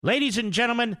Ladies and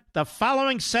gentlemen, the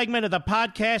following segment of the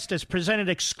podcast is presented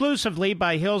exclusively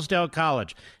by Hillsdale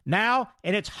College, now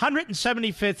in its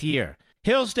 175th year.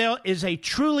 Hillsdale is a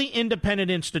truly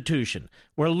independent institution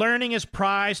where learning is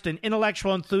prized and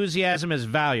intellectual enthusiasm is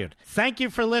valued. Thank you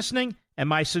for listening, and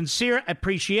my sincere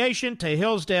appreciation to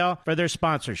Hillsdale for their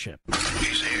sponsorship.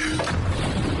 He's here.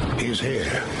 He's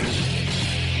here.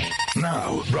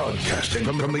 Now, broadcasting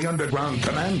from the underground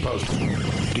command post,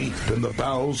 deep in the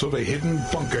bowels of a hidden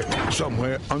bunker,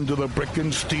 somewhere under the brick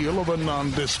and steel of a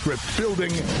nondescript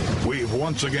building, we've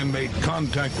once again made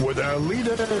contact with our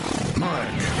leader, Mark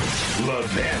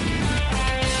Levin.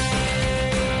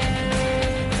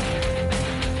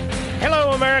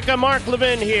 Hello, America. Mark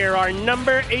Levin here. Our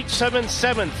number,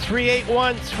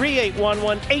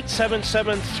 877-381-3811,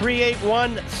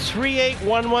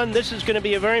 877-381-3811. This is going to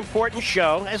be a very important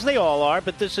show, as they all are,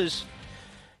 but this is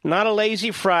not a lazy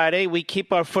Friday. We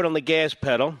keep our foot on the gas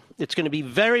pedal. It's going to be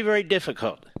very, very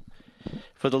difficult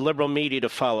for the liberal media to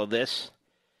follow this.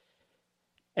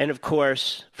 And, of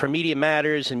course, for Media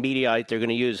Matters and Mediaite, they're going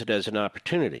to use it as an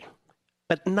opportunity.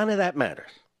 But none of that matters.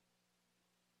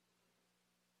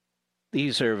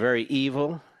 These are very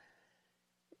evil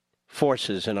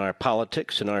forces in our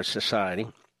politics, in our society,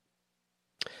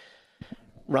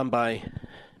 run by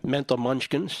mental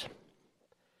munchkins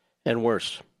and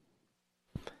worse.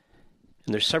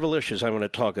 And there's several issues I want to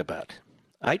talk about.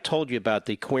 I told you about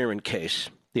the Quirin case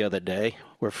the other day,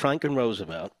 where Franklin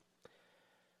Roosevelt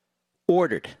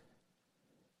ordered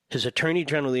his Attorney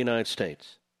General of the United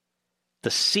States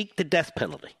to seek the death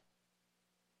penalty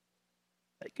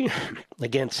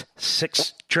against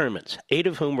 6 Germans, 8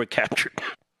 of whom were captured,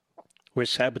 were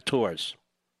saboteurs.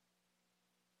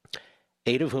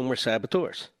 8 of whom were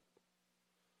saboteurs.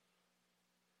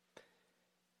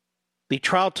 The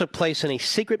trial took place in a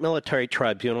secret military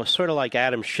tribunal, sort of like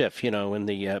Adam Schiff, in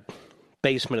the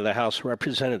basement of the House of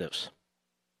Representatives.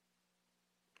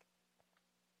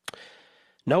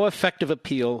 No effective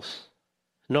appeals,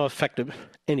 no effective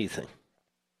anything.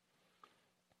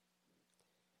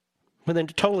 Within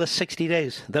a total of 60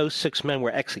 days, those 6 men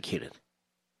were executed.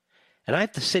 And I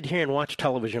have to sit here and watch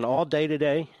television all day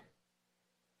today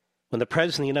when the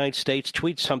President of the United States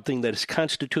tweets something that is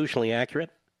constitutionally accurate,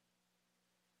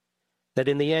 that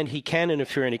in the end he can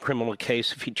interfere in a criminal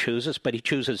case if he chooses, but he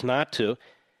chooses not to.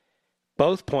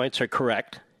 Both points are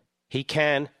correct. He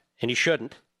can and he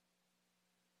shouldn't.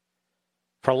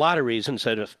 For a lot of reasons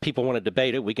that if people want to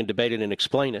debate it, we can debate it and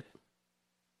explain it.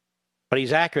 But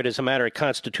he's accurate as a matter of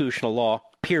constitutional law,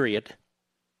 period.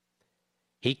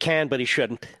 He can, but he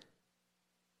shouldn't.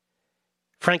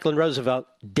 Franklin Roosevelt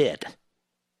did.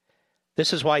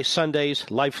 This is why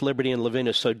Sunday's Life, Liberty, and Levin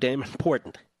is so damn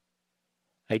important.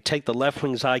 I take the left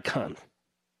wing's icon,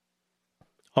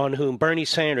 on whom Bernie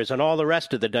Sanders and all the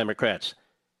rest of the Democrats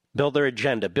build their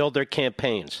agenda, build their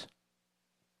campaigns,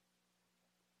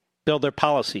 build their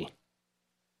policy,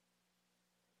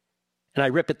 and I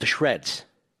rip it to shreds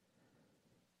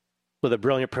with a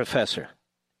brilliant professor.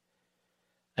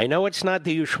 I know it's not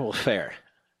the usual fare.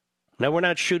 No, we're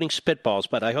not shooting spitballs,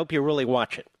 but I hope you really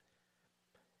watch it.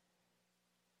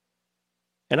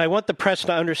 And I want the press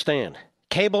to understand.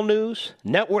 Cable news,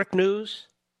 network news,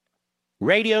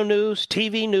 radio news,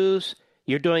 TV news,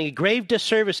 you're doing a grave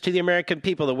disservice to the American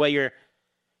people the way your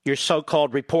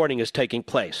so-called reporting is taking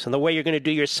place and the way you're going to do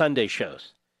your Sunday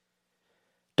shows.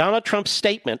 Donald Trump's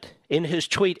statement in his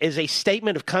tweet is a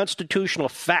statement of constitutional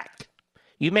fact.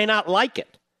 You may not like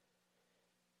it,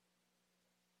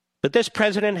 but this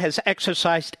president has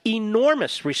exercised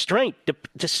enormous restraint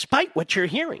despite what you're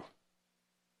hearing.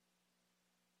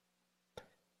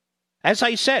 As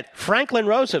I said, Franklin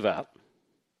Roosevelt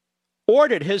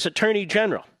ordered his Attorney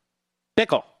General,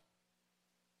 Bickle,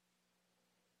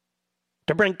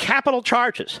 to bring capital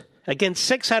charges against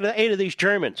 6 out of 8 of these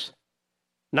Germans.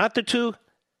 Not the 2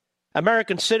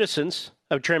 American citizens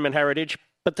of German heritage,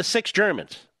 but the 6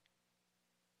 Germans.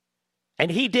 And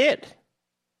he did.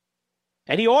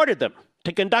 And he ordered them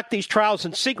to conduct these trials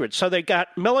in secret, so they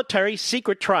got military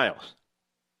secret trials.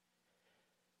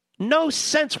 No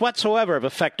sense whatsoever of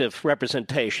effective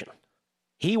representation.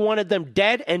 He wanted them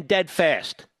dead and dead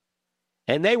fast.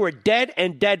 And they were dead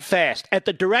and dead fast at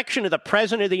the direction of the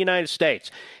President of the United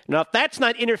States. Now, if that's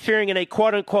not interfering in a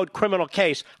quote-unquote criminal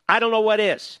case, I don't know what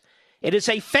is. It is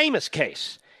a famous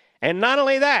case. And not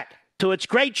only that, to its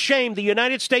great shame, the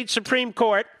United States Supreme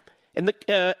Court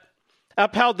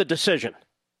upheld the decision.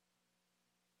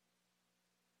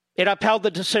 It upheld the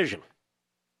decision.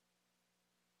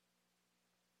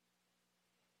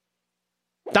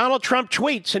 Donald Trump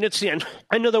tweets, and it's the end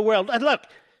of the world. And look,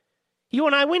 you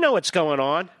and I, we know what's going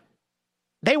on.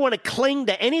 They want to cling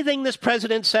to anything this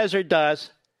president says or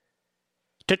does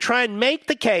to try and make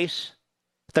the case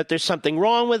that there's something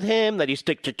wrong with him, that he's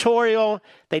dictatorial,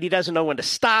 that he doesn't know when to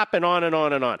stop, and on and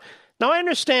on and on. Now, I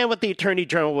understand what the Attorney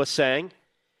General was saying.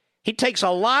 He takes a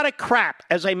lot of crap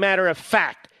as a matter of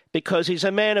fact because he's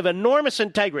a man of enormous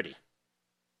integrity.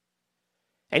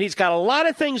 And he's got a lot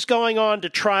of things going on to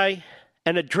try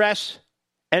and address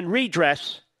and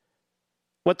redress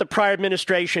what the prior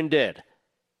administration did.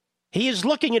 He is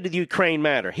looking into the Ukraine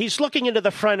matter. He's looking into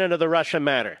the front end of the Russia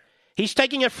matter. He's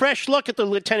taking a fresh look at the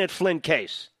Lieutenant Flynn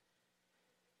case.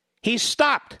 He's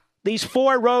stopped these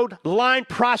 4 road line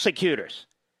prosecutors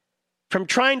from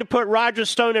trying to put Roger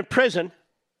Stone in prison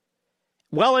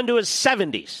well into his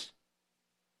 70s.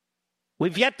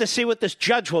 We've yet to see what this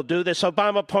judge will do, this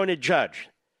Obama-appointed judge.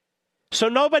 So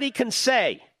nobody can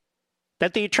say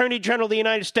that the Attorney General of the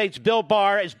United States, Bill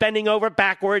Barr, is bending over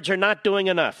backwards or not doing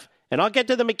enough. And I'll get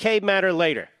to the McCabe matter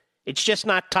later. It's just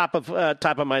not top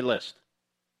of my list.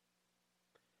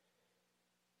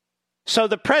 So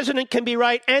the president can be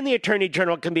right and the Attorney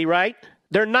General can be right.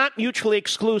 They're not mutually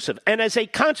exclusive. And as a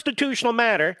constitutional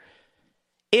matter,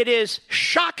 it is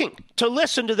shocking to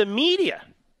listen to the media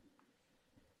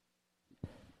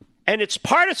and its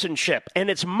partisanship and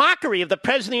its mockery of the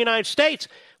President of the United States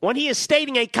when he is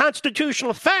stating a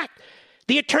constitutional fact.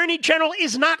 The Attorney General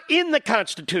is not in the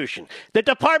Constitution. The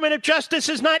Department of Justice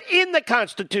is not in the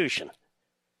Constitution.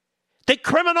 The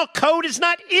Criminal Code is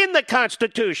not in the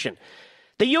Constitution.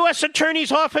 The U.S.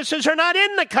 Attorney's offices are not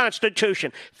in the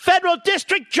Constitution. Federal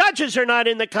district judges are not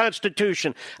in the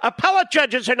Constitution. Appellate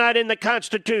judges are not in the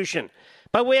Constitution.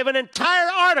 But we have an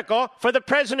entire article for the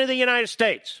President of the United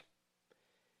States.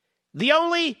 The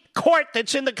only court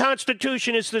that's in the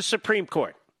Constitution is the Supreme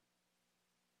Court.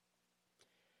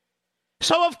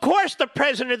 So, of course, the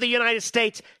President of the United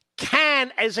States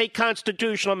can, as a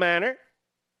constitutional matter,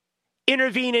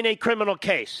 intervene in a criminal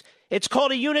case. It's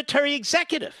called a unitary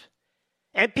executive.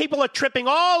 And people are tripping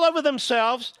all over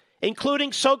themselves,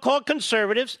 including so-called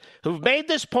conservatives who've made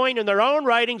this point in their own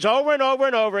writings over and over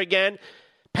and over again,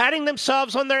 patting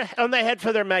themselves on the head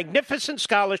for their magnificent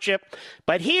scholarship.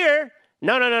 But here,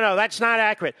 no, that's not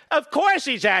accurate. Of course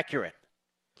he's accurate.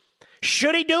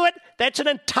 Should he do it? That's an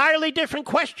entirely different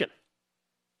question.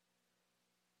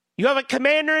 You have a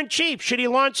commander-in-chief. Should he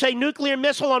launch a nuclear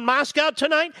missile on Moscow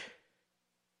tonight?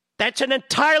 That's an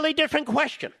entirely different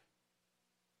question.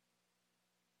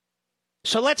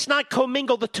 So let's not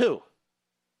commingle the two.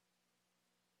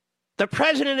 The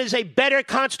president is a better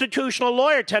constitutional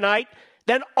lawyer tonight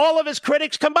than all of his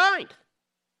critics combined.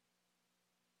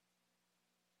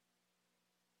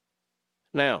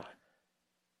 Now,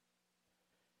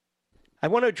 I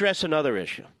want to address another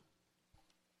issue.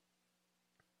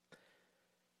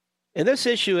 And this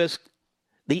issue is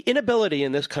the inability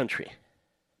in this country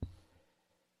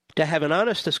to have an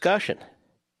honest discussion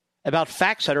about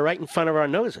facts that are right in front of our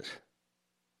noses.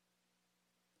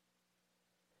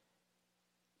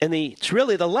 And it's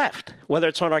really the left, whether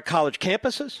it's on our college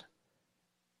campuses,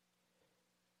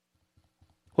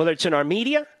 whether it's in our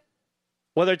media,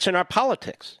 whether it's in our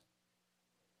politics.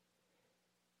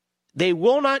 They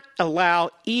will not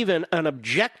allow even an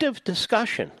objective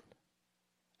discussion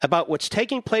about what's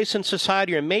taking place in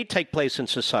society or may take place in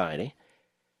society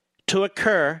to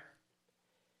occur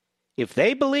if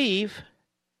they believe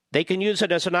they can use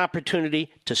it as an opportunity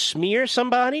to smear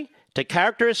somebody, to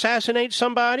character assassinate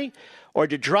somebody, or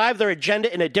to drive their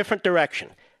agenda in a different direction.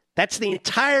 That's the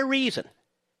entire reason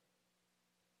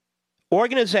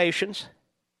organizations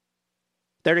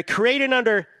that are created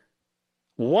under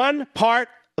one part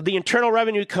of the Internal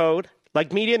Revenue Code,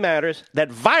 like Media Matters, that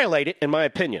violate it, in my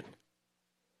opinion,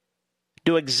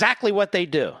 do exactly what they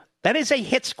do. That is a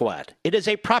hit squad. It is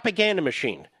a propaganda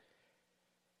machine.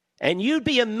 And you'd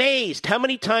be amazed how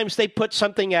many times they put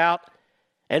something out,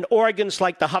 and organs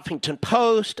like the Huffington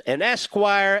Post and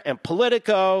Esquire and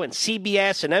Politico and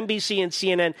CBS and NBC and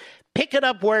CNN pick it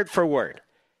up word for word.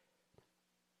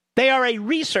 They are a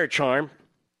research arm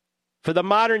for the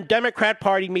modern Democrat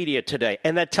Party media today,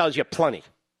 and that tells you plenty.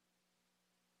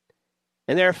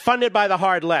 And they're funded by the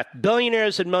hard left,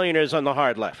 billionaires and millionaires on the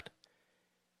hard left.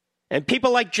 And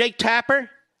people like Jake Tapper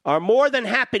are more than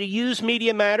happy to use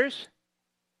Media Matters,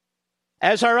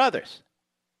 as are others.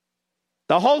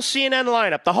 The whole CNN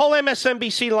lineup, the whole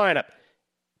MSNBC lineup,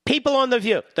 people on The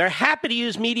View, they're happy to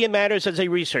use Media Matters as a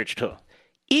research tool,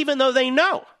 even though they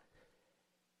know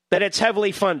that it's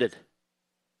heavily funded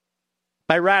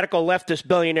by radical leftist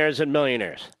billionaires and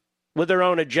millionaires with their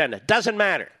own agenda. Doesn't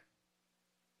matter.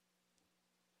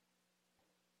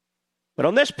 But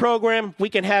on this program, we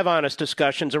can have honest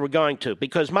discussions, and we're going to,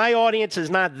 because my audience is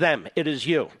not them, it is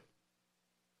you.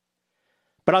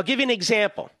 But I'll give you an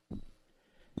example.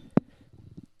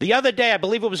 The other day, I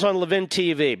believe it was on Levin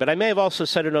TV, but I may have also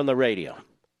said it on the radio.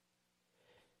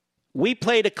 We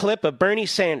played a clip of Bernie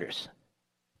Sanders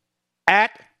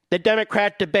at the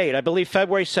Democrat debate, I believe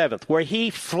February 7th, where he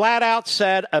flat out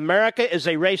said America is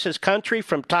a racist country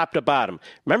from top to bottom.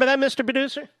 Remember that, Mr.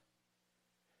 Producer?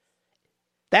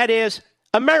 That is,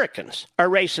 Americans are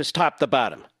racist top to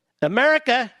bottom.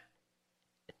 America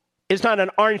is not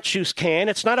an orange juice can.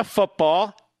 It's not a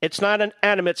football. It's not an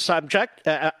animate object.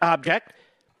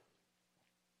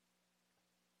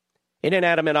 An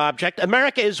inanimate object.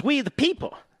 America is we, the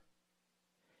people.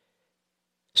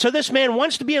 So this man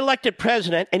wants to be elected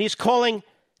president, and he's calling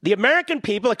the American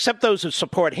people, except those who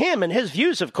support him and his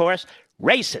views, of course,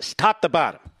 racist, top to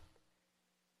bottom.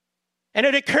 And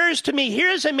it occurs to me,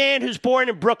 here's a man who's born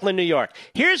in Brooklyn, New York.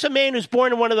 Here's a man who's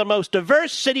born in one of the most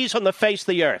diverse cities on the face of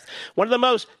the earth, one of the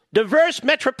most diverse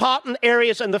metropolitan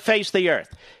areas on the face of the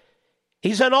earth.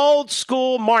 He's an old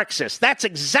school Marxist. That's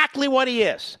exactly what he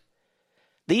is.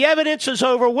 The evidence is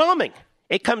overwhelming.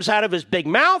 It comes out of his big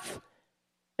mouth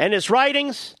and his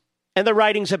writings and the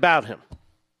writings about him.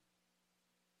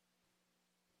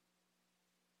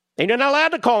 And you're not allowed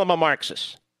to call him a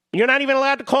Marxist. You're not even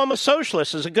allowed to call him a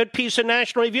socialist. There's a good piece in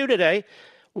National Review today,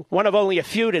 one of only a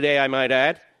few today, I might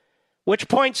add, which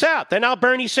points out that now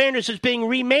Bernie Sanders is being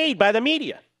remade by the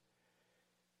media.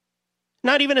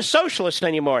 Not even a socialist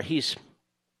anymore. He's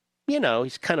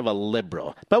kind of a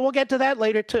liberal. But we'll get to that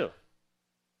later, too.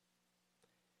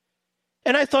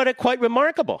 And I thought it quite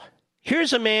remarkable.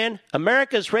 Here's a man,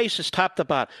 America's racist top to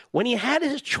bottom. When he had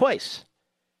his choice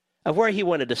of where he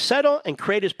wanted to settle and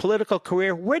create his political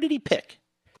career, where did he pick?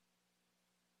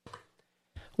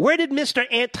 Where did Mr.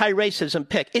 Anti-Racism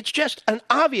pick? It's just an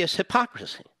obvious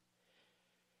hypocrisy.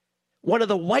 One of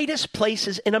the whitest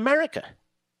places in America.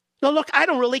 Now, look, I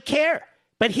don't really care,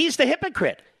 but he's the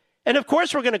hypocrite. And of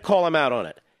course we're going to call him out on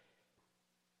it.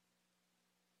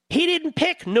 He didn't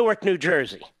pick Newark, New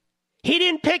Jersey. He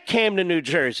didn't pick Camden, New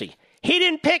Jersey. He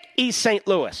didn't pick East St.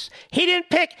 Louis. He didn't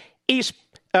pick East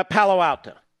Palo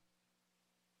Alto.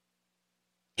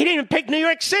 He didn't even pick New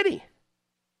York City,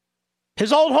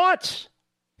 his old haunts.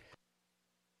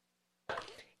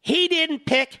 He didn't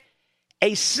pick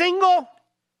a single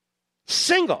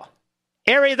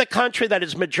area of the country that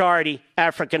is majority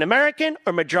African American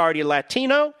or majority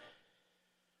Latino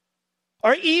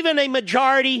or even a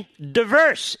majority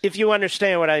diverse, if you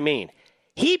understand what I mean.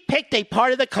 He picked a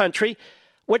part of the country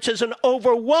which is an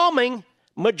overwhelming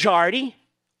majority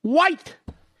white.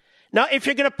 Now, if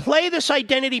you're going to play this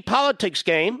identity politics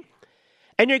game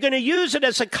and you're going to use it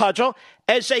as a cudgel,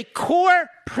 as a core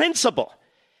principle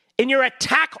in your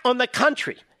attack on the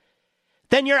country,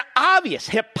 then your obvious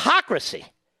hypocrisy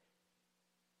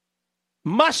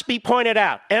must be pointed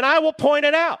out. And I will point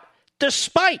it out,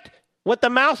 despite what the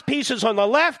mouthpieces on the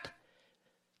left,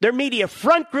 their media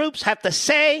front groups have to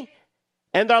say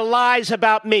and their lies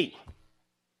about me.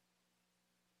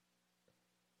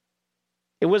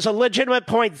 It was a legitimate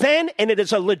point then, and it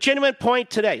is a legitimate point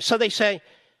today. So they say,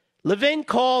 Levin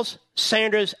calls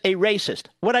Sanders a racist.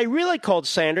 What I really called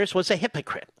Sanders was a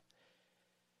hypocrite.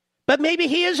 But maybe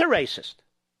he is a racist.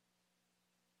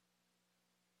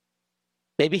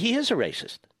 Maybe he is a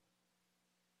racist.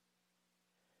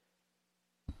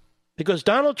 Because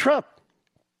Donald Trump,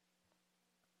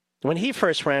 when he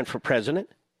first ran for president,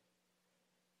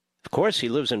 of course he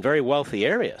lives in very wealthy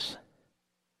areas.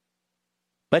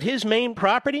 But his main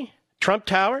property, Trump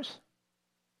Towers,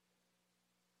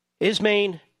 his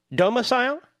main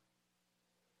domicile,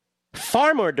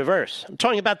 far more diverse. I'm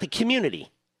talking about the community.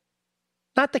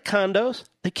 Not the condos,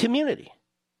 the community.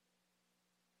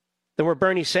 Than where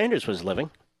Bernie Sanders was living.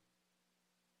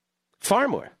 Far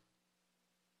more.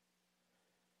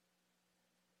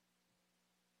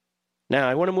 Now,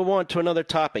 I want to move on to another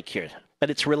topic here, but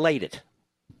it's related.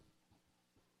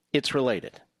 It's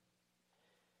related.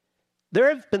 There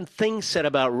have been things said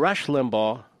about Rush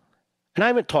Limbaugh, and I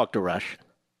haven't talked to Rush.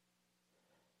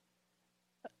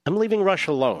 I'm leaving Rush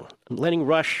alone. I'm letting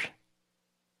Rush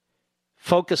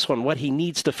focus on what he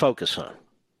needs to focus on.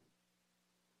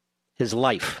 His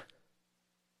life.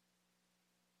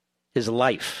 His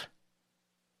life.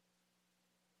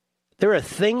 There are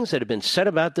things that have been said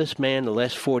about this man in the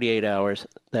last 48 hours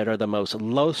that are the most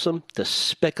loathsome,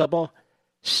 despicable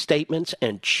statements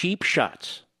and cheap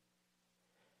shots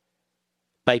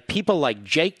by people like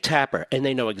Jake Tapper, and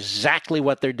they know exactly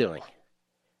what they're doing.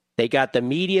 They got the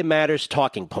Media Matters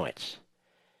talking points.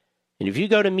 And if you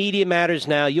go to Media Matters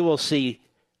now, you will see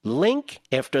link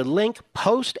after link,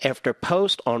 post after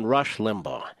post on Rush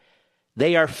Limbaugh.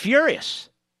 They are furious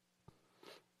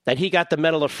that he got the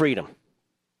Medal of Freedom.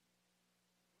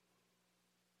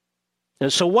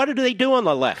 And so what do they do on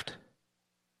the left?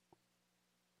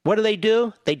 What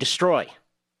do? They destroy.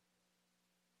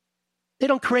 They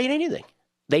don't create anything.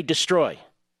 They destroy.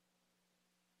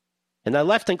 And the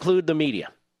left include the media.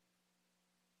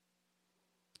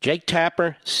 Jake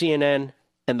Tapper, CNN,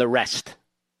 and the rest.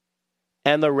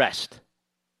 And the rest.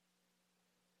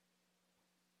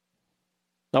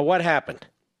 Now, what happened?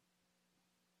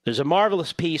 There's a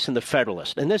marvelous piece in The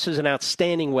Federalist, and this is an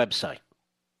outstanding website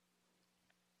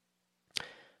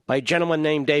by a gentleman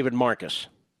named David Marcus.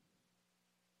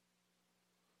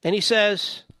 And he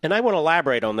says, and I won't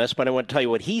elaborate on this, but I want to tell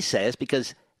you what he says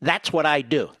because that's what I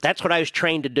do. That's what I was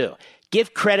trained to do.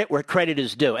 Give credit where credit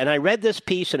is due. And I read this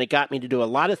piece, and it got me to do a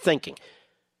lot of thinking.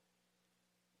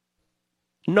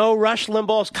 No, Rush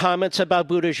Limbaugh's comments about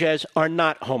Buttigieg are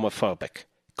not homophobic.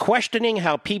 Questioning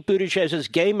how Pete Buttigieg's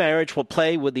gay marriage will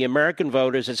play with the American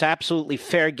voters is absolutely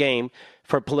fair game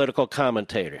for political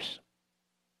commentators.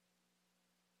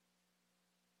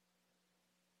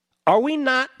 Are we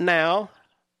not now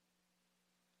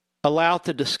allowed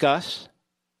to discuss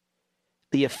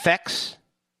the effects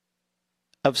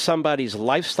of somebody's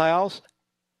lifestyles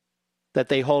that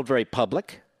they hold very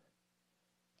public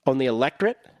on the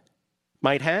electorate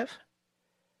might have?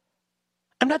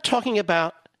 I'm not talking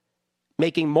about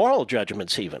making moral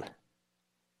judgments even,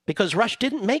 because Rush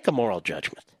didn't make a moral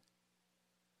judgment.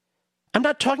 I'm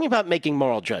not talking about making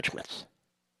moral judgments.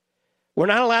 We're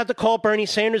not allowed to call Bernie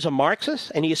Sanders a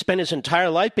Marxist, and he spent his entire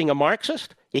life being a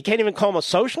Marxist. You can't even call him a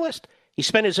socialist. He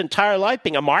spent his entire life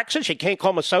being a Marxist. You can't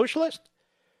call him a socialist.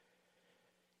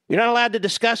 You're not allowed to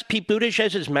discuss Pete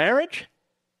Buttigieg's marriage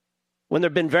when there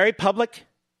have been very public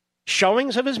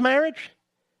showings of his marriage.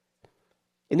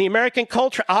 In the American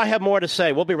culture, I have more to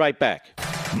say. We'll be right back.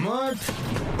 Mark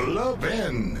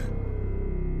Levin.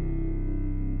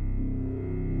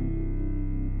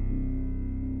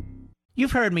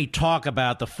 You've heard me talk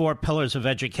about the 4 pillars of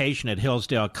education at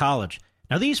Hillsdale College.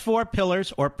 Now, these 4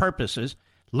 pillars or purposes,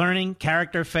 learning,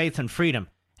 character, faith, and freedom,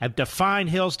 have defined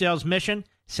Hillsdale's mission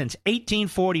since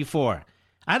 1844.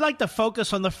 I'd like to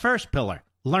focus on the first pillar,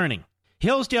 learning.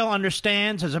 Hillsdale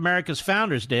understands, as America's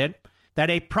founders did, that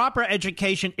a proper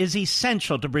education is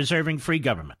essential to preserving free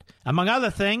government. Among other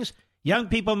things, young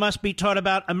people must be taught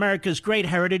about America's great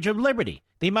heritage of liberty.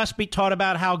 They must be taught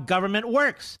about how government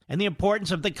works and the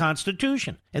importance of the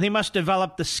Constitution. And they must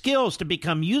develop the skills to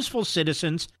become useful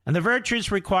citizens and the virtues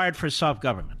required for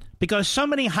self-government. Because so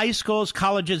many high schools,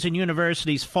 colleges, and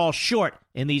universities fall short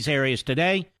in these areas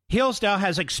today, Hillsdale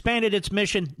has expanded its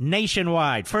mission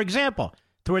nationwide. For example,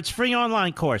 through its free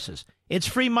online courses, its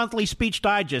free monthly speech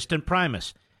digest and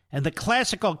Primus, and the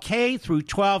classical K through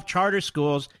 12 charter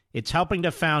schools it's helping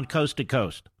to found coast to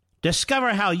coast.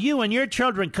 Discover how you and your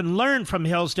children can learn from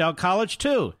Hillsdale College,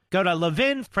 too. Go to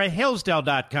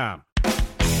levinforhillsdale.com.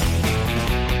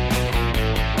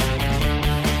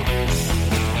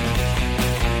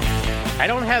 I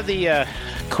don't have the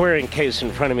querying case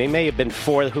in front of me. It may have been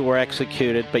 4 who were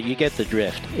executed, but you get the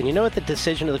drift. And you know what? The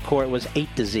decision of the court was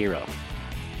 8-0.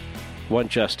 One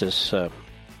justice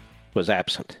was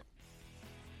absent.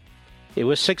 It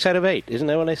was 6 out of 8. Isn't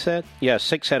that what I said? Yeah,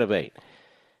 6 out of 8.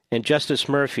 And Justice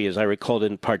Murphy, as I recall,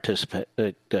 didn't participate.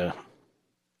 So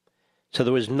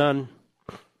there was none.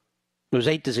 It was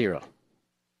 8-0.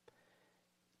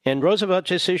 And Roosevelt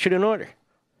just issued an order.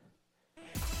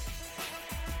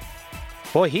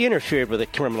 Boy, he interfered with a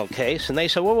criminal case, and they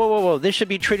said, whoa, this should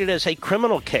be treated as a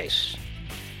criminal case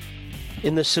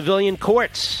in the civilian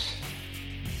courts.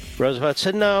 Roosevelt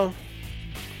said, no.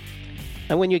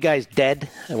 I want you guys dead.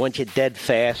 I want you dead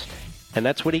fast. And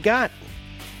that's what he got.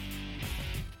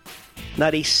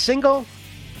 Not a single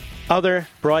other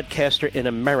broadcaster in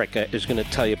America is going to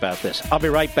tell you about this. I'll be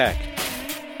right back.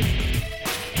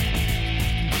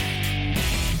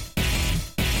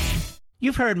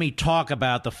 You've heard me talk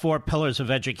about the 4 pillars of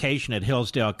education at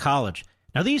Hillsdale College.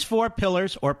 Now, these 4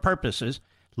 pillars or purposes,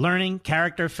 learning,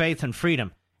 character, faith, and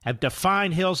freedom, have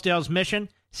defined Hillsdale's mission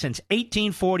since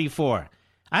 1844.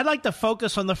 I'd like to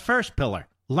focus on the first pillar,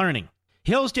 learning.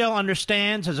 Hillsdale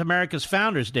understands, as America's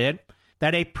founders did,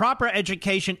 that a proper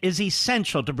education is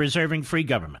essential to preserving free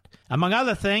government. Among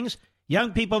other things,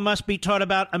 young people must be taught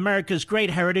about America's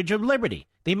great heritage of liberty.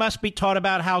 They must be taught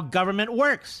about how government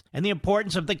works and the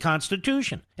importance of the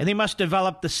Constitution. And they must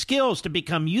develop the skills to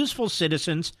become useful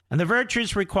citizens and the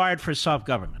virtues required for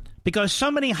self-government. Because so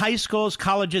many high schools,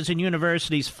 colleges, and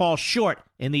universities fall short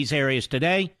in these areas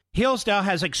today, Hillsdale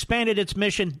has expanded its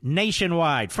mission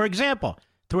nationwide. For example,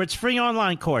 through its free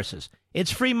online courses,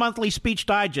 its free monthly speech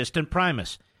digest and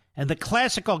Primus, and the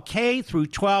classical K through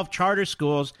 12 charter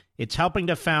schools it's helping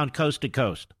to found coast to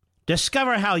coast.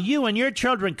 Discover how you and your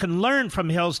children can learn from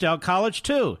Hillsdale College,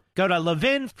 too. Go to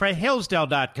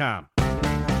levinforhillsdale.com.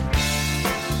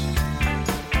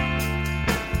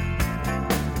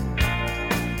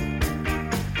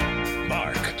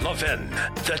 Mark Levin,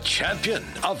 the champion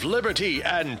of liberty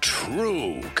and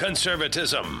true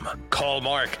conservatism. Call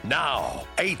Mark now,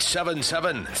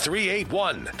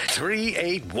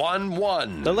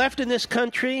 877-381-3811. The left in this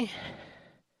country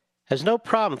has no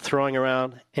problem throwing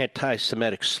around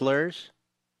anti-Semitic slurs.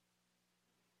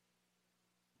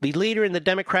 The leader in the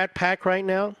Democrat pack right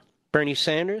now, Bernie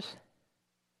Sanders,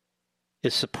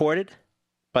 is supported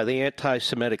by the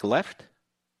anti-Semitic left.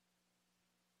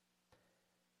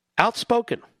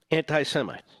 Outspoken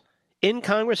anti-Semites in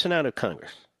Congress and out of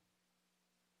Congress.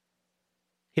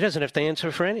 He doesn't have to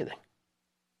answer for anything.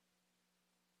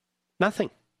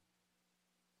 Nothing.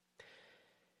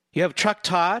 You have Chuck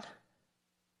Todd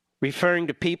referring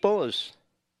to people as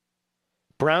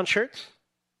brown shirts.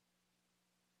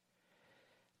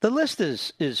 The list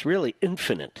is really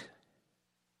infinite.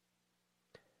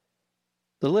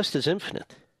 The list is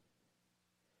infinite.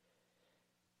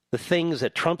 The things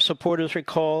that Trump supporters are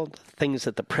called, things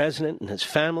that the president and his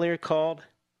family are called,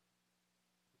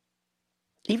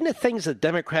 even the things that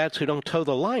Democrats who don't toe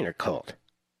the line are called.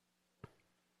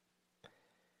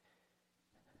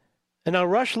 And now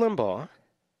Rush Limbaugh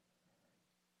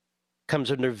comes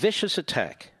under vicious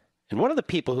attack. And one of the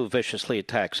people who viciously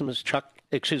attacks him is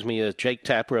Jake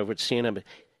Tapper over at CNN. But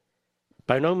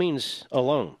by no means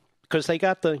alone, because they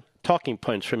got the talking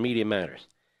points from Media Matters.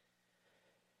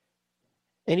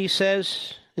 And he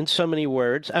says, in so many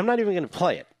words, I'm not even going to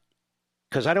play it,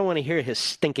 because I don't want to hear his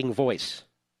stinking voice.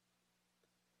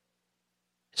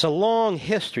 It's a long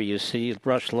history, you see, of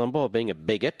Rush Limbaugh being a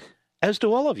bigot, as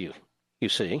do all of you, you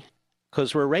see,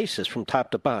 because we're racist from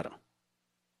top to bottom.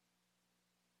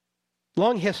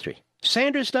 Long history.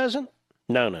 Sanders doesn't?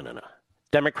 No.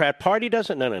 Democrat Party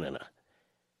doesn't? No.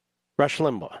 Rush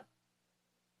Limbaugh.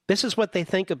 This is what they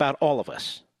think about all of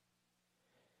us.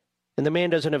 And the man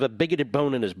doesn't have a bigoted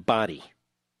bone in his body.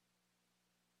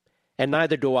 And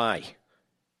neither do I.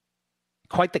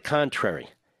 Quite the contrary.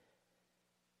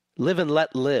 Live and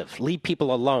let live. Leave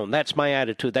people alone. That's my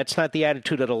attitude. That's not the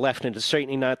attitude of the left, and it's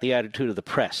certainly not the attitude of the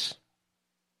press.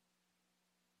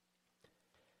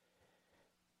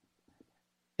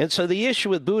 And so the issue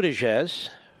with Buttigieg,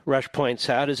 Rush points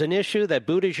out, is an issue that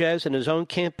Buttigieg and his own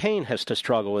campaign has to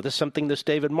struggle with. It's something this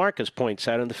David Marcus points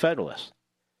out in The Federalist.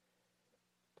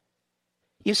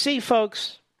 You see,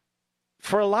 folks,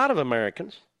 for a lot of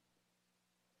Americans,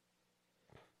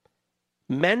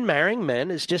 men marrying men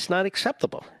is just not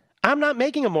acceptable. I'm not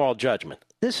making a moral judgment.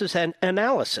 This is an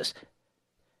analysis.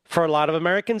 For a lot of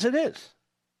Americans, it is.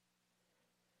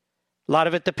 A lot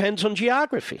of it depends on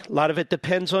geography. A lot of it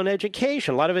depends on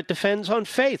education. A lot of it depends on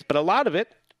faith. But a lot of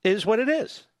it is what it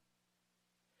is.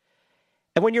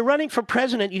 And when you're running for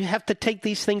president, you have to take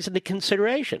these things into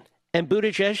consideration. And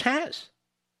Buttigieg has.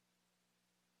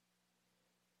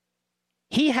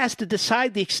 He has to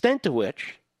decide the extent to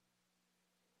which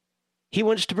he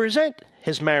wants to present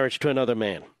his marriage to another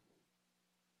man.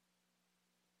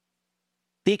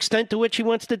 The extent to which he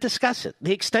wants to discuss it.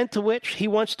 The extent to which he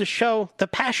wants to show the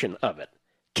passion of it.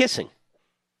 Kissing.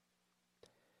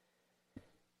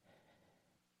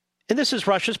 And this is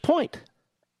Rush's point.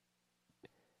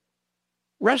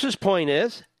 Rush's point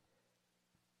is,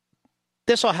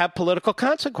 this will have political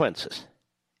consequences.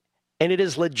 And it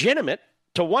is legitimate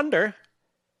to wonder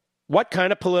what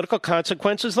kind of political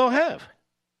consequences they'll have.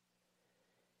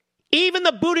 Even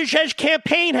the Buttigieg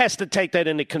campaign has to take that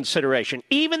into consideration.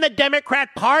 Even the Democrat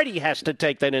Party has to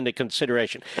take that into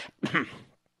consideration.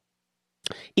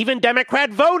 Even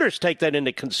Democrat voters take that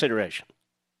into consideration.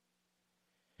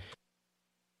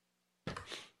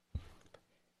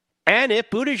 And if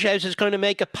Buttigieg is going to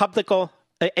make a public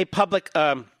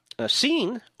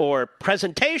scene or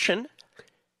presentation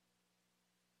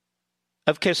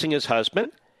of kissing his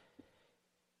husband,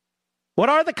 what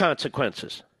are the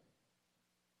consequences?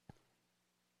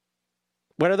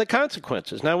 What are the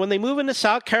consequences? Now, when they move into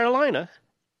South Carolina,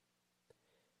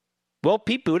 will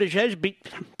Pete Buttigieg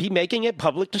be making a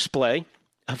public display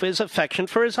of his affection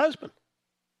for his husband?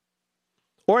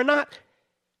 Or not?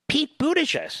 Pete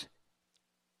Buttigieg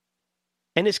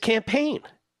and his campaign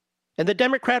and the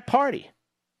Democrat Party,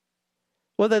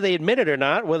 whether they admit it or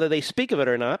not, whether they speak of it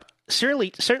or not,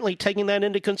 certainly taking that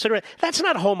into consideration. That's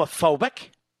not homophobic.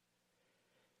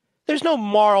 There's no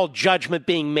moral judgment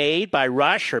being made by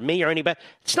Rush or me or anybody.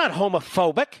 It's not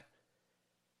homophobic.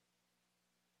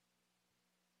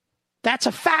 That's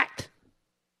a fact.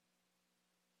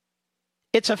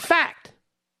 It's a fact.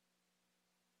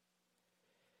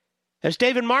 As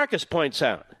David Marcus points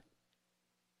out,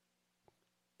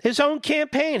 his own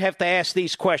campaign have to ask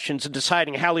these questions in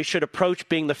deciding how he should approach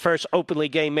being the first openly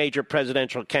gay major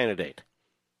presidential candidate.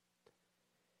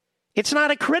 It's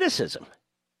not a criticism.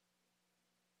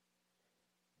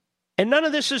 And none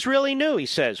of this is really new, he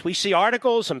says. We see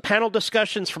articles and panel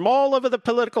discussions from all over the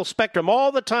political spectrum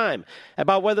all the time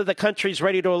about whether the country's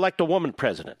ready to elect a woman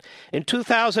president. In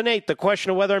 2008, the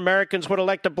question of whether Americans would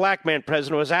elect a black man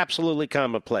president was absolutely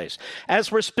commonplace,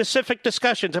 as were specific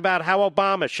discussions about how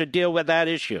Obama should deal with that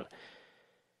issue.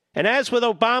 And as with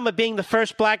Obama being the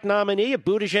first black nominee, if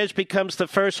Buttigieg becomes the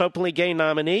first openly gay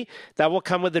nominee, that will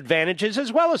come with advantages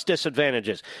as well as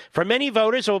disadvantages. For many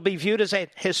voters, it will be viewed as a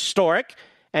historic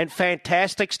and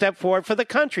fantastic step forward for the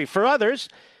country. For others,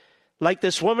 like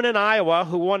this woman in Iowa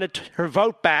who wanted her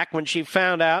vote back when she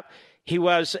found out he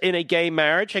was in a gay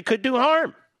marriage, it could do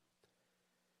harm.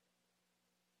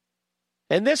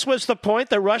 And this was the point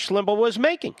that Rush Limbaugh was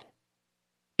making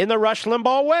in the Rush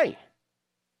Limbaugh way,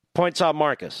 points out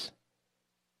Marcus.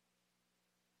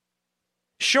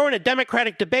 Sure, in a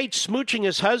Democratic debate, smooching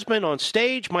his husband on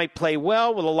stage might play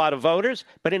well with a lot of voters,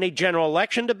 but in a general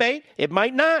election debate, it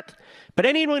might not. But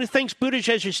anyone who thinks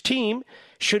Buttigieg's team,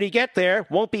 should he get there,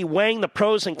 won't be weighing the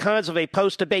pros and cons of a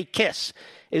post-debate kiss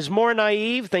is more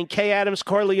naive than Kay Adams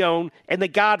Corleone and The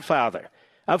Godfather.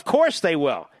 Of course they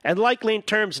will, and likely in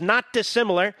terms not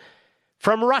dissimilar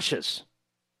from Rush's.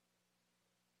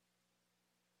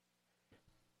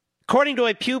 According to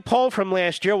a Pew poll from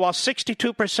last year, while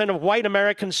 62% of white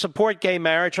Americans support gay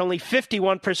marriage, only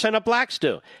 51% of blacks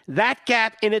do. That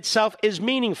gap in itself is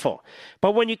meaningful.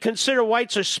 But when you consider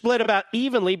whites are split about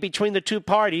evenly between the two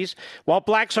parties, while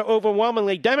blacks are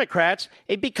overwhelmingly Democrats,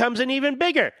 it becomes an even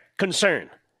bigger concern.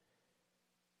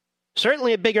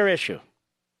 Certainly a bigger issue.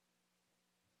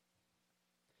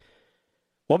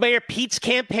 Will Mayor Pete's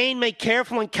campaign make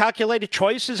careful and calculated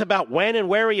choices about when and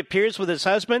where he appears with his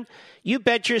husband? You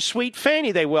bet your sweet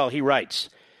fanny they will, he writes.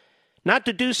 Not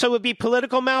to do so would be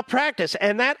political malpractice,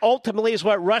 and that ultimately is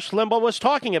what Rush Limbaugh was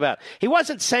talking about. He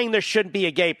wasn't saying there shouldn't be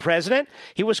a gay president.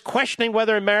 He was questioning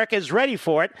whether America is ready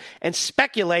for it and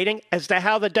speculating as to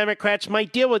how the Democrats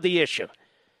might deal with the issue.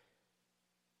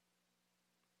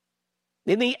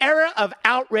 In the era of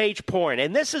outrage porn,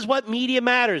 and this is what Media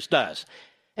Matters does,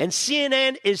 and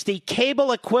CNN is the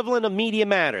cable equivalent of Media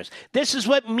Matters. This is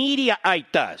what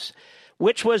Mediaite does,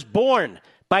 which was born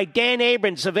by Dan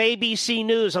Abrams of ABC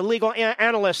News, a legal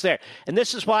analyst there. And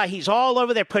this is why he's all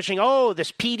over there pushing,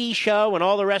 this PD show and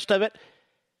all the rest of it.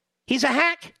 He's a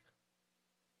hack.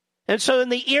 And so in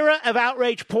the era of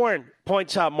outrage porn,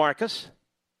 points out Marcus,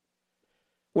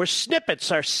 where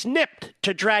snippets are snipped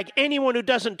to drag anyone who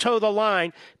doesn't toe the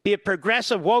line, be it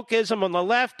progressive wokeism on the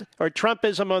left or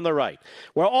Trumpism on the right.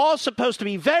 We're all supposed to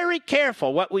be very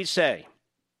careful what we say.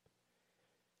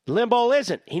 Limbaugh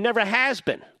isn't. He never has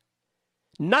been.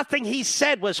 Nothing he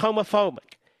said was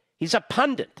homophobic. He's a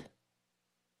pundit.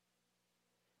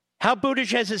 How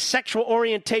Buttigieg's sexual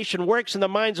orientation works in the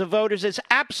minds of voters is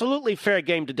absolutely fair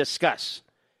game to discuss.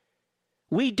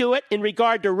 We do it in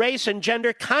regard to race and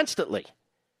gender constantly.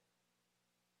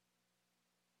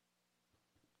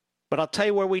 But I'll tell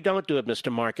you where we don't do it, Mr.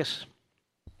 Marcus.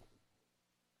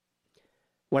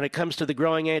 When it comes to the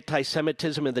growing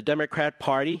anti-Semitism in the Democrat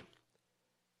Party,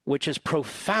 which is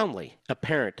profoundly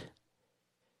apparent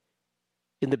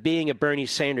in the being of Bernie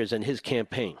Sanders and his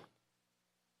campaign.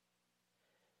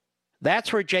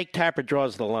 That's where Jake Tapper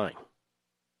draws the line.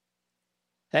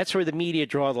 That's where the media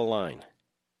draw the line.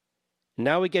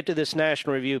 Now we get to this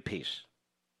National Review piece.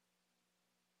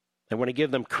 I want to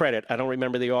give them credit. I don't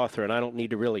remember the author, and I don't need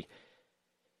to really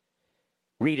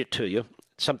read it to you.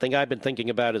 It's something I've been thinking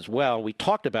about as well. We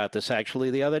talked about this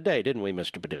actually the other day, didn't we,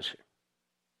 Mr. Producer?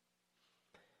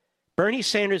 Bernie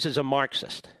Sanders is a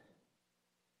Marxist.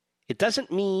 It doesn't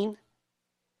mean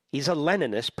he's a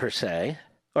Leninist per se,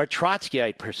 or a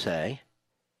Trotskyite per se,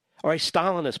 or a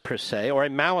Stalinist per se, or a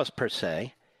Maoist per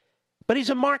se, but he's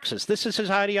a Marxist. This is his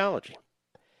ideology.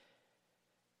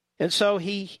 And so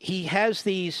he has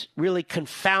these really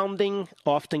confounding,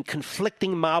 often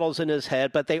conflicting models in his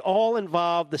head, but they all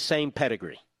involve the same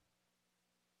pedigree.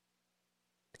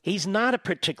 He's not a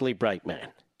particularly bright man.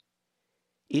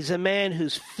 He's a man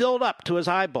who's filled up to his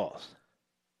eyeballs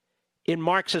in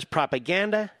Marxist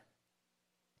propaganda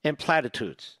and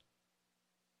platitudes.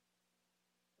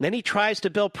 Then he tries to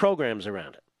build programs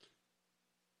around it.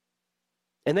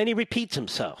 And then he repeats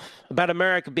himself about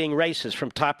America being racist from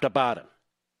top to bottom.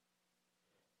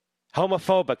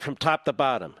 Homophobic from top to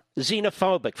bottom,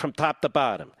 xenophobic from top to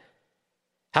bottom,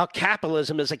 how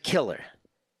capitalism is a killer,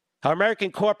 how American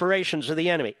corporations are the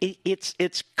enemy.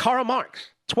 It's Karl Marx.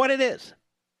 It's what it is.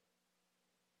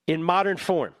 in modern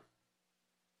form.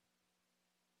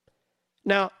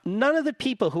 Now, none of the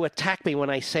people who attack me when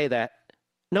I say that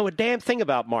know a damn thing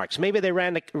about Marx. Maybe they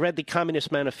read the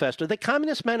Communist Manifesto. The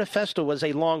Communist Manifesto was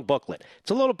a long booklet.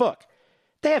 It's a little book.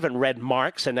 They haven't read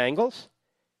Marx and Engels.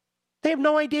 They have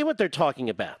no idea what they're talking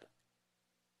about.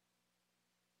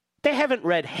 They haven't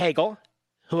read Hegel,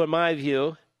 who, in my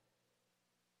view,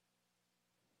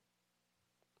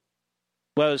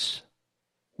 was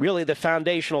really the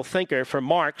foundational thinker for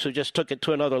Marx, who just took it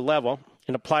to another level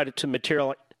and applied it to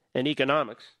material and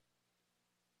economics.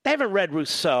 They haven't read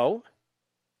Rousseau.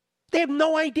 They have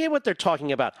no idea what they're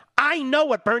talking about. I know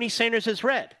what Bernie Sanders has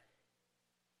read.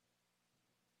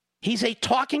 He's a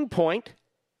talking point,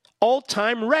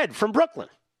 old-time red from Brooklyn.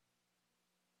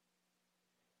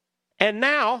 And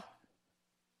now,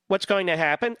 what's going to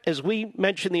happen, as we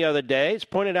mentioned the other day, it's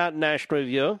pointed out in National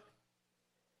Review,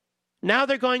 now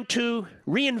they're going to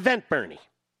reinvent Bernie.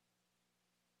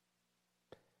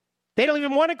 They don't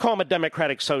even want to call him a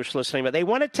democratic socialist anymore. They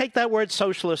want to take that word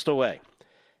socialist away.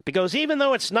 Because even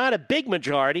though it's not a big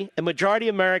majority, a majority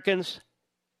of Americans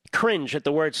cringe at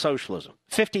the word socialism.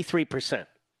 53%.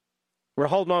 We're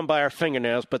holding on by our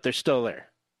fingernails, but they're still there.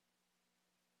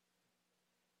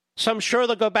 So I'm sure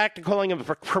they'll go back to calling him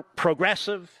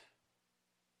progressive,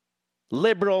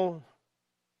 liberal,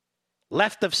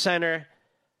 left of center,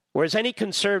 whereas any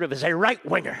conservative is a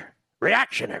right-winger,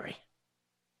 reactionary,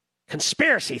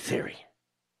 conspiracy theory,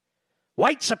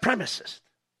 white supremacist.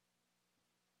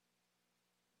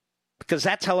 Because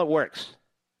that's how it works.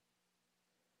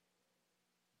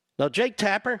 Now, Jake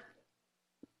Tapper,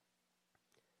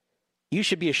 you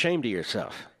should be ashamed of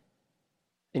yourself.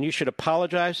 And you should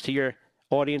apologize to your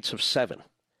audience of 7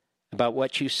 about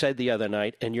what you said the other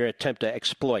night and your attempt to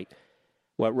exploit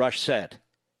what Rush said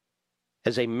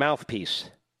as a mouthpiece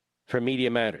for Media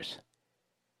Matters.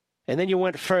 And then you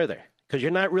went further, because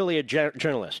you're not really a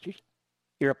journalist.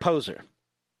 You're a poser.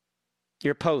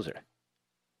 You're a poser.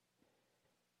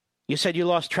 You said you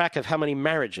lost track of how many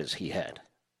marriages he had.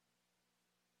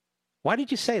 Why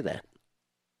did you say that?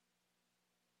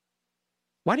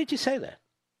 Why did you say that?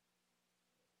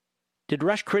 Did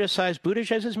Rush criticize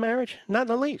Buttigieg's marriage? Not in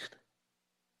the least.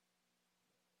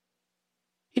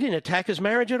 He didn't attack his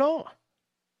marriage at all.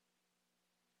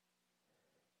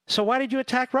 So why did you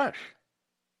attack Rush?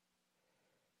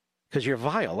 Because you're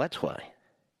vile, that's why.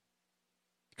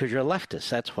 Because you're a leftist,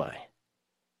 that's why.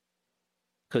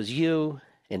 Because you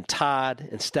and Todd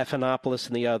and Stephanopoulos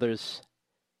and the others,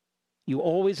 you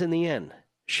always in the end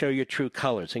show your true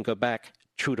colors and go back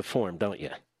true to form, don't you?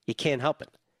 You can't help it.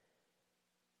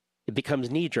 It becomes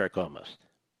knee-jerk almost.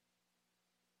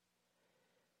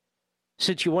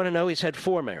 Since you want to know, he's had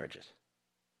 4 marriages.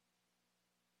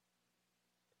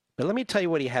 But let me tell you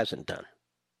what he hasn't done.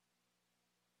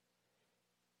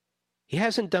 He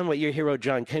hasn't done what your hero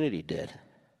John Kennedy did,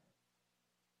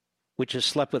 which is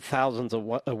slept with thousands of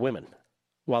women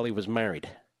while he was married.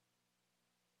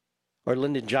 Or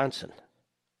Lyndon Johnson,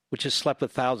 which has slept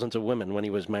with thousands of women when he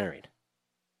was married.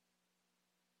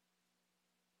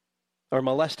 Or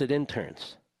molested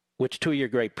interns, which 2 of your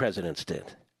great presidents did.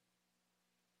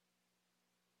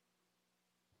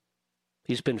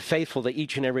 He's been faithful to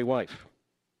each and every wife.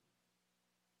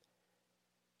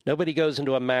 Nobody goes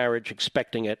into a marriage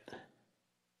expecting it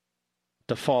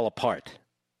to fall apart.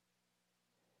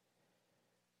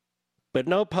 But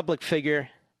no public figure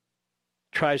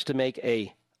tries to make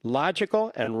a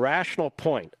logical and rational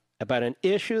point about an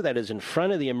issue that is in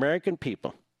front of the American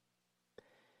people,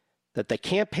 that the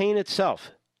campaign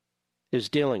itself is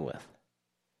dealing with,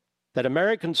 that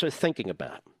Americans are thinking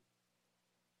about.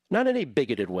 Not in a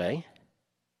bigoted way,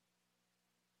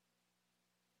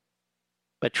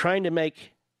 but trying to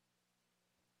make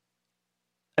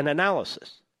an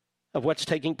analysis of what's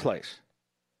taking place.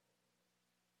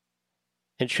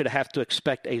 And should have to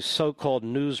expect a so-called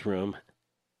newsroom,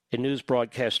 a news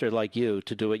broadcaster like you,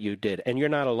 to do what you did. And you're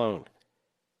not alone.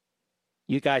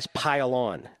 You guys pile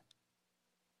on.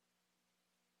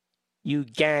 You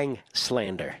gang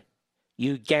slander.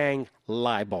 You gang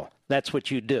libel. That's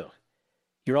what you do.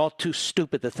 You're all too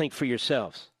stupid to think for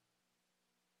yourselves.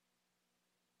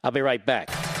 I'll be right back.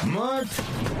 Mark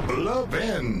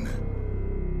Levin.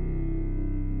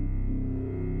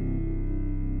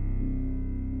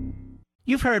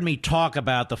 You've heard me talk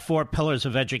about the 4 pillars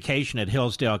of education at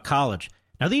Hillsdale College.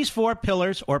 Now, these 4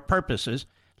 pillars or purposes,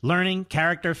 learning,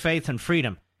 character, faith, and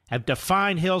freedom, have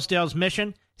defined Hillsdale's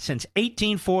mission since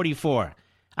 1844.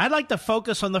 I'd like to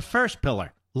focus on the first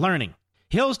pillar, learning.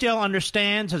 Hillsdale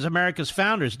understands, as America's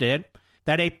founders did,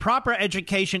 that a proper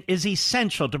education is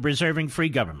essential to preserving free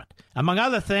government. Among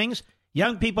other things,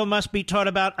 Young people must be taught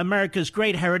about America's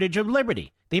great heritage of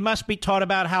liberty. They must be taught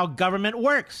about how government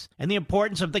works and the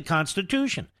importance of the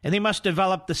Constitution. And they must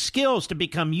develop the skills to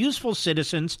become useful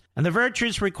citizens and the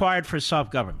virtues required for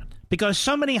self-government. Because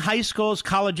so many high schools,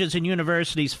 colleges, and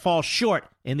universities fall short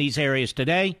in these areas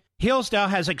today, Hillsdale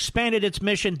has expanded its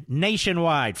mission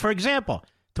nationwide. For example,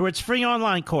 through its free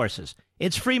online courses,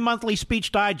 its free monthly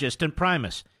speech digest and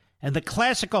Primus, and the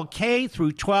classical K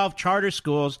through 12 charter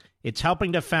schools it's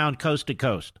helping to found coast to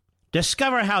coast.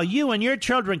 Discover how you and your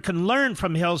children can learn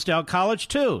from Hillsdale College,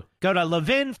 too. Go to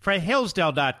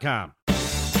levinforhillsdale.com.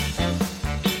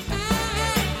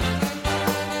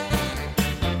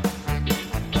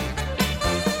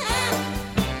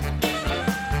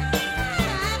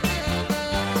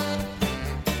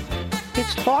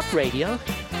 It's talk radio,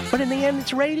 but in the end,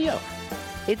 it's radio.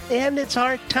 And it's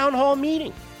our town hall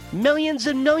meeting. Millions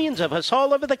and millions of us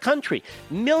all over the country.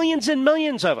 Millions and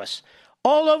millions of us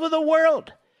all over the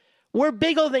world. We're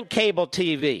bigger than cable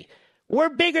TV. We're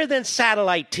bigger than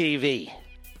satellite TV.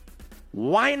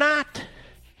 Why not?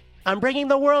 I'm bringing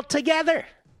the world together.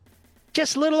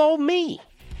 Just little old me.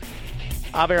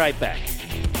 I'll be right back.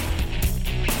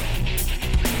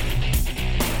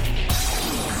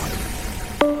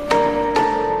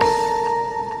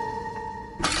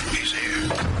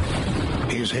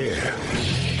 He's here.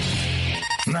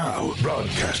 Now,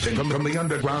 broadcasting from the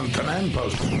underground command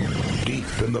post, deep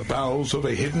in the bowels of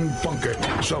a hidden bunker,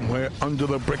 somewhere under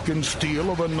the brick and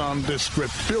steel of a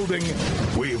nondescript building,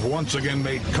 we've once again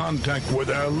made contact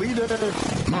with our leader,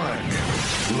 Mark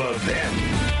Levin.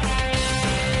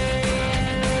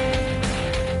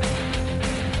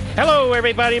 Hello,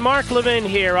 everybody. Mark Levin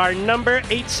here. Our number,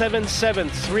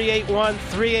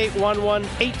 877-381-3811,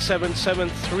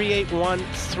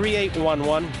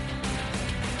 877-381-3811.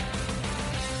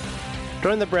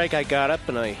 During the break, I got up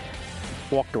and I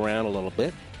walked around a little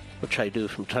bit, which I do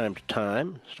from time to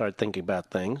time, started thinking about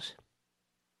things.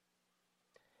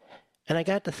 And I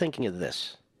got to thinking of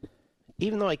this.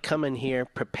 Even though I come in here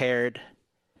prepared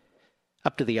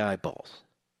up to the eyeballs,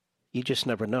 you just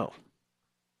never know.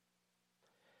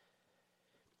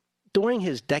 During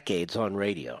his decades on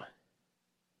radio,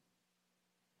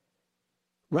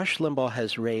 Rush Limbaugh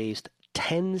has raised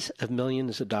tens of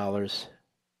millions of dollars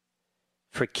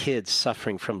for kids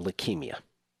suffering from leukemia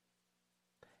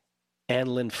and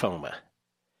lymphoma.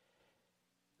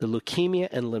 The Leukemia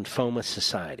and Lymphoma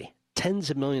Society, tens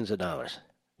of millions of dollars.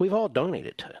 We've all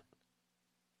donated to it.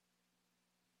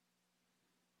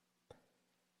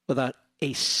 Without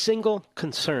a single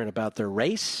concern about their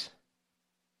race,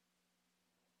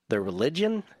 their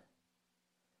religion,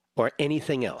 or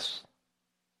anything else.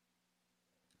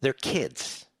 They're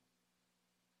kids.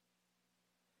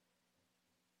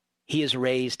 He has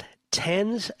raised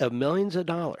tens of millions of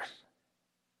dollars.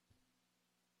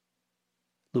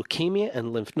 Leukemia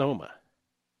and lymphoma.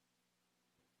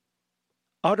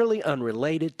 Utterly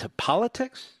unrelated to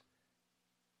politics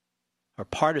or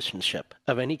partisanship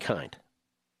of any kind.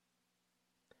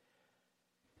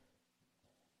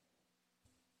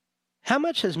 How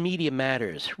much has Media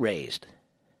Matters raised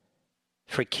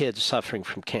for kids suffering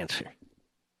from cancer?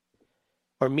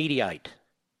 Or Mediaite?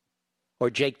 Or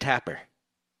Jake Tapper?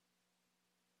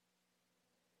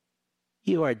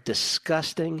 You are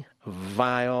disgusting,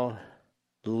 vile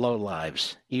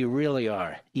lowlives. You really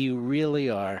are. You really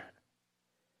are.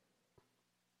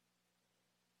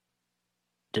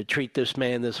 To treat this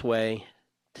man this way,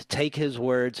 to take his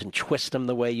words and twist them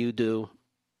the way you do.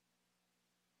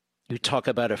 You talk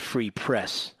about a free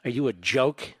press. Are you a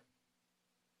joke?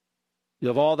 You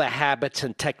have all the habits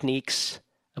and techniques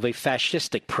of a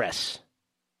fascistic press.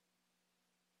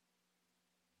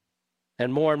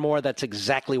 And more, that's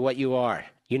exactly what you are.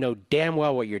 You know damn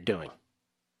well what you're doing.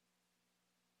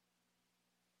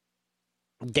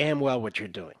 Damn well what you're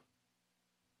doing.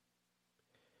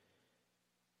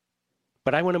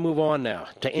 But I want to move on now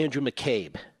to Andrew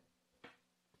McCabe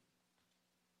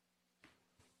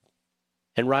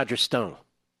and Roger Stone.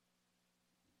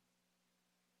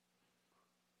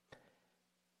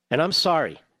 And I'm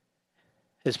sorry.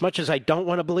 As much as I don't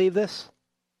want to believe this,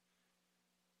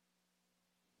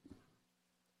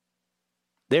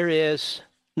 there is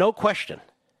no question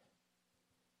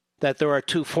that there are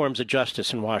two forms of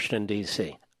justice in Washington,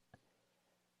 D.C.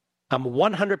 I'm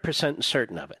 100%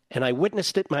 certain of it, and I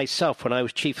witnessed it myself when I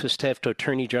was Chief of Staff to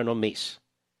Attorney General Meese.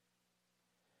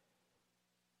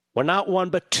 When not one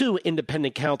but two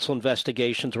independent counsel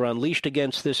investigations were unleashed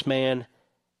against this man,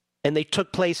 and they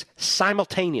took place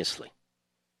simultaneously.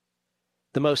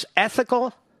 The most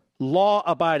ethical,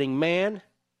 law-abiding man,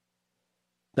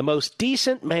 the most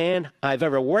decent man I've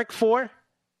ever worked for,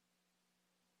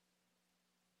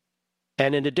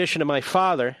 And in addition to my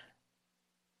father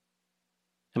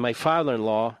and my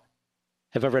father-in-law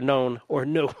have ever known or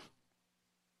knew.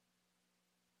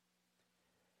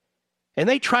 And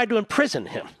they tried to imprison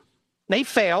him. They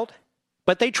failed,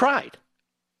 but they tried.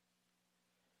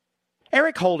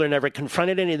 Eric Holder never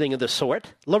confronted anything of the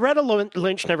sort. Loretta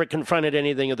Lynch never confronted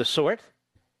anything of the sort.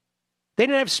 They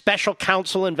didn't have special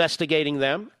counsel investigating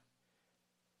them.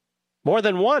 More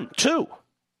than one, two.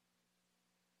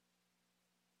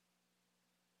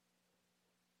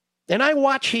 And I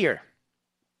watch here,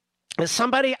 as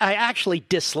somebody I actually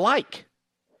dislike,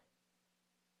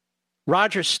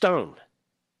 Roger Stone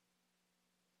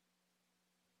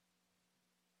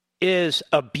is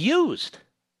abused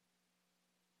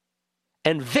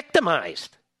and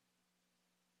victimized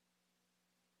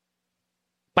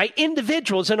by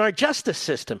individuals in our justice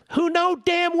system who know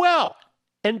damn well,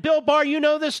 and Bill Barr, you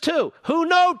know this too, who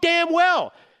know damn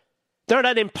well they're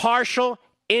not impartial,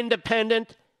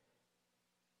 independent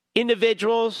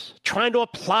individuals trying to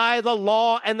apply the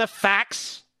law and the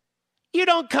facts. You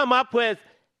don't come up with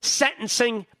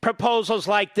sentencing proposals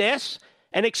like this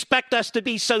and expect us to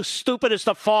be so stupid as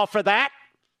to fall for that.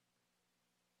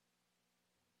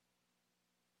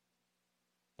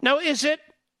 Now, is it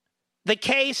the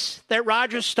case that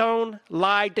Roger Stone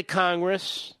lied to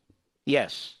Congress?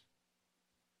 Yes.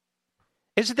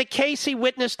 Is it the case he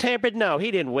witness tampered? No,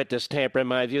 he didn't witness tamper, in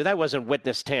my view. That wasn't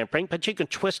witness tampering, but you can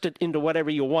twist it into whatever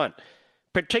you want,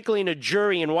 particularly in a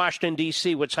jury in Washington,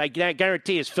 D.C., which I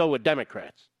guarantee is filled with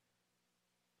Democrats.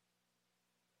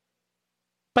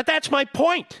 But that's my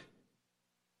point.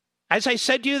 As I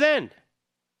said to you then,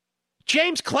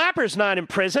 James Clapper's not in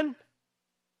prison.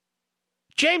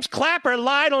 James Clapper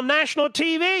lied on national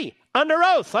TV, under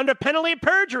oath, under penalty of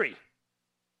perjury.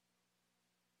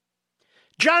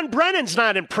 John Brennan's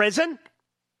not in prison.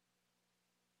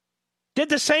 Did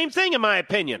the same thing, in my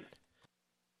opinion.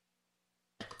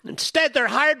 Instead, they're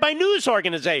hired by news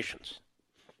organizations.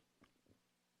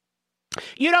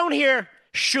 You don't hear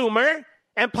Schumer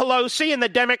and Pelosi and the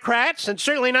Democrats, and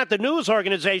certainly not the news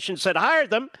organizations that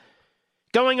hired them,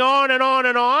 going on and on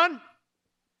and on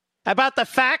about the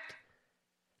fact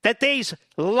that these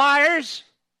liars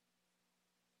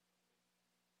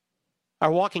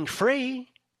are walking free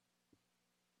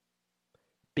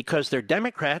because they're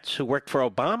Democrats who worked for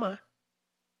Obama.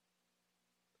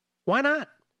 Why not?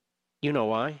 You know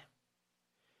why.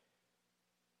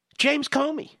 James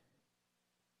Comey.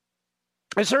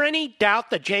 Is there any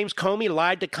doubt that James Comey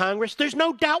lied to Congress? There's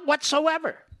no doubt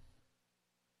whatsoever.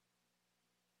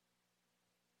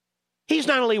 He's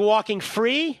not only walking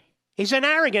free, he's an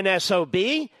arrogant SOB,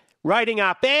 writing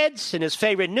op-eds in his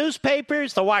favorite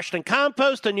newspapers, the Washington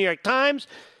Compost, the New York Times,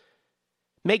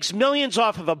 makes millions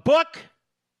off of a book,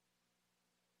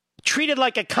 treated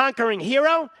like a conquering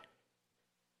hero,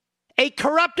 a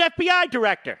corrupt FBI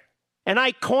director. And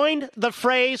I coined the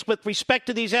phrase with respect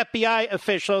to these FBI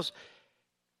officials,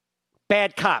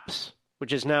 bad cops,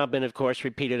 which has now been, of course,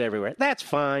 repeated everywhere. That's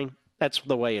fine. That's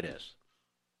the way it is.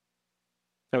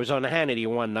 I was on Hannity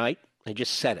one night. I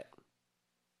just said it.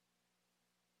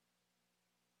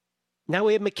 Now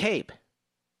we have McCabe.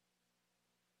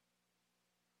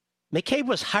 McCabe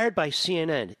was hired by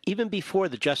CNN even before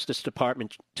the Justice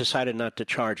Department decided not to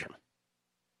charge him.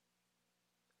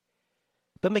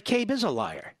 But McCabe is a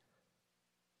liar.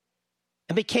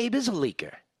 And McCabe is a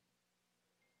leaker.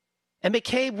 And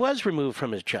McCabe was removed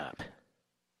from his job.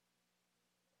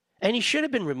 And he should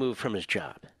have been removed from his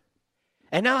job.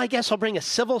 And now I guess he'll bring a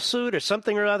civil suit or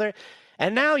something or other.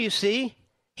 And now, you see,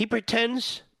 he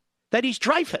pretends that he's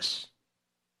Dreyfus.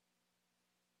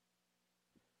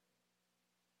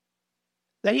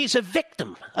 That he's a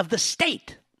victim of the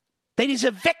state. That he's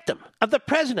a victim of the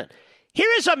president. Here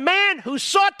is a man who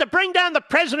sought to bring down the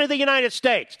president of the United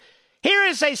States. Here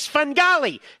is a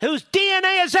Svengali whose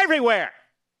DNA is everywhere.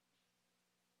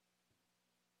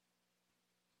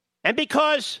 And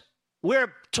because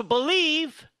we're to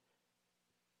believe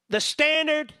the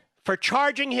standard for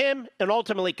charging him and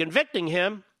ultimately convicting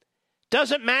him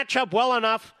doesn't match up well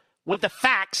enough with the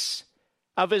facts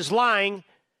of his lying,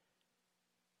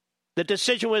 the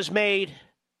decision was made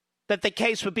that the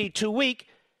case would be too weak.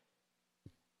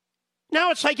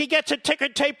 Now it's like he gets a ticker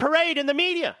tape parade in the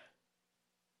media.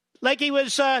 Like he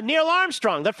was Neil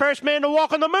Armstrong, the first man to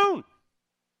walk on the moon.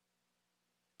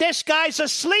 This guy's a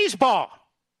sleazeball.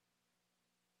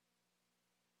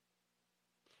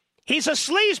 He's a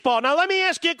sleazeball. Now let me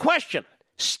ask you a question.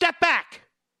 Step back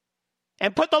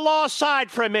and put the law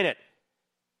aside for a minute.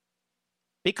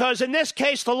 Because in this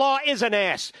case, the law is an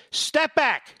ass. Step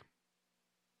back.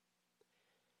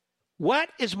 What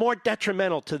is more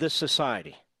detrimental to this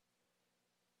society?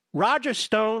 Roger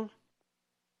Stone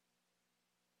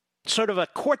sort of a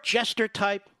court jester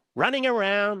type, running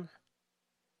around,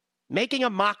 making a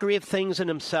mockery of things in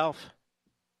himself,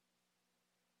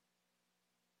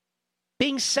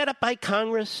 being set up by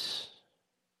Congress,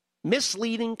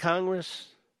 misleading Congress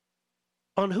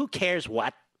on who cares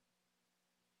what.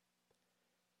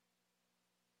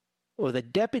 Or the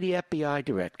deputy FBI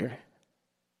director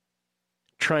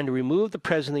trying to remove the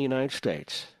President of the United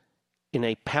States in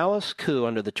a palace coup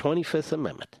under the 25th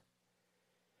Amendment,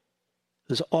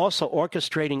 who's also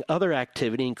orchestrating other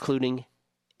activity, including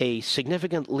a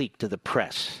significant leak to the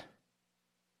press,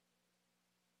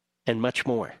 and much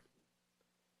more.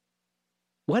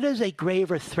 What is a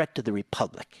graver threat to the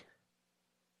Republic?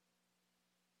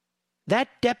 That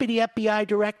deputy FBI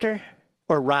director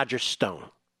or Roger Stone?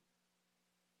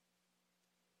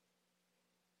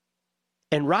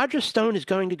 And Roger Stone is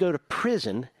going to go to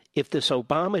prison if this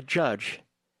Obama judge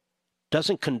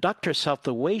doesn't conduct herself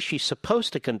the way she's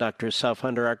supposed to conduct herself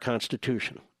under our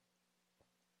Constitution.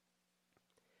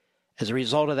 As a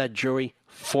result of that jury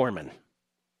foreman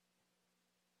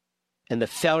and the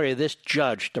failure of this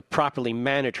judge to properly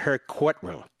manage her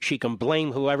courtroom, she can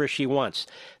blame whoever she wants.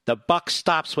 The buck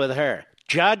stops with her.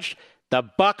 Judge, the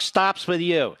buck stops with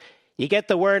you. You get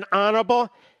the word honorable,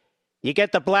 you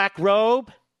get the black robe,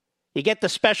 you get the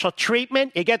special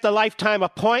treatment, you get the lifetime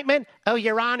appointment. Oh,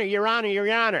 Your Honor, Your Honor,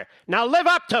 Your Honor. Now live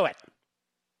up to it.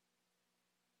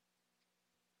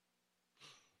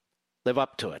 Live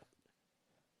up to it.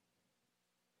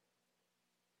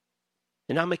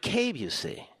 And now McCabe, you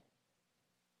see,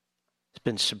 has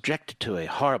been subjected to a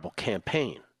horrible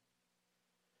campaign.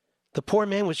 The poor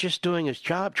man was just doing his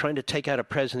job, trying to take out a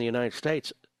president of the United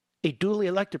States, a duly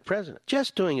elected president,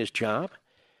 just doing his job,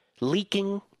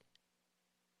 leaking.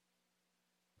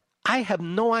 I have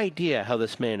no idea how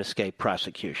this man escaped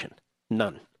prosecution.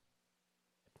 None.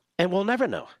 And we'll never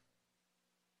know.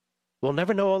 We'll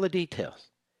never know all the details.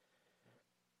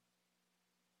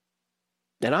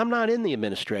 And I'm not in the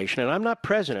administration, and I'm not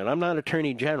president, I'm not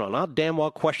attorney general, and I'll damn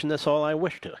well question this all I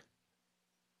wish to.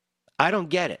 I don't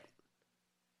get it.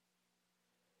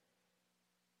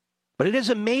 But it is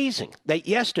amazing that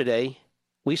yesterday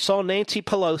we saw Nancy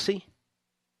Pelosi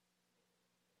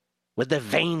with the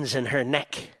veins in her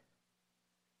neck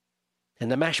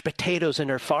and the mashed potatoes in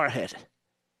her forehead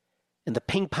and the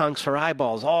ping pongs for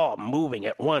eyeballs all moving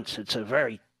at once. It's a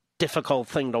very difficult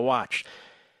thing to watch.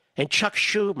 And Chuck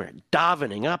Schumer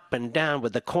davening up and down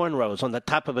with the cornrows on the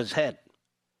top of his head,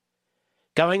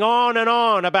 going on and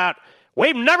on about,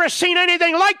 we've never seen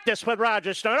anything like this with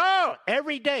Roger Stone. Oh,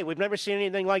 every day we've never seen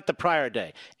anything like the prior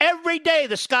day. Every day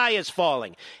the sky is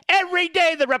falling. Every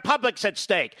day the Republic's at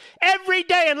stake. Every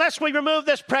day, unless we remove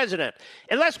this president,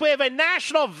 unless we have a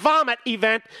national vomit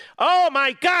event, oh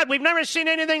my God, we've never seen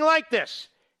anything like this.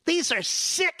 These are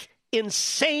sick,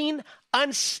 insane,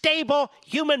 unstable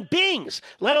human beings,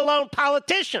 let alone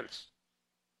politicians.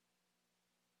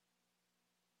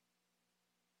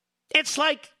 It's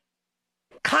like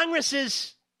Congress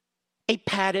is a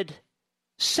padded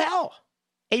cell,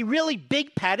 a really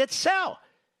big padded cell,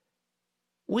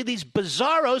 where these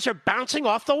bizarros are bouncing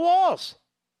off the walls.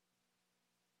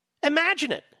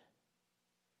 Imagine it.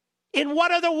 In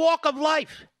what other walk of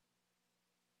life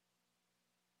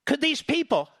could these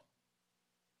people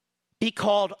be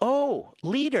called, oh,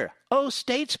 leader, oh,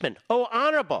 statesman, oh,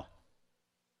 honorable,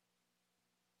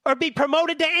 or be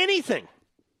promoted to anything?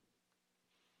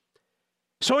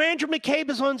 So Andrew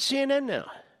McCabe is on CNN now,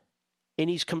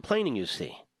 and he's complaining, you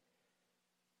see,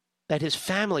 that his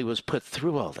family was put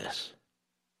through all this.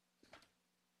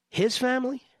 His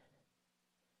family?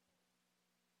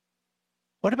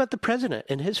 What about the president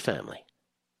and his family?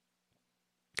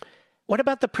 What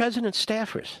about the president's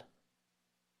staffers?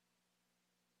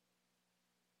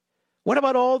 What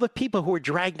about all the people who were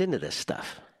dragged into this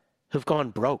stuff, who've gone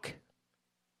broke?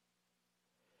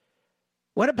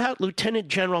 What about Lieutenant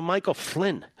General Michael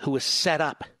Flynn, who was set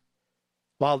up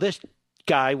while this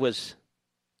guy was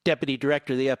deputy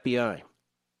director of the FBI?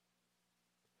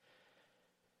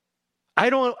 I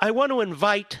want to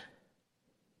invite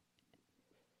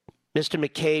Mr.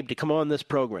 McCabe to come on this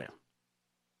program,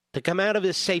 to come out of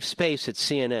his safe space at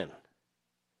CNN,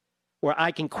 where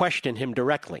I can question him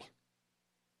directly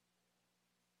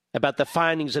about the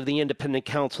findings of the Independent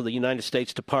Counsel of the United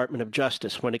States Department of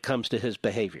Justice when it comes to his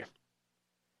behavior.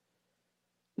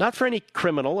 Not for any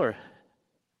criminal or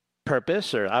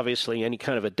purpose or obviously any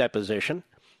kind of a deposition.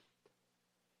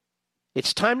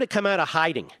 It's time to come out of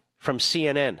hiding from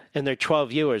CNN and their 12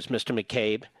 viewers, Mr.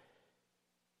 McCabe.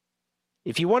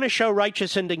 If you want to show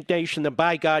righteous indignation, then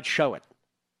by God, show it.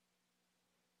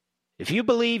 If you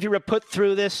believe you were put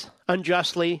through this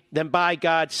unjustly, then by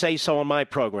God, say so on my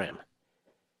program.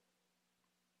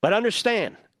 But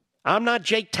understand, I'm not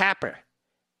Jake Tapper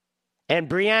and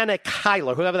Brianna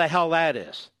Keilar, whoever the hell that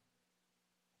is.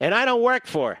 And I don't work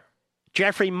for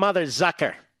Jeffrey Mother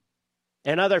Zucker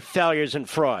and other failures and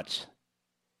frauds.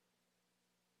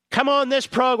 Come on this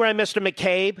program, Mr.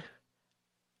 McCabe.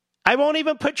 I won't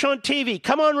even put you on TV.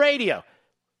 Come on radio,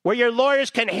 where your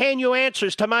lawyers can hand you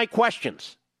answers to my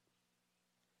questions.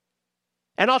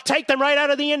 And I'll take them right out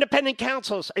of the independent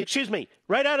counsel's,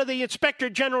 right out of the Inspector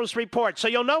General's report, so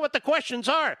you'll know what the questions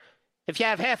are. If you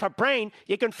have half a brain,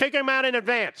 you can figure them out in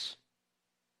advance.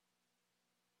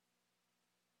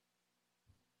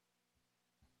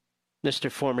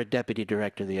 Mr. Former Deputy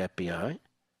Director of the FBI,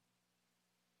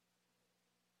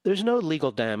 there's no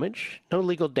legal damage, no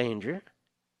legal danger,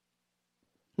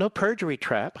 no perjury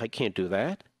trap. I can't do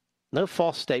that. No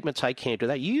false statements. I can't do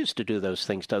that. You used to do those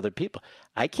things to other people.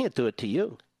 I can't do it to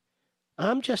you.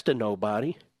 I'm just a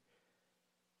nobody.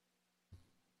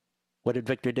 What did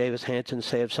Victor Davis Hanson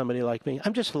say of somebody like me?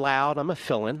 I'm just loud. I'm a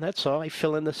fill-in. That's all. I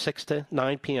fill in the 6 to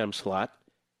 9 p.m. slot.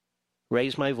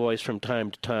 Raise my voice from time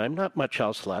to time. Not much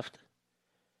else left.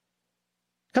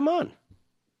 Come on.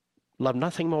 Love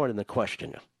nothing more than to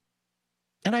question you.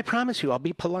 And I promise you, I'll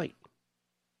be polite.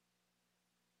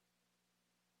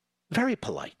 Very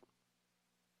polite.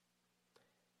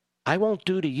 I won't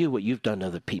do to you what you've done to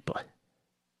other people.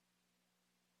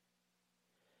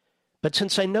 But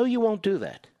since I know you won't do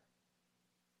that,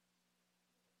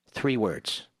 3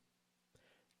 words.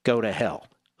 Go to hell.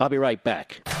 I'll be right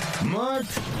back. Mark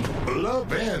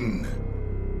Levin.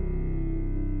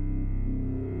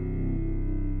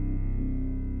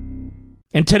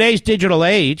 In today's digital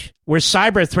age, where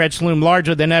cyber threats loom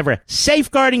larger than ever,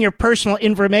 safeguarding your personal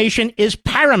information is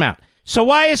paramount. So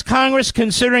why is Congress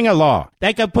considering a law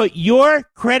that could put your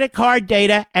credit card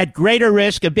data at greater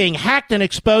risk of being hacked and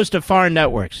exposed to foreign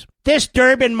networks? This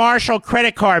Durbin-Marshall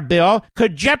credit card bill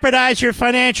could jeopardize your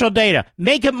financial data,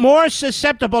 make it more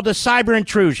susceptible to cyber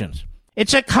intrusions.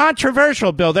 It's a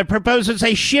controversial bill that proposes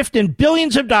a shift in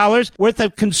billions of dollars worth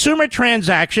of consumer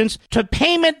transactions to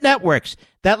payment networks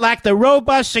that lack the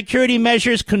robust security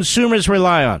measures consumers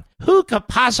rely on. Who could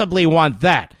possibly want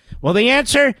that? Well, the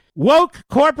answer? Woke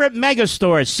corporate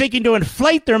megastores seeking to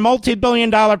inflate their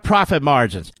multi-billion-dollar profit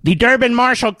margins. The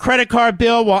Durbin-Marshall credit card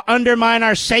bill will undermine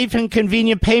our safe and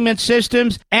convenient payment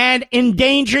systems and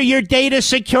endanger your data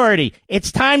security.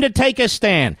 It's time to take a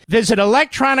stand. Visit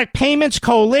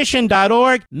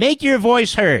electronicpaymentscoalition.org. Make your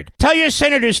voice heard. Tell your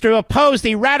senators to oppose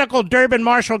the radical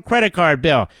Durbin-Marshall credit card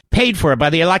bill, paid for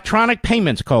by the Electronic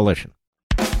Payments Coalition.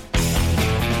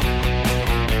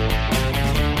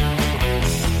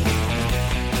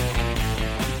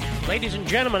 Ladies and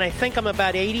gentlemen, I think I'm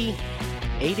about 80%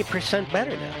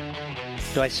 better now.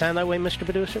 Do I sound that way, Mr.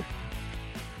 Producer?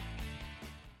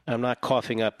 I'm not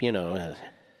coughing up,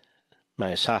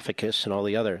 my esophagus and all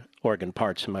the other organ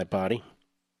parts in my body.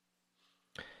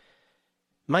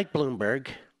 Mike Bloomberg,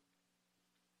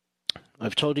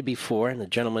 I've told you before, and the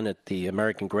gentleman at the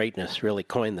American Greatness really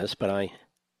coined this, but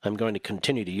I'm going to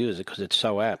continue to use it because it's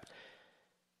so apt,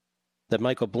 that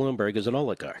Michael Bloomberg is an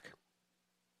oligarch.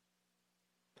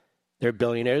 There are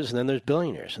billionaires, and then there's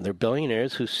billionaires. And there are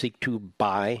billionaires who seek to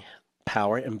buy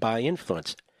power and buy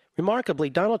influence. Remarkably,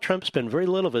 Donald Trump spent very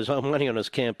little of his own money on his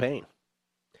campaign.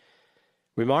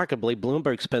 Remarkably,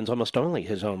 Bloomberg spends almost only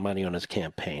his own money on his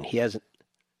campaign. He hasn't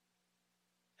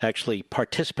actually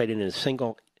participated in a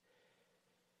single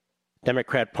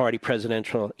Democrat Party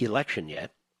presidential election yet,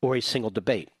 or a single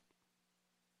debate.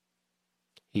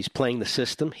 He's playing the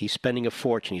system. He's spending a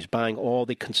fortune. He's buying all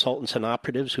the consultants and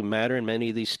operatives who matter in many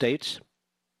of these states.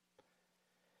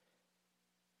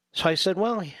 So I said,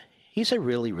 well, he's a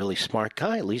really, really smart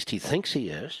guy. At least he thinks he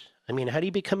is. I mean, how do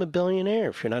you become a billionaire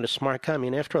if you're not a smart guy? I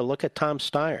mean, after all, look at Tom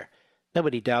Steyer.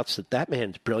 Nobody doubts that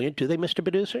man's brilliant, do they, Mr.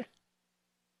 Producer? As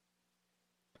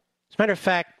a matter of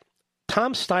fact,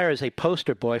 Tom Steyer is a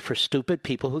poster boy for stupid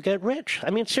people who get rich. I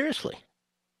mean, seriously.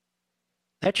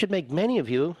 That should make many of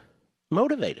you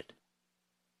motivated.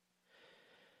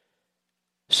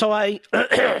 So I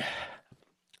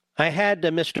had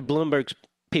Mr. Bloomberg's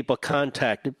people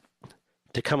contacted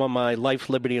to come on my Life,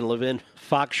 Liberty, and Levin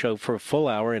Fox show for a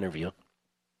full-hour interview,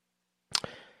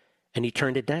 and he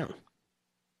turned it down.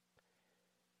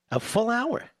 A full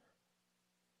hour.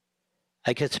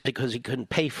 I guess because he couldn't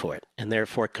pay for it and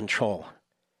therefore control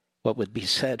what would be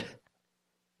said.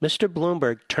 Mr.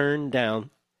 Bloomberg turned down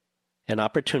an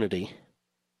opportunity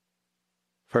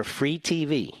for free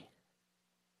TV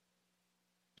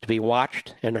to be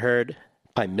watched and heard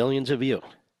by millions of you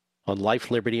on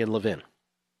Life, Liberty, and Levin.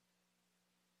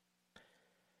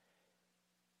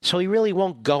 So he really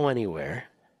won't go anywhere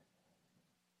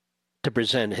to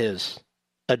present his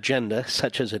agenda,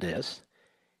 such as it is.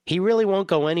 He really won't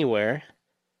go anywhere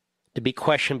to be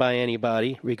questioned by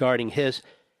anybody regarding his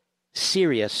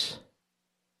serious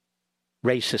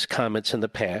racist comments in the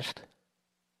past,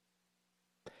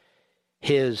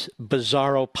 his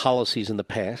bizarro policies in the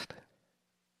past.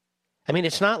 I mean,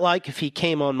 it's not like if he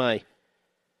came on my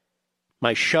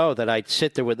show that I'd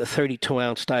sit there with a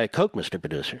 32-ounce Diet Coke, Mr.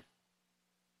 Producer.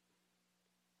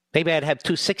 Maybe I'd have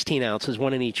two 16 ounces,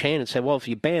 one in each hand, and say, well, if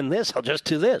you ban this, I'll just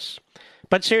do this.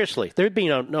 But seriously, there'd be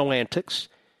no antics.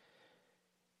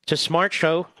 It's a smart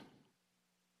show.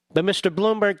 But Mr.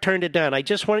 Bloomberg turned it down. I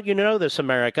just wanted you to know this,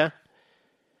 America.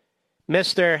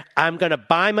 Mister, I'm going to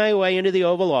buy my way into the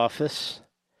Oval Office.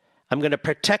 I'm going to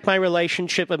protect my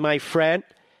relationship with my friend,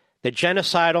 the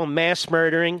genocidal,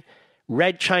 mass-murdering,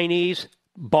 red Chinese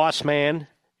boss man,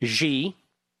 Xi,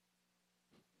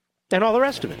 and all the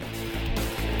rest of it.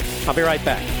 I'll be right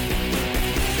back.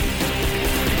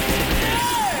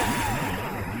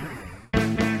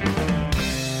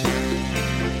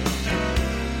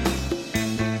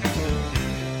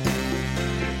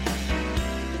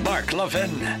 Mark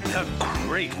Levin, the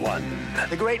great one.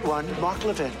 The great one, Mark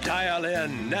Levin. Dial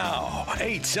in now,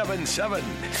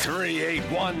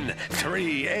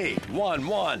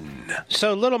 877-381-3811.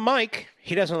 So little Mike,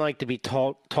 he doesn't like to be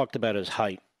talked about his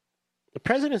height. The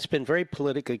president's been very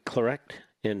politically correct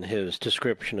in his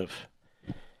description of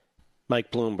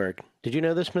Mike Bloomberg. Did you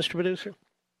know this, Mr. Producer?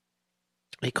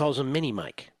 He calls him Mini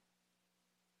Mike.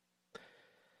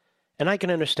 And I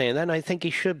can understand that, and I think he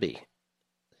should be.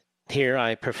 Here,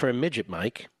 I prefer Midget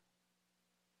Mike,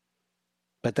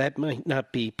 but that might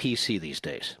not be PC these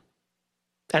days.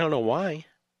 I don't know why.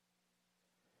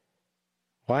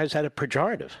 Why is that a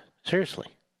pejorative? Seriously.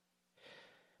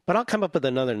 But I'll come up with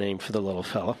another name for the little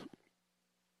fella,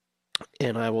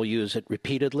 and I will use it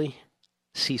repeatedly,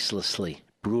 ceaselessly,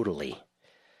 brutally,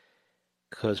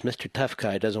 because Mr. Tough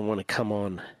Guy doesn't want to come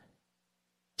on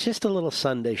just a little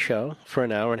Sunday show for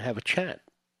an hour and have a chat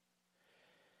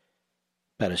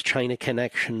about his China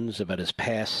connections, about his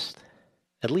past,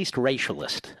 at least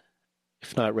racialist,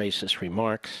 if not racist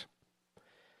remarks,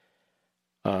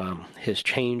 his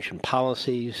change in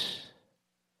policies.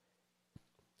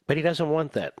 But he doesn't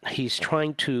want that. He's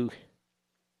trying to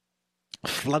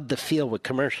flood the field with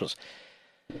commercials,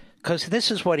 because this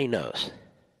is what he knows.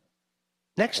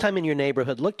 Next time in your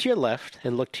neighborhood, look to your left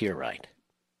and look to your right.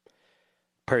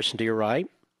 Person to your right,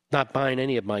 not buying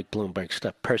any of Mike Bloomberg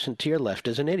stuff. Person to your left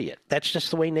is an idiot. That's just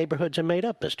the way neighborhoods are made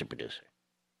up, Mr. Producer.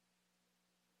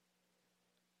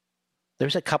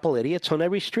 There's a couple idiots on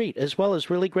every street, as well as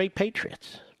really great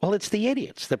patriots. Well, it's the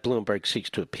idiots that Bloomberg seeks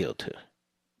to appeal to.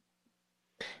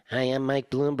 I am Mike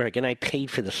Bloomberg, and I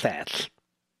paid for the sats.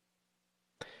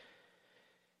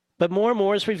 But more and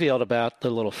more is revealed about the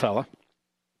little fella.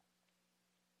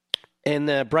 And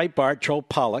Breitbart, Joel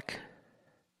Pollak,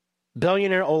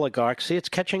 billionaire oligarch, see, it's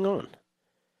catching on.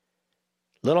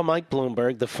 Little Mike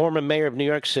Bloomberg, the former mayor of New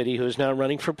York City, who is now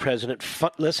running for president,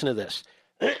 listen to this,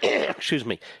 excuse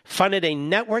me, funded a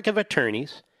network of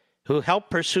attorneys who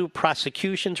helped pursue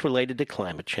prosecutions related to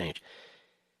climate change.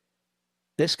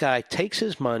 This guy takes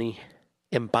his money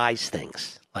and buys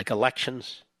things like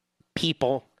elections,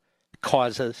 people,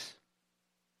 causes.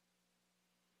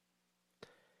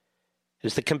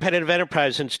 As the Competitive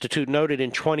Enterprise Institute noted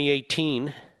in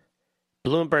 2018,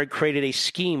 Bloomberg created a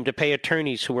scheme to pay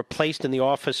attorneys who were placed in the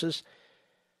offices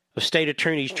of state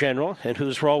attorneys general and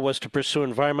whose role was to pursue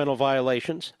environmental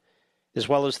violations, as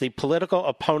well as the political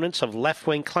opponents of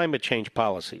left-wing climate change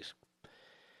policies.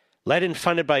 Led and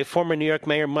funded by former New York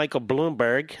Mayor Michael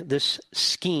Bloomberg, this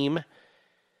scheme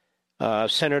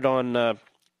centers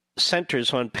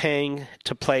on paying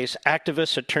to place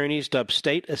activist attorneys dubbed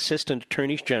State Assistant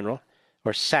Attorneys General,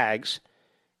 or SAGs,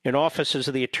 in offices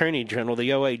of the Attorney General, the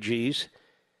OAGs,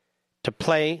 to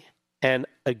play an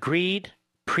agreed,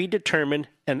 predetermined,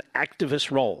 and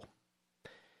activist role.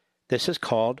 This is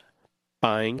called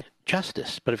buying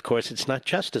justice. But of course, it's not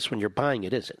justice when you're buying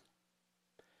it, is it?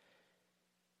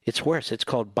 It's worse. It's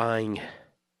called buying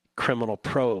criminal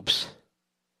probes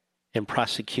and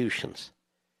prosecutions.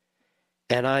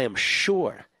 And I am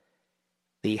sure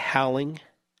the howling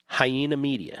hyena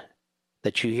media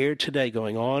that you hear today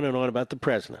going on and on about the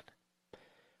president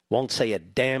won't say a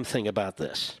damn thing about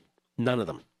this. None of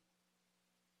them.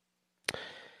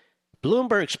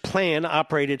 Bloomberg's plan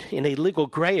operated in a legal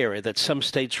gray area that some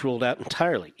states ruled out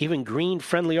entirely. Even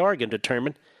green-friendly Oregon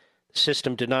determined the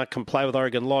system did not comply with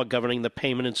Oregon law governing the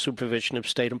payment and supervision of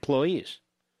state employees.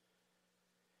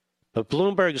 But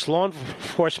Bloomberg's law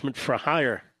enforcement for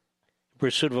hire in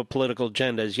pursuit of a political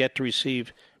agenda is yet to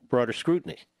receive broader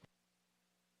scrutiny.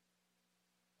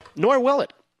 Nor will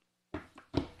it.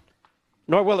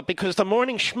 Nor will it, because the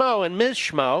morning schmo and Ms.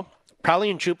 Schmo, probably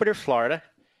in Jupiter, Florida,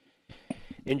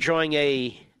 enjoying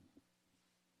a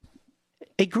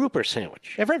grouper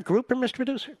sandwich. Ever had grouper, Mr.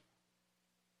 Producer?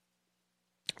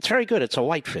 It's very good. It's a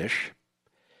whitefish.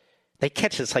 They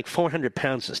catch it's like 400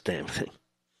 pounds, this damn thing.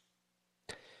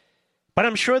 But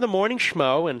I'm sure the morning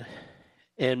schmo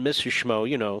and Mrs. Schmo,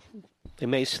 you know, they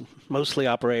may mostly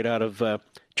operate out of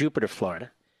Jupiter,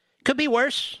 Florida. Could be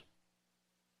worse.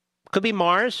 Could be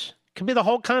Mars. Could be the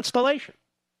whole constellation.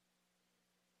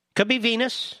 Could be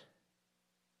Venus.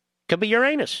 Could be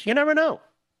Uranus. You never know.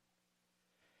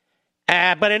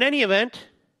 But in any event,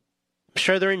 I'm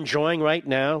sure they're enjoying right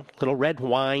now a little red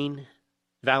wine,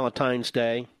 Valentine's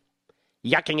Day,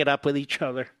 yucking it up with each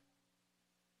other.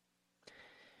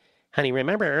 Honey,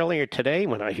 remember earlier today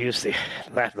when I used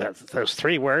those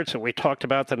three words that we talked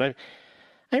about tonight?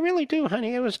 I really do,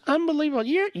 honey. It was unbelievable.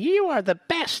 You are the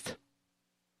best.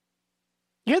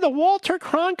 You're the Walter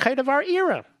Cronkite of our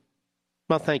era.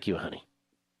 Well, thank you, honey.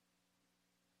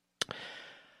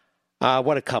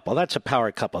 What a couple. That's a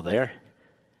power couple there.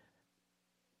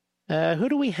 Who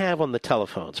do we have on the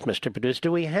telephones, Mr. Producer?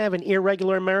 Do we have an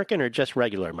irregular American or just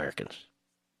regular Americans?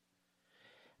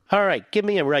 All right, give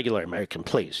me a regular American,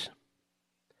 please.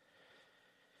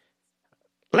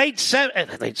 Late 70.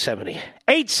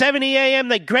 8:70 a.m.,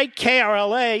 the great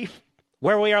KRLA,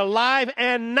 where we are live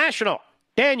and national.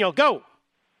 Daniel, go.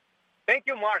 Thank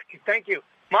you, Mark. Thank you.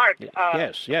 Mark,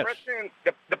 yes.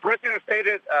 The president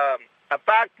stated a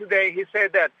fact today. He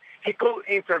said that he could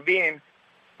intervene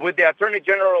with the Attorney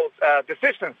General's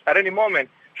decisions at any moment.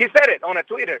 He said it on a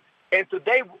Twitter. And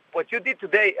today, what you did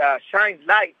today shined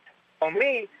light on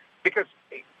me because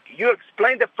you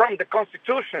explained it from the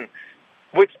Constitution,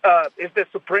 which is the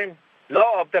supreme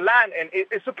law of the land, and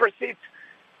it supersedes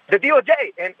the DOJ.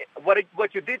 And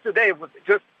what you did today was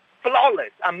just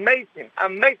flawless, amazing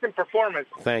performance.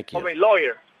 Thank you. Of a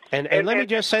lawyer. And let me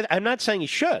just say, I'm not saying he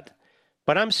should,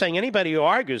 but I'm saying anybody who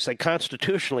argues that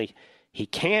constitutionally he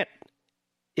can't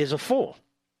is a fool.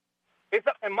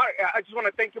 And Mark, I just want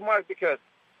to thank you, Mark, because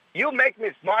you make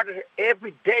me smarter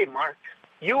every day, Mark.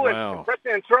 And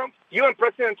President Trump,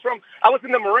 I was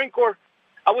in the Marine Corps.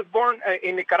 I was born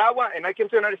in Nicaragua, and I came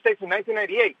to the United States in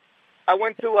 1998. I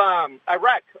went to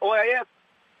Iraq, OIF,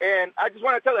 and I just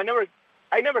want to tell you,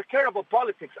 I never cared about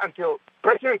politics until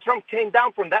President Trump came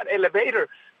down from that elevator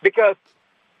because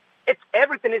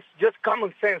everything is just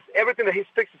common sense. Everything that he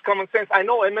speaks is common sense. I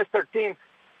know MS-13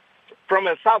 from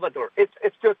El Salvador. It's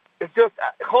just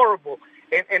horrible.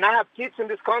 And I have kids in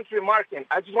this country, Mark, and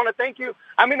I just want to thank you.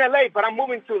 I'm in LA, but I'm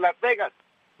moving to Las Vegas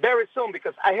very soon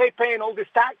because I hate paying all this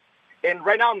tax. And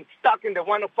right now I'm stuck in the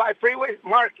 105 freeway.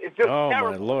 Mark, it's just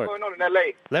terrible what's going on in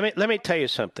LA. Let me tell you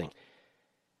something.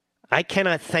 I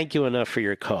cannot thank you enough for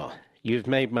your call. You've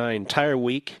made my entire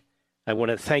week. I want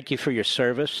to thank you for your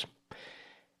service.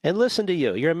 And listen to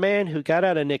you. You're a man who got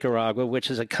out of Nicaragua,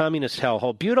 which is a communist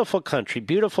hellhole. Beautiful country,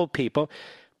 beautiful people.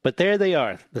 But there they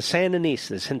are, the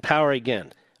Sandinistas in power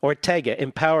again. Ortega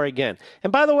in power again.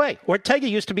 And by the way, Ortega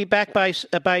used to be backed by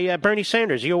Bernie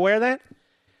Sanders. Are you aware of that?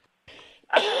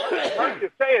 I heard you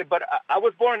say it, but I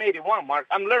was born in 81, Mark.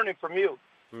 I'm learning from you.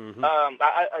 Mm-hmm.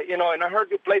 And I heard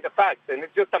you play the facts, and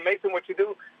it's just amazing what you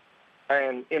do.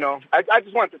 And, I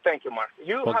just want to thank you, Mark.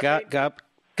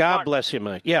 God bless you,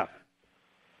 Mike. Yeah.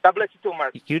 God bless you too,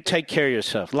 Mark. You take care of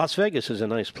yourself. Las Vegas is a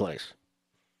nice place.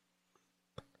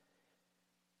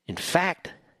 In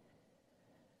fact,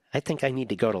 I think I need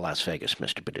to go to Las Vegas,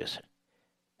 Mr. Producer.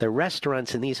 The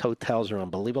restaurants in these hotels are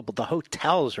unbelievable. The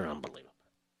hotels are unbelievable.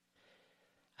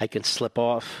 I can slip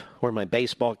off, wear my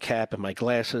baseball cap and my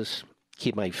glasses,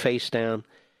 keep my face down,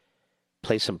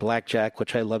 play some blackjack,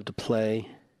 which I love to play,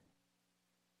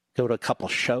 go to a couple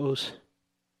shows.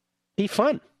 Be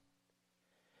fun.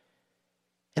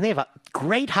 And they have a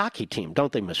great hockey team,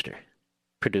 don't they, Mr.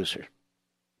 Producer?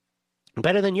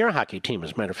 Better than your hockey team,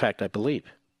 as a matter of fact, I believe.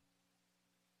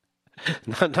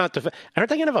 Aren't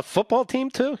they going to have a football team,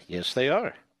 too? Yes, they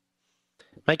are.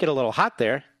 Might get a little hot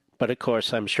there, but, of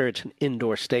course, I'm sure it's an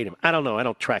indoor stadium. I don't know. I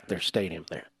don't track their stadium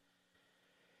there.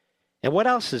 And what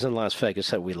else is in Las Vegas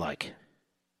that we like?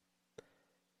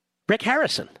 Rick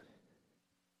Harrison,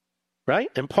 right?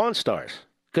 And Pawn Stars.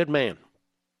 Good man.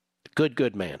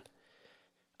 Good man.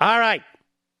 All right.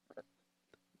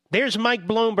 There's Mike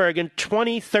Bloomberg in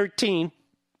 2013.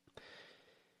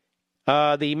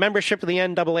 The membership of the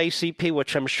NAACP,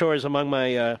 which I'm sure is among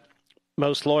my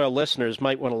most loyal listeners,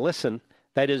 might want to listen.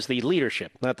 That is the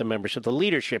leadership, not the membership. The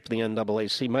leadership of the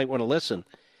NAACP might want to listen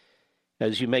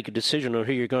as you make a decision on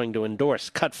who you're going to endorse.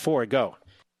 Cut 4, go.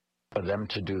 For them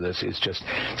to do this is just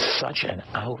such an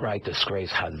outright disgrace,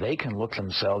 how they can look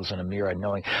themselves in a mirror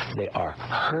knowing they are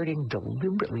hurting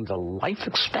deliberately the life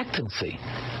expectancy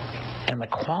and the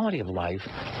quality of life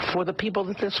for the people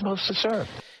that they're supposed to serve.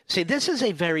 See, this is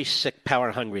a very sick,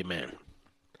 power-hungry man.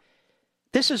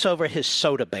 This is over his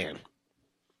soda ban.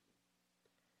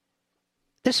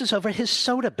 This is over his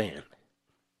soda ban.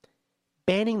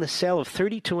 Banning the sale of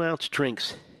 32-ounce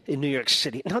drinks in New York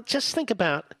City. Now, just think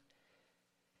about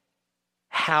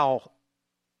how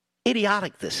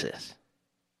idiotic this is.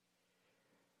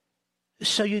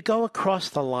 So you go across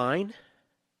the line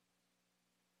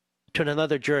to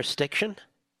another jurisdiction,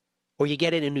 or you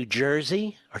get it in New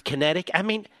Jersey or Connecticut. I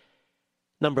mean,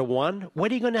 number one,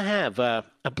 what are you going to have? A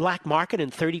black market in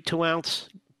 32-ounce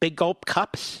big gulp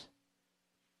cups?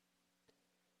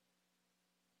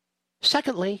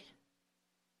 Secondly,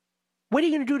 what are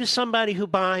you going to do to somebody who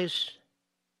buys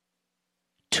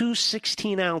two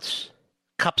 16-ounce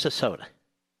cups of soda?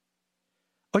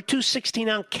 Or two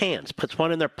 16-ounce cans, puts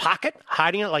one in their pocket,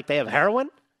 hiding it like they have heroin?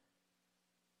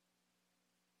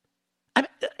 I mean,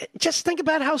 just think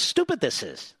about how stupid this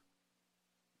is.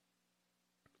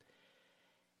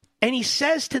 And he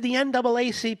says to the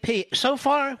NAACP, so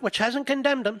far, which hasn't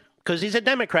condemned him, because he's a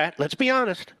Democrat, let's be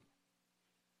honest,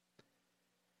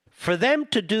 for them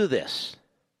to do this,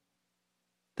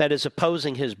 that is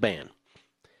opposing his ban,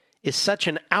 is such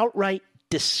an outright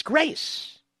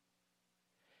disgrace.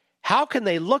 How can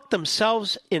they look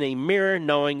themselves in a mirror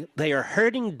knowing they are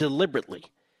hurting deliberately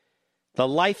the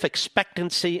life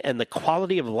expectancy and the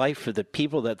quality of life for the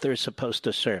people that they're supposed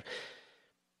to serve?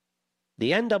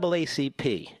 The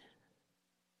NAACP,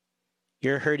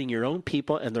 you're hurting your own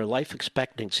people and their life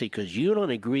expectancy because you don't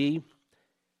agree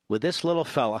with this little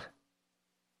fella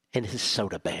and his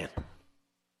soda ban.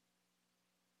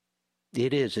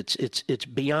 It is. It's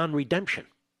beyond redemption.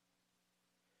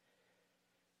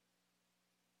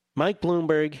 Mike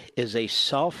Bloomberg is a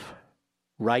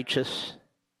self-righteous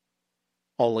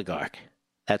oligarch.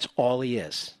 That's all he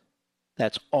is.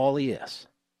 That's all he is.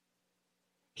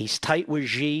 He's tight with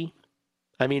Xi.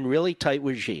 I mean, really tight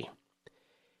with Xi.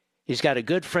 He's got a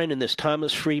good friend in this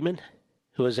Thomas Friedman,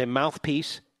 who is a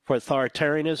mouthpiece for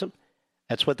authoritarianism.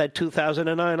 That's what that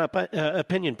 2009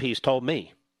 opinion piece told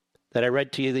me that I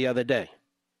read to you the other day.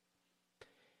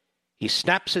 He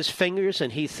snaps his fingers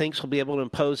and he thinks he'll be able to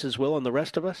impose his will on the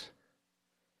rest of us?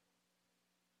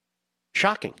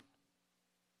 Shocking.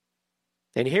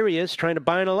 And here he is trying to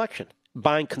buy an election,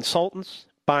 buying consultants,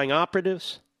 buying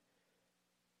operatives,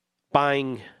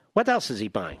 buying, what else is he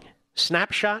buying?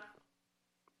 Snapshot?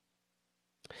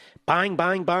 Buying.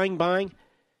 But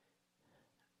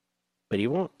he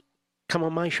won't come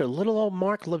on my show. Little old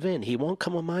Mark Levin, he won't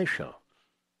come on my show.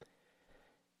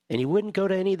 And he wouldn't go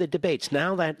to any of the debates.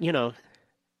 Now that,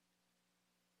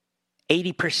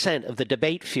 80% of the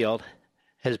debate field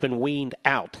has been weaned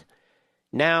out.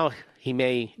 Now he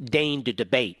may deign to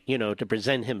debate, to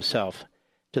present himself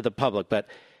to the public. But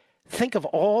think of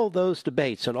all those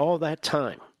debates and all that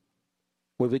time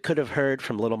where we could have heard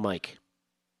from Little Mike.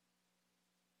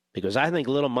 Because I think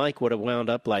Little Mike would have wound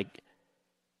up like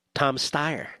Tom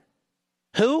Steyer.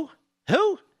 Who?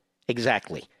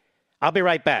 Exactly. I'll be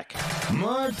right back.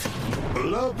 Mark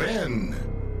Levin.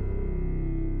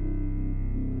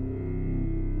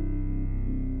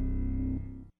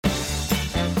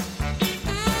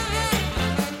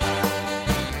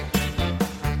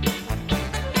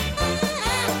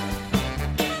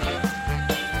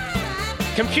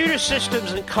 Computer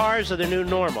systems in cars are the new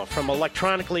normal, from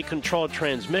electronically controlled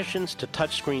transmissions to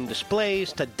touchscreen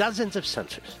displays to dozens of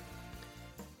sensors.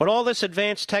 But all this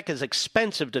advanced tech is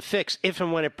expensive to fix if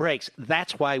and when it breaks.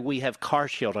 That's why we have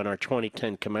CarShield on our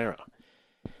 2010 Camaro.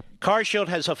 CarShield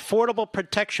has affordable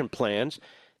protection plans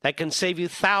that can save you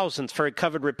thousands for a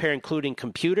covered repair, including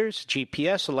computers,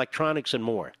 GPS, electronics, and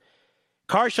more.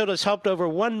 CarShield has helped over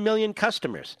 1 million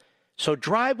customers. So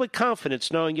drive with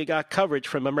confidence knowing you got coverage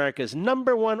from America's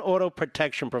 #1 auto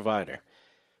protection provider.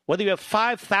 Whether you have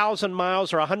 5,000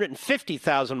 miles or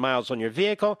 150,000 miles on your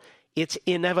vehicle, it's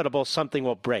inevitable something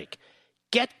will break.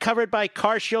 Get covered by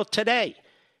CarShield today.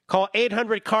 Call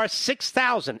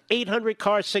 800-CAR-6000,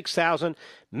 800-CAR-6000.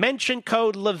 Mention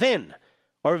code LEVIN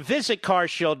or visit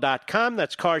carshield.com.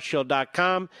 That's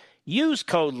carshield.com. Use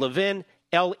code LEVIN,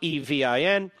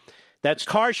 L-E-V-I-N. That's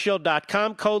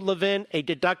carshield.com, code LEVIN. A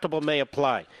deductible may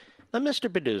apply. Now, Mr.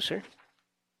 Producer,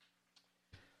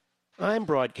 I'm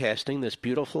broadcasting this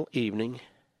beautiful evening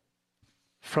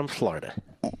from Florida.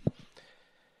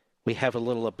 We have a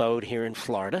little abode here in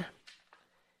Florida.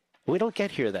 We don't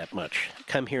get here that much.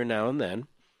 Come here now and then.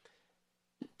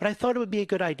 But I thought it would be a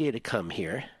good idea to come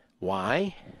here.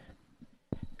 Why?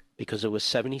 because it was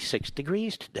 76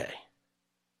 degrees today.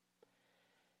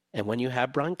 And when you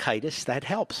have bronchitis, that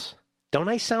helps. Don't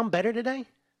I sound better today?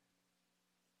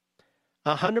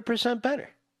 100% better.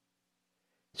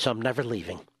 So I'm never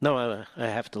leaving. No, I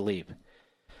have to leave.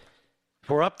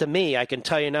 If we're up to me, I can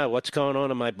tell you now what's going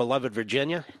on in my beloved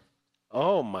Virginia.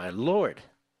 Oh, my Lord.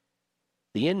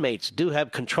 The inmates do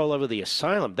have control over the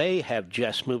asylum. They have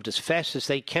just moved as fast as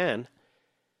they can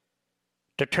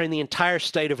to turn the entire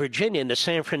state of Virginia into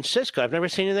San Francisco. I've never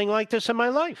seen anything like this in my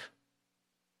life.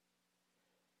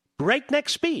 Breakneck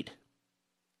speed.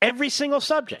 Every single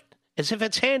subject, as if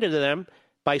it's handed to them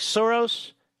by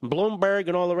Soros, Bloomberg,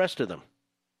 and all the rest of them.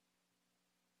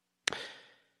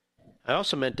 I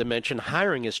also meant to mention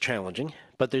hiring is challenging,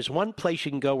 but there's one place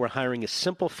you can go where hiring is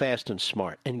simple, fast, and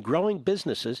smart. And growing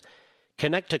businesses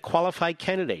connect to qualified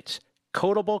candidates.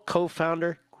 Codable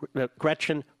co-founder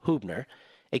Gretchen Hubner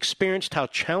experienced how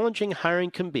challenging hiring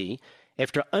can be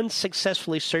after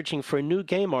unsuccessfully searching for a new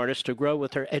game artist to grow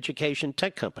with her education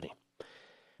tech company.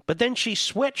 But then she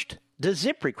switched to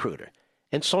ZipRecruiter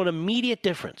and saw an immediate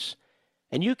difference.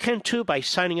 And you can too by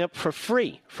signing up for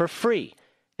free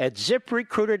at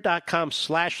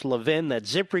ZipRecruiter.com/Levin.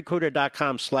 That's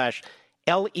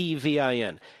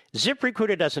ZipRecruiter.com/LEVIN.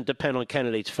 ZipRecruiter doesn't depend on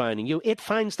candidates finding you. It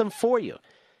finds them for you.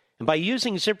 And by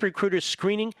using ZipRecruiter's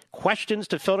screening questions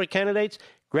to filter candidates,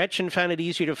 Gretchen found it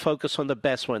easier to focus on the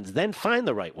best ones, then find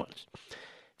the right ones.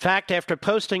 In fact, after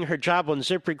posting her job on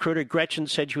ZipRecruiter, Gretchen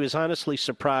said she was honestly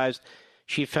surprised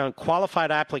she found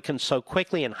qualified applicants so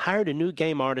quickly and hired a new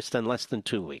game artist in less than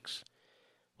 2 weeks.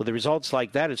 With the results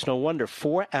like that, it's no wonder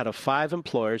 4 out of 5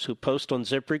 employers who post on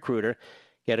ZipRecruiter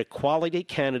get a quality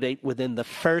candidate within the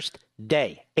first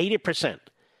day, 80%.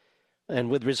 And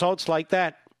with results like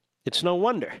that, it's no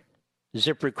wonder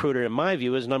ZipRecruiter, in my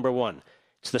view, is number one.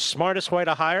 It's the smartest way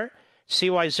to hire.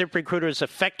 See why ZipRecruiter is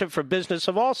effective for business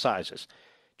of all sizes.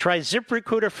 Try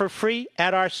ZipRecruiter for free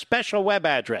at our special web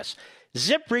address,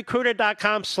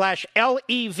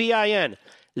 ZipRecruiter.com/LEVIN.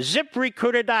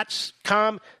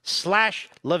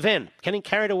 ZipRecruiter.com/Levin. Getting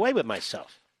carried away with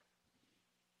myself.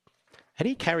 How do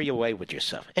you carry away with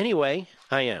yourself? Anyway,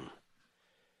 I am.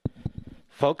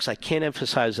 Folks, I can't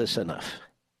emphasize this enough.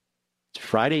 It's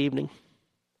Friday evening.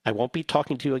 I won't be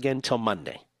talking to you again until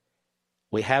Monday.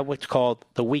 We have what's called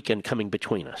the weekend coming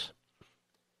between us.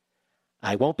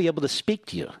 I won't be able to speak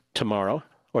to you tomorrow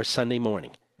or Sunday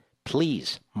morning.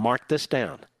 Please mark this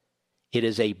down. It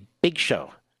is a big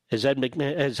show. As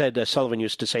Ed Sullivan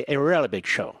used to say, a really big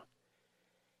show.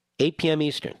 8 p.m.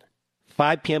 Eastern,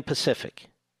 5 p.m. Pacific,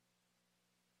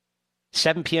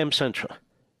 7 p.m. Central.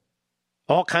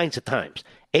 All kinds of times.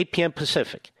 8 p.m.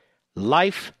 Pacific.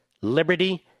 Life,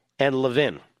 Liberty, and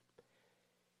Levin.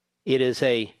 It is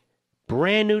a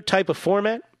brand new type of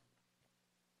format.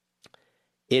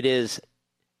 It is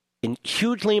a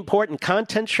hugely important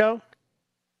content show.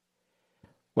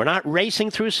 We're not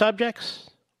racing through subjects.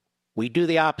 We do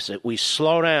the opposite. We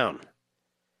slow down.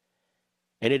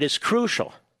 And it is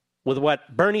crucial with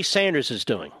what Bernie Sanders is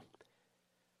doing,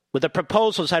 with the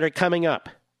proposals that are coming up,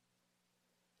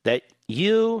 that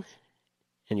you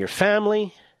and your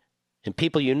family and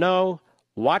people you know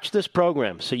watch this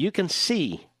program so you can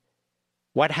see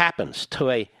what happens to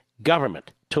a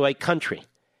government, to a country,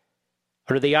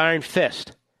 under the iron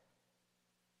fist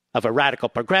of a radical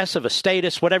progressive, a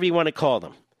statist, whatever you want to call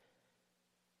them.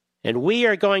 And we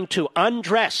are going to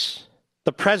undress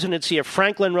the presidency of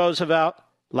Franklin Roosevelt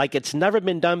like it's never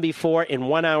been done before in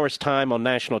 1 hour's time on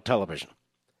national television.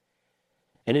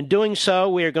 And in doing so,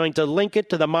 we are going to link it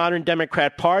to the modern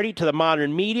Democrat Party, to the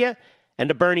modern media, and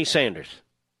to Bernie Sanders.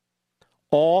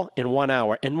 All in 1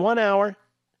 hour. And 1 hour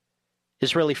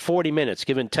is really 40 minutes,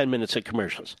 given 10 minutes of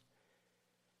commercials.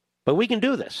 But we can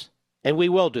do this, and we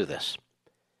will do this.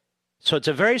 So it's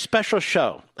a very special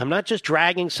show. I'm not just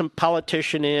dragging some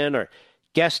politician in or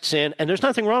guests in, and there's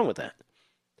nothing wrong with that.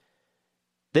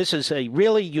 This is a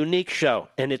really unique show,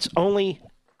 and it's only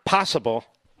possible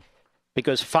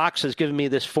because Fox has given me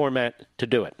this format to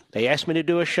do it. They asked me to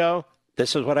do a show.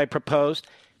 This is what I proposed.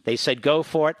 They said go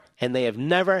for it, and they have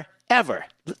never, ever,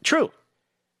 true,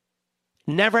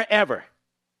 never, ever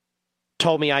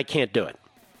told me I can't do it.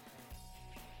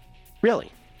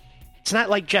 Really. It's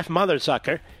not like Jeff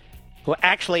Motherzucker, who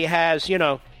actually has,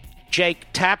 Jake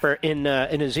Tapper in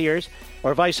his ears,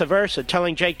 or vice versa,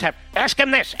 telling Jake Tapper, ask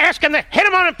him this, hit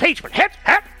him on impeachment, hit.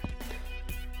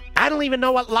 I don't even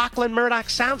know what Lachlan Murdoch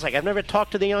sounds like. I've never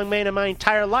talked to the young man in my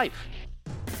entire life.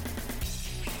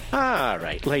 All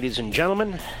right, ladies and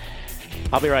gentlemen,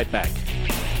 I'll be right back.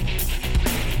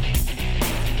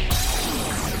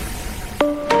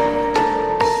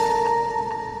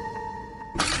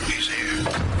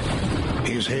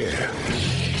 He's here.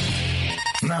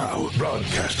 Now,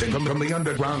 broadcasting from the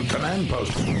underground command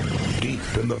post, deep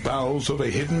in the bowels of a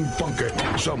hidden bunker,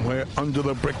 somewhere under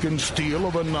the brick and steel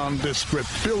of a nondescript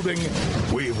building,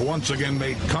 we've once again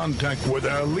made contact with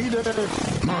our leader,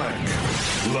 Mark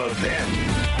Levin.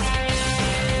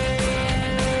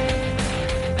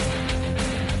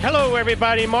 Hello,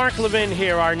 everybody. Mark Levin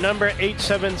here. Our number,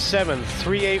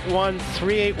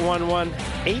 877-381-3811,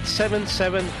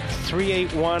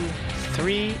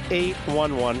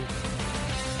 877-381-3811.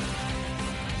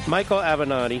 Michael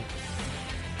Avenatti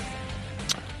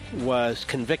was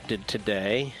convicted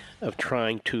today of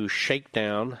trying to shake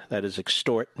down, that is,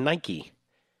 extort Nike.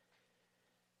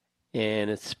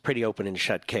 And it's a pretty open and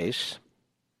shut case.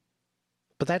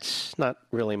 But that's not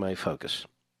really my focus.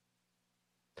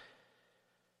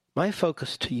 My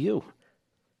focus to you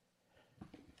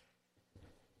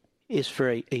is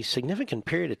for a significant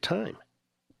period of time.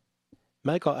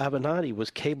 Michael Avenatti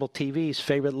was cable TV's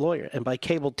favorite lawyer. And by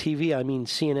cable TV, I mean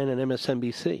CNN and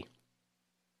MSNBC.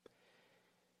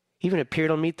 Even appeared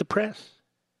on Meet the Press,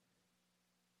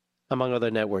 among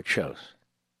other network shows.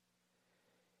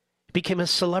 He became a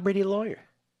celebrity lawyer.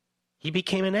 He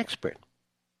became an expert.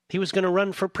 He was going to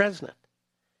run for president.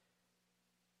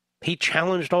 He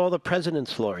challenged all the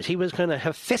president's lawyers. He was going to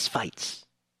have fistfights.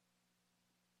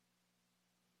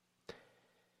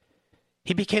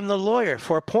 He became the lawyer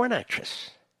for a porn actress.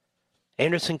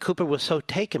 Anderson Cooper was so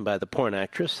taken by the porn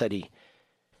actress that he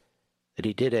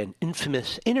did an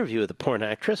infamous interview with the porn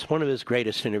actress, one of his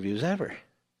greatest interviews ever.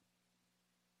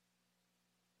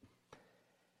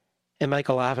 And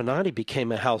Michael Avenatti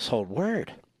became a household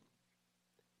word,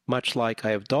 much like I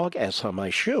have dog S on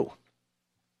my shoe.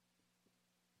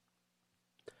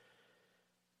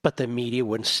 But the media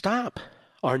wouldn't stop.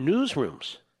 Our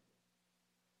newsrooms,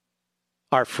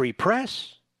 our free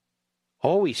press,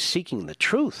 always seeking the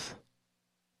truth.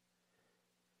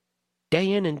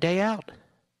 Day in and day out,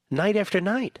 night after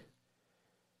night.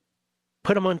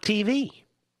 Put him on TV.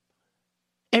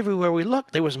 Everywhere we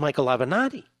looked, there was Michael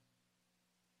Avenatti.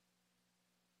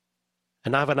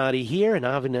 An Avenatti here, an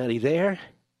Avenatti there.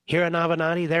 Here an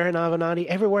Avenatti, there an Avenatti.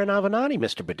 Everywhere an Avenatti,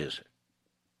 Mr. Producer.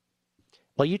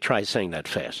 Well, you try saying that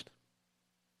fast.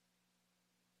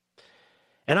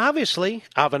 And obviously,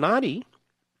 Avenatti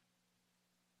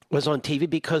was on TV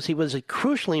because he was a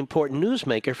crucially important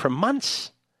newsmaker for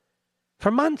months.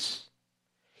 For months.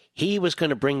 He was going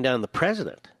to bring down the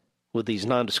president with these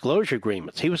non-disclosure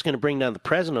agreements. He was going to bring down the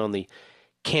president on the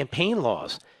campaign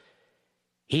laws.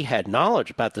 He had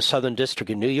knowledge about the Southern District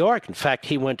of New York. In fact,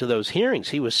 he went to those hearings.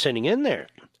 He was sitting in there.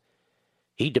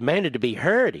 He demanded to be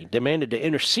heard. He demanded to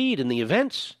intercede in the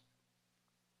events.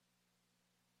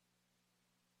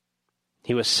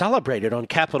 He was celebrated on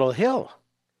Capitol Hill.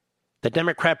 The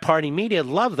Democrat Party media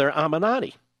loved their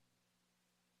Avenatti.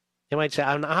 You might say,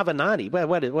 an Avenatti,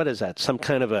 what is that? Some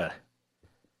kind of a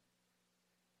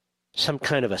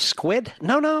squid?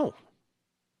 No.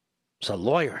 It's a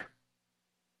lawyer.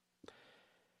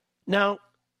 Now,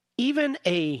 even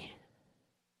a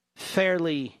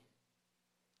fairly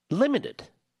limited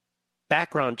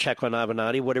background check on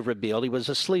Avenatti would have revealed he was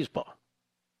a sleazeball.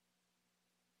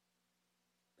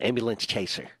 Ambulance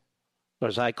chaser. Or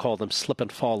as I call them, slip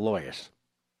and fall lawyers.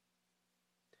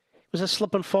 He was a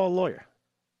slip and fall lawyer.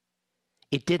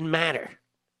 It didn't matter.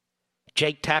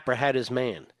 Jake Tapper had his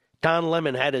man. Don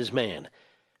Lemon had his man.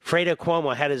 Fredo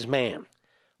Cuomo had his man.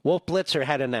 Wolf Blitzer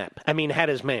had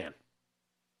his man.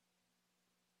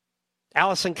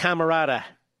 Allison Camerata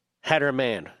had her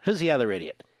man. Who's the other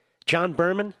idiot? John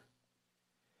Berman?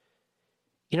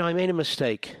 You know, I made a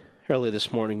mistake early this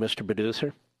morning, Mr.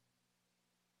 Producer.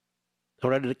 In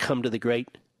order to come to the great...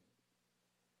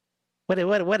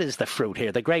 What is the fruit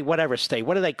here? The great whatever state.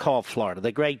 What do they call Florida?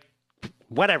 The great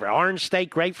whatever. Orange state,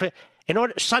 grapefruit.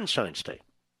 Sunshine State.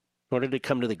 In order to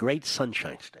come to the great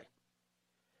Sunshine State.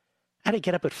 I had to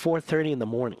get up at 4:30 in the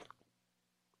morning.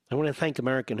 I want to thank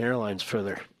American Airlines for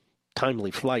their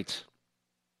timely flights.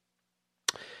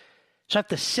 So I have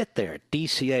to sit there at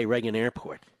DCA Reagan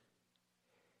Airport.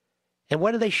 And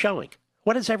what are they showing?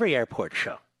 What does every airport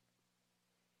show?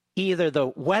 Either the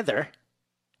weather,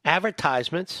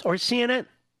 advertisements, or CNN.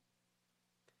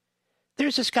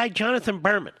 There's this guy, Jonathan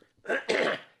Berman.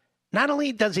 Not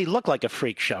only does he look like a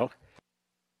freak show,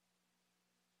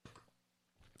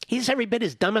 he's every bit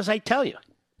as dumb as I tell you.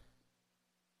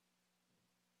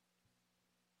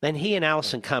 Then he and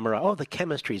Allison Camerata, the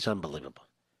chemistry is unbelievable.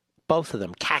 Both of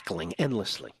them cackling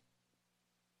endlessly.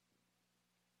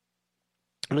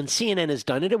 When CNN has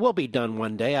done it, it will be done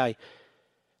one day. I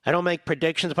don't make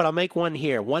predictions, but I'll make one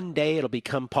here. One day it'll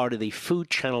become part of the Food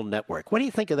Channel network. What do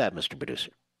you think of that, Mr.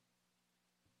 Producer?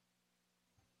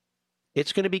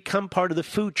 It's going to become part of the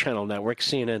Food Channel network,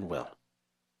 CNN will.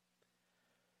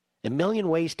 A million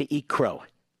ways to eat crow.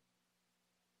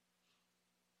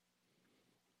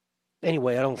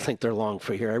 Anyway, I don't think they're long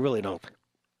for here. I really don't.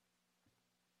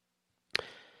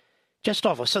 Just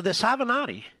awful. So this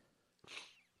Avenatti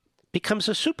becomes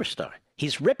a superstar.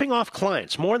 He's ripping off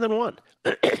clients, more than one.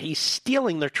 He's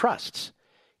stealing their trusts.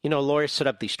 You know, lawyers set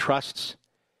up these trusts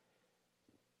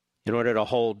in order to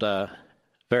hold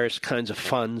various kinds of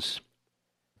funds.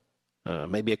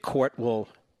 Maybe a court will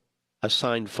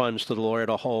assign funds to the lawyer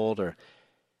to hold, or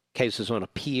cases on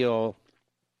appeal,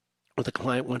 or the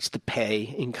client wants to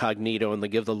pay incognito and they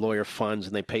give the lawyer funds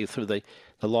and they pay through the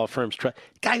law firm's trust.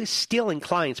 The guy is stealing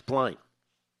clients blind.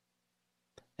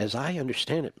 As I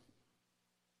understand it,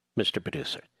 Mr.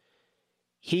 Producer,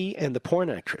 he and the porn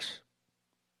actress,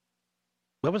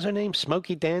 what was her name?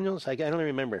 Smokey Daniels? I don't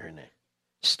remember her name.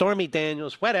 Stormy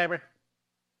Daniels, whatever.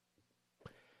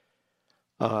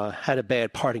 Had a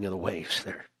bad parting of the ways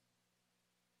there.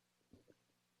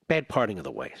 Bad parting of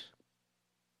the ways.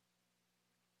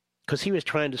 Because he was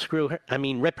trying to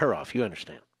rip her off, you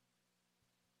understand.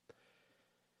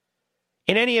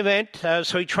 In any event,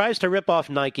 so he tries to rip off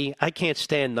Nike. I can't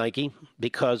stand Nike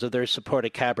because of their support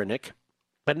of Kaepernick.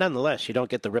 But nonetheless, you don't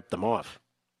get to rip them off.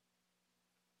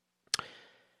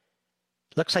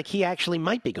 Looks like he actually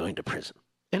might be going to prison.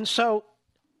 And so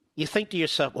you think to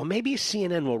yourself, well, maybe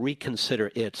CNN will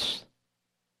reconsider its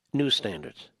news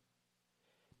standards.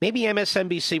 Maybe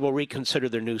MSNBC will reconsider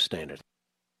their news standards.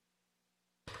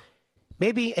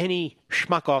 Maybe any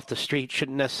schmuck off the street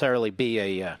shouldn't necessarily be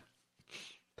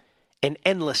an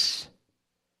endless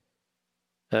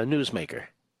newsmaker,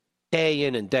 day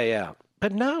in and day out.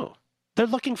 But no, they're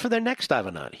looking for their next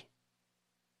Avenatti.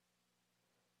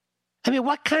 I mean,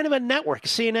 what kind of a network?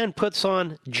 CNN puts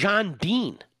on John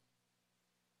Dean,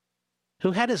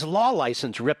 who had his law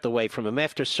license ripped away from him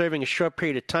after serving a short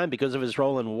period of time because of his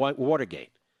role in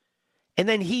Watergate. And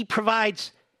then he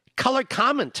provides color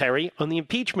commentary on the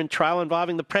impeachment trial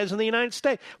involving the President of the United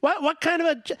States. What kind of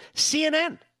a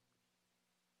CNN?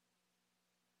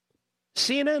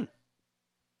 CNN.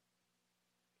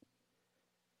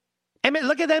 I mean,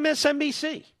 look at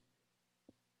MSNBC.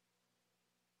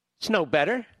 It's no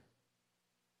better.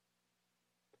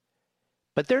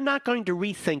 But they're not going to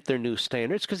rethink their news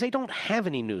standards because they don't have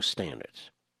any news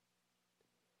standards.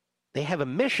 They have a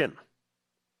mission,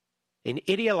 an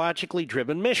ideologically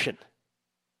driven mission.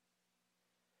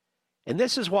 And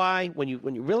this is why, when you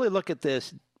really look at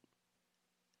this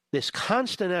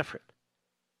constant effort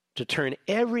to turn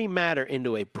every matter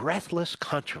into a breathless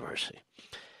controversy.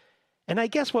 And I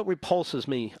guess what repulses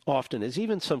me often is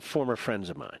even some former friends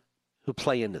of mine who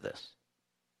play into this,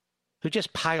 who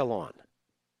just pile on.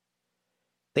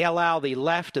 They allow the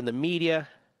left and the media,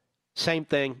 same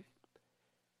thing,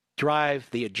 drive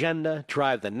the agenda,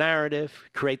 drive the narrative,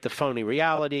 create the phony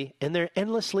reality, and they're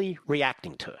endlessly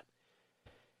reacting to it.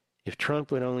 If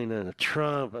Trump would only know,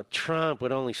 Trump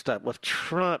would only stop. If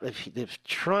Trump,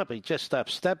 he'd just stop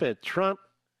stepping. Trump.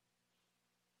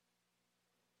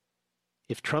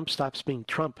 If Trump stops being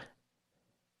Trump,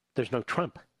 there's no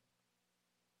Trump.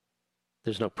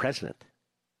 There's no president.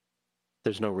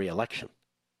 There's no re-election.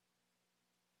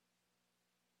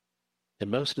 And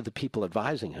most of the people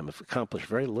advising him have accomplished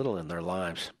very little in their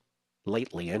lives,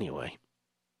 lately anyway.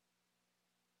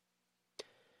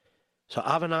 So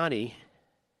Avenatti,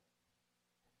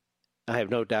 I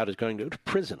have no doubt, is going to go to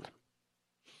prison.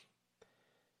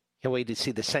 Can't wait to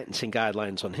see the sentencing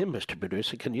guidelines on him, Mr.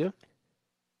 Producer, can you?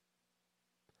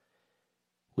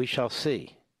 We shall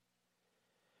see.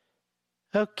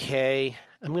 Okay,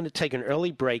 I'm going to take an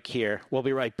early break here. We'll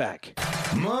be right back.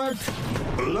 Mark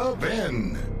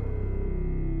Levin.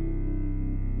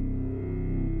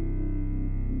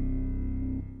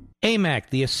 AMAC,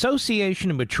 the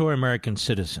Association of Mature American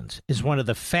Citizens, is one of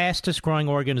the fastest growing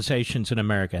organizations in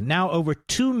America, now over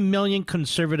 2 million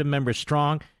conservative members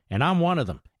strong, and I'm one of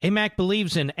them. AMAC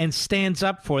believes in and stands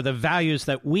up for the values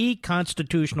that we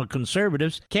constitutional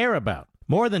conservatives care about.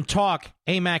 More than talk,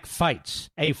 AMAC fights.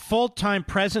 A full-time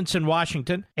presence in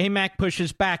Washington, AMAC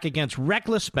pushes back against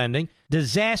reckless spending,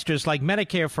 disasters like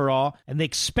Medicare for All, and the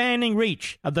expanding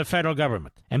reach of the federal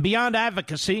government. And beyond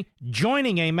advocacy,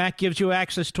 joining AMAC gives you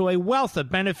access to a wealth of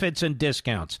benefits and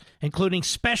discounts, including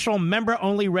special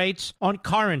member-only rates on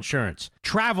car insurance,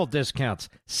 travel discounts,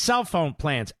 cell phone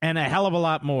plans, and a hell of a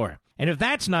lot more. And if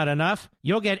that's not enough,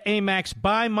 you'll get AMAC's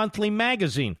bi-monthly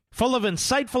magazine, full of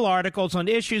insightful articles on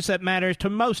issues that matter to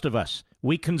most of us,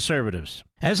 we conservatives.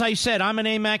 As I said, I'm an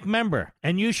AMAC member,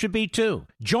 and you should be too.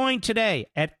 Join today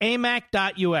at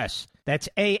amac.us. That's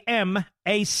AMAC.us.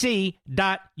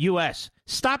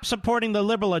 Stop supporting the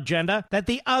liberal agenda that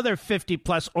the other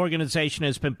 50-plus organization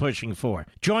has been pushing for.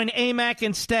 Join AMAC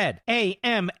instead.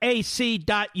 AMAC.us.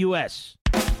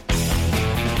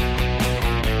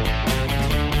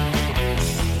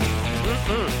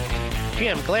 Gee,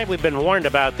 I'm glad we've been warned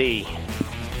about the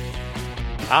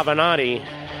Avenatti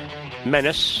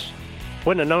menace.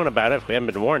 Wouldn't have known about it if we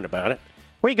hadn't been warned about it.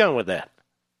 Where are you going with that?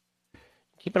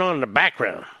 Keep it on in the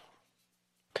background.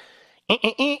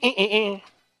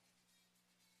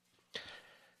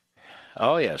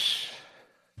 Oh, yes.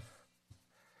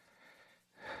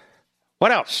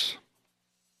 What else?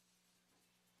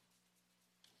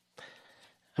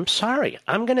 I'm sorry.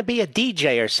 I'm going to be a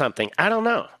DJ or something. I don't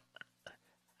know.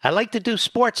 I like to do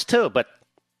sports, too, but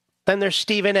then there's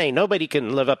Stephen A. Nobody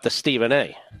can live up to Stephen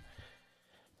A.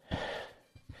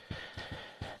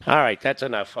 All right, that's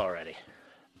enough already.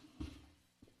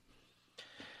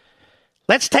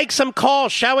 Let's take some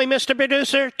calls, shall we, Mr.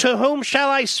 Producer? To whom shall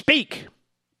I speak?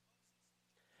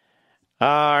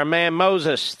 Our man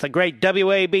Moses, the great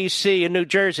WABC in New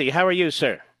Jersey. How are you,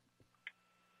 sir?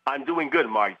 I'm doing good,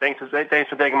 Mark. Thanks for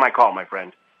taking my call, my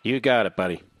friend. You got it,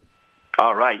 buddy.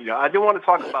 All right. I do want to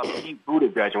talk about Pete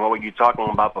Buttigieg and what were you talking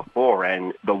about before.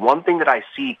 And the one thing that I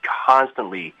see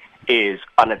constantly is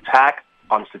an attack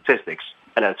on statistics,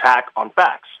 an attack on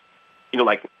facts.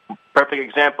 Like perfect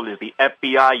example is the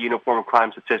FBI uniform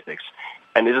crime statistics.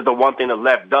 And this is the one thing the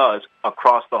left does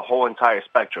across the whole entire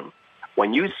spectrum.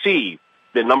 When you see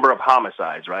the number of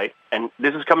homicides, right? And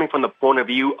this is coming from the point of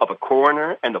view of a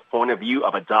coroner and the point of view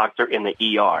of a doctor in the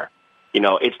ER.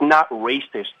 It's not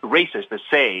racist to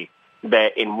say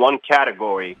that in one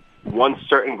category, one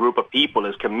certain group of people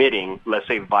is committing, let's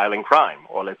say, violent crime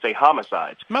or let's say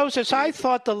homicides. Moses, I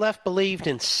thought the left believed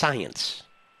in science.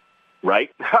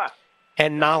 Right?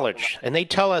 And knowledge. And they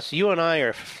tell us you and I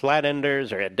are flat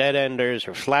enders or dead enders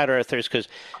or flat earthers because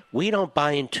we don't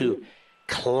buy into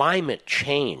climate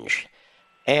change.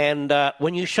 And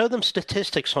when you show them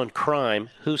statistics on crime,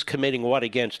 who's committing what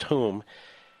against whom,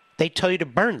 they tell you to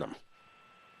burn them.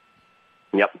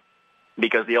 Yep.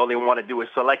 Because they only want to do it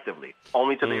selectively,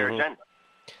 only to their agenda.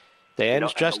 The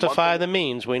ends justify the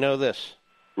means. We know this.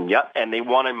 Yep. And they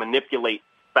want to manipulate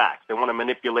facts. They want to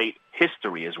manipulate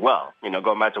history as well.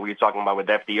 Going back to what you're talking about with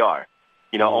FDR.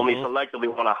 Only selectively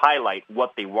want to highlight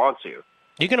what they want to.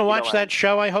 You going to watch that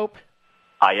show, I hope?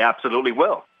 I absolutely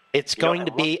will. It's going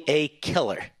to be a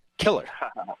killer. Killer.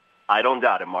 I don't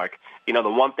doubt it, Mark. The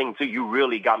one thing, too, you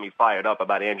really got me fired up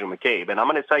about Andrew McCabe. And I'm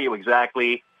going to tell you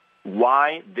exactly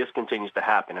why this continues to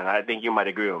happen. And I think you might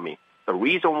agree with me. The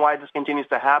reason why this continues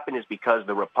to happen is because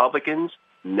the Republicans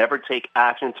never take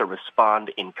action to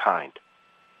respond in kind.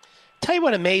 Tell you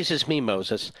what amazes me,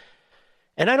 Moses,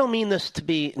 and I don't mean this to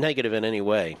be negative in any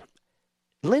way.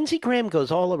 Lindsey Graham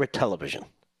goes all over television,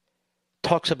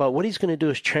 talks about what he's going to do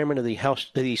as chairman of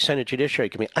the Senate Judiciary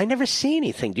Committee. I never see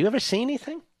anything. Do you ever see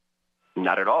anything?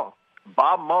 Not at all.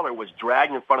 Bob Mueller was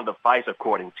dragged in front of the FISA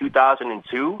court in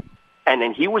 2002, and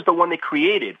then he was the one that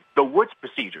created the Woods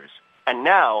procedures. And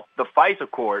now the FISA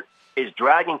court is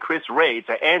dragging Chris Wray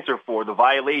to answer for the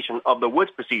violation of the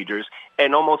Woods procedures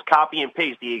and almost copy and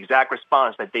paste the exact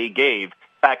response that they gave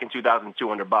back in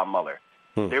 2002 under Bob Mueller.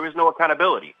 There is no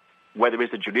accountability. Whether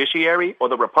it's the judiciary or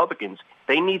the Republicans,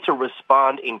 they need to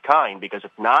respond in kind because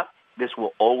if not, this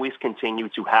will always continue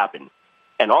to happen.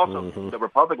 And also, the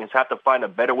Republicans have to find a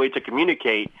better way to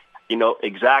communicate,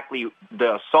 exactly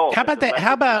the assault. How about that?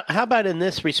 How about in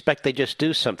this respect, they just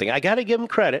do something? I got to give them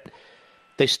credit.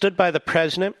 They stood by the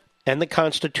president and the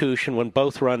Constitution when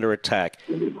both were under attack.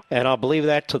 And I'll believe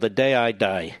that till the day I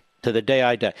die. To the day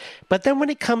I die. But then when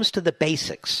it comes to the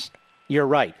basics, you're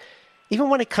right. Even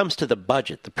when it comes to the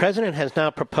budget, the president has now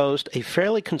proposed a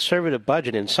fairly conservative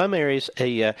budget. In some areas,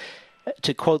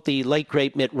 to quote the late,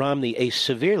 great Mitt Romney, a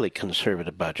severely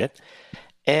conservative budget.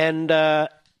 And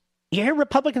you hear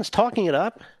Republicans talking it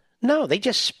up? No, they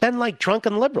just spend like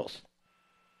drunken liberals.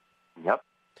 Yep.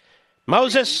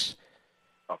 Moses,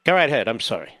 go right ahead. I'm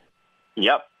sorry.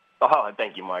 Yep. Oh,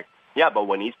 thank you, Mark. Yeah, but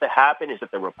what needs to happen is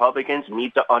that the Republicans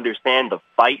need to understand the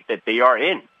fight that they are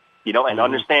in, and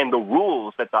understand the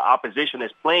rules that the opposition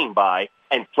is playing by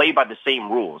and play by the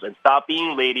same rules and stop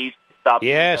being ladies, stop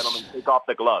being gentlemen, take off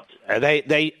the gloves.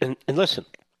 And listen,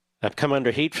 I've come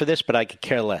under heat for this, but I could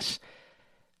care less.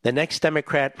 The next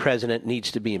Democrat president needs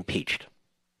to be impeached.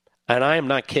 And I am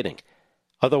not kidding.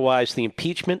 Otherwise, the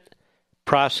impeachment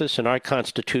process in our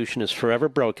Constitution is forever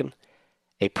broken.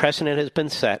 A precedent has been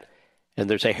set, and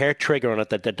there's a hair trigger on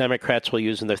it that the Democrats will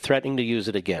use, and they're threatening to use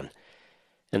it again.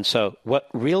 And so what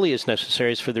really is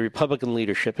necessary is for the Republican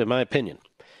leadership, in my opinion,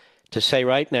 to say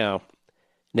right now,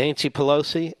 Nancy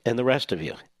Pelosi, and the rest of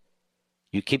you.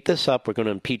 You keep this up, we're going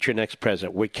to impeach your next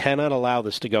president. We cannot allow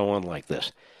this to go on like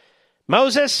this.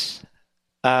 Moses,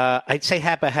 I'd say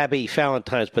happy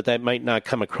Valentine's, but that might not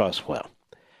come across well.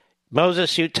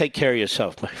 Moses, you take care of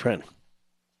yourself, my friend.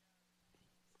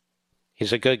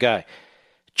 He's a good guy.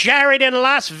 Jared in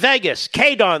Las Vegas.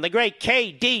 K-Don, the great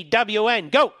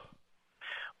KDWN. Go.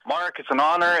 Mark, it's an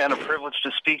honor and a privilege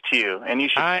to speak to you, and you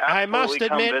should absolutely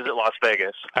come visit Las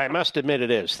Vegas. I must admit it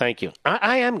is. Thank you.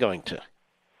 I am going to.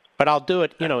 But I'll do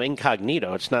it,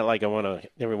 incognito. It's not like I want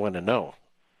everyone to know.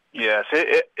 Yes,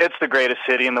 it's the greatest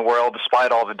city in the world,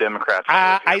 despite all the Democrats.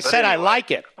 I said anyway. I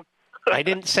like it. I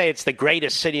didn't say it's the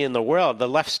greatest city in the world. The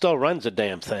left still runs a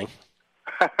damn thing.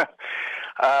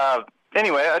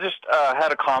 Anyway, I just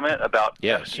had a comment about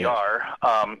FDR.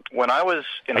 Yeah. When I was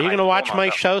in Are you going to watch my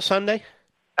show Sunday?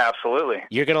 Absolutely.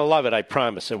 You're going to love it, I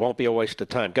promise. It won't be a waste of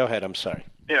time. Go ahead. I'm sorry.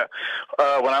 Yeah.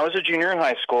 When I was a junior in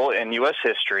high school in U.S.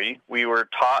 history, we were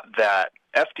taught that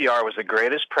FDR was the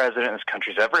greatest president this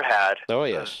country's ever had. Oh,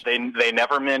 yes. They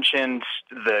never mentioned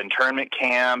the internment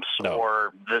camps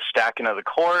or the stacking of the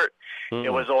court. Mm. It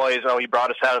was always, he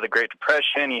brought us out of the Great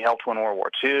Depression. He helped win World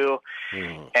War II.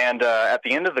 Mm. And at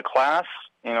the end of the class,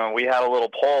 we had a little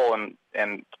poll,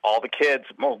 and all the kids,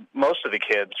 most of the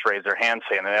kids raised their hands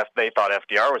saying that they thought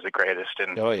FDR was the greatest.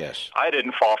 And oh, yes. I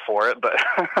didn't fall for it, but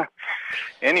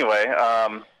anyway,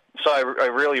 so I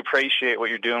really appreciate what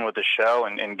you're doing with the show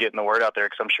and getting the word out there,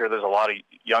 because I'm sure there's a lot of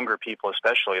younger people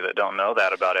especially that don't know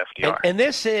that about FDR. And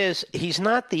he's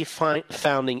not the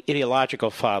founding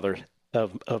ideological father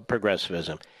of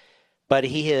progressivism, but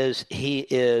he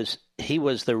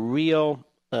was the real,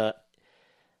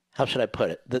 how should I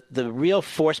put it, the real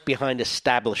force behind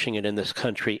establishing it in this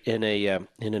country in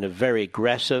a very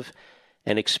aggressive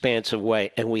and expansive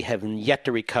way, and we have yet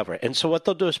to recover. And so what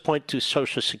they'll do is point to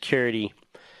Social Security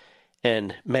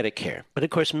and Medicare. But, of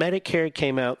course, Medicare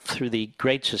came out through the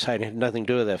Great Society. It had nothing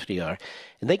to do with FDR.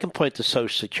 And they can point to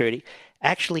Social Security.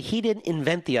 Actually, he didn't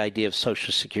invent the idea of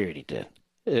Social Security,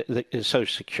 Social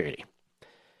Security.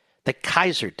 The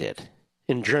Kaiser did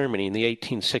in Germany in the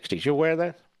 1860s. You aware of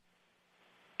that?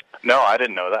 No, I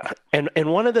didn't know that.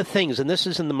 And one of the things, and this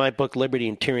is in my book, Liberty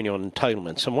and Tyranny on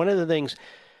Entitlements, and one of the things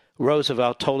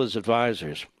Roosevelt told his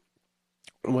advisors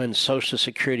when Social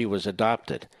Security was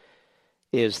adopted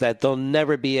is that they'll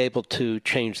never be able to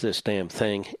change this damn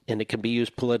thing, and it can be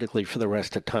used politically for the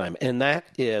rest of time. And that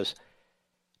is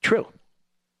true.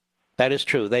 That is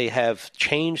true. They have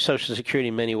changed Social Security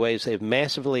in many ways. They've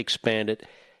massively expanded. It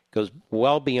goes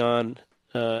well beyond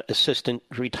assistant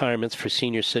retirements for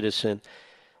senior citizens,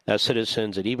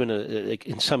 and even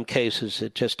in some cases,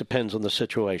 it just depends on the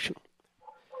situation.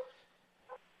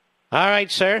 All right,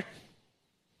 sir.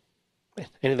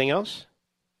 Anything else?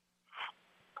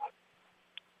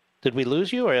 Did we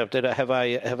lose you, or have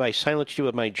I silenced you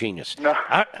with my genius? No.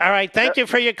 All right, thank you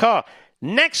for your call.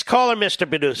 Next caller, Mr.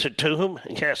 Producer, to whom?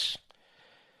 Yes.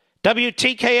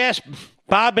 WTKS,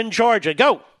 Bob in Georgia.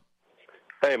 Go.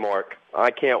 Hey, Mark.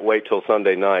 I can't wait till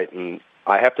Sunday night, and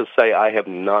I have to say I have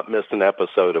not missed an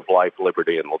episode of Life,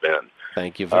 Liberty, and Levin.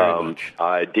 Thank you very much.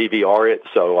 I DVR it,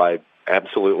 so I'm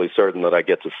absolutely certain that I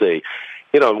get to see.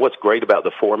 And what's great about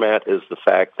the format is the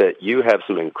fact that you have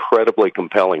some incredibly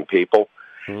compelling people.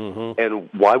 Mm-hmm. And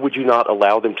why would you not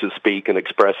allow them to speak and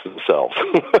express themselves?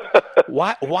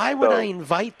 Why would I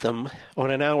invite them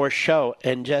on an hour show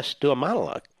and just do a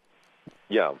monologue?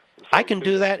 Yeah. I can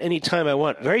do that anytime I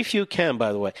want. Very few can,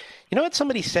 by the way. You know what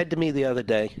somebody said to me the other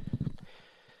day?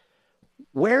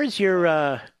 Where is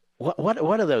your, what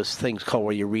are those things called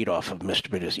where you read off of, Mr.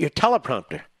 Producer? Your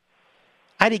teleprompter.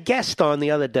 I had a guest on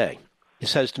the other day. He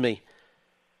says to me,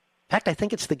 in fact, I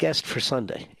think it's the guest for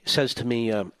Sunday. He says to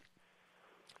me,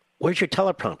 where's your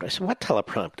teleprompter? I said, what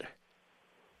teleprompter?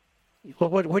 Well,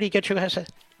 where do you get your... I said,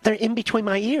 they're in between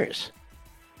my ears.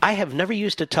 I have never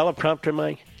used a teleprompter in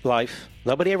my life.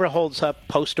 Nobody ever holds up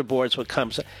poster boards with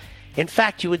comments. In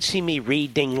fact, you would see me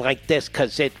reading like this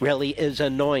because it really is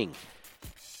annoying.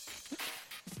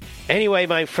 Anyway,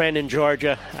 my friend in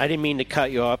Georgia, I didn't mean to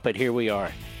cut you off, but here we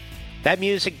are. That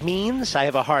music means I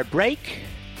have a hard break,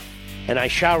 and I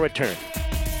shall return.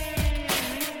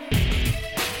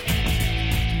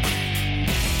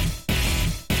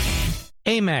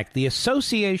 AMAC, the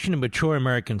Association of Mature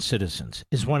American Citizens,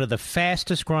 is one of the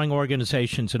fastest-growing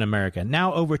organizations in America,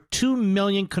 now over 2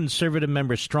 million conservative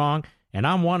members strong, and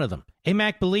I'm one of them.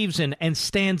 AMAC believes in and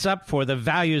stands up for the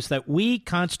values that we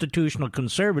constitutional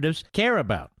conservatives care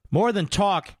about. More than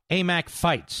talk, AMAC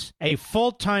fights. A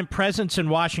full-time presence in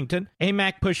Washington,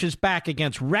 AMAC pushes back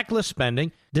against reckless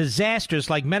spending, disasters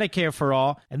like Medicare for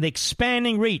All, and the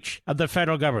expanding reach of the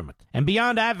federal government. And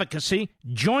beyond advocacy,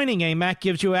 joining AMAC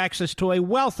gives you access to a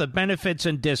wealth of benefits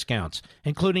and discounts,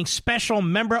 including special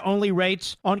member-only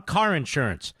rates on car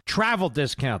insurance, travel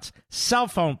discounts, cell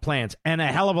phone plans, and a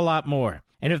hell of a lot more.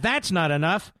 And if that's not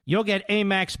enough, you'll get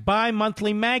AMAC's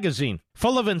bi-monthly magazine,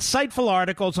 full of insightful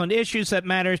articles on issues that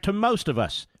matter to most of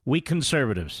us, we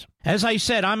conservatives. As I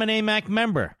said, I'm an AMAC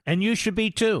member, and you should be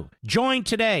too. Join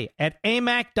today at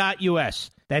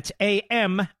amac.us. That's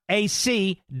AMAC.us.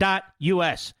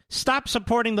 Stop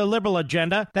supporting the liberal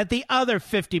agenda that the other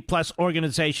 50-plus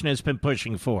organization has been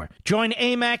pushing for. Join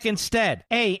AMAC instead.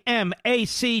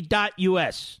 AMAC.us.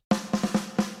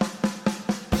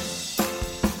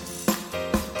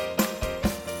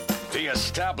 The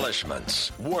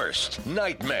establishment's worst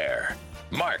nightmare.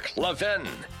 Mark Levin.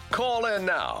 Call in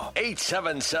now.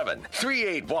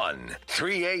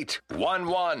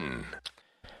 877-381-3811.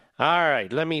 All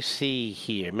right, let me see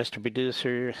here. Mr.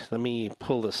 Producer, let me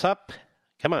pull this up.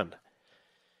 Come on.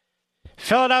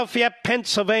 Philadelphia,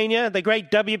 Pennsylvania, the great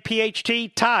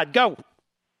WPHT. Todd, go.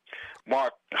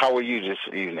 Mark, how are you this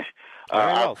evening?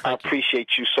 Very well, I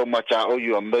appreciate you so much. I owe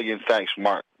you a million thanks,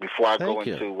 Mark. Before I go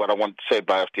into what I want to say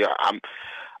about FDR,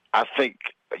 I think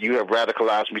you have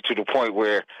radicalized me to the point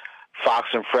where Fox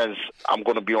and Friends, I'm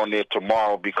going to be on there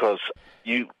tomorrow because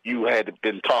you had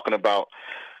been talking about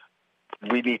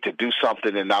we need to do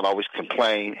something and not always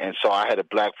complain. And so I had a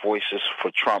Black Voices for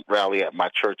Trump rally at my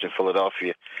church in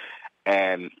Philadelphia.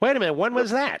 And wait a minute, when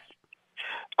was that?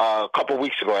 A couple of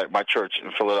weeks ago at my church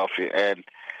in Philadelphia. And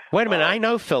wait a minute, I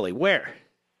know Philly. Where?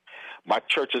 My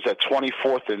church is at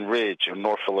 24th and Ridge in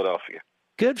North Philadelphia.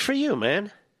 Good for you,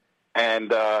 man.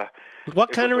 And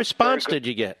what kind of response did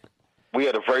you get? We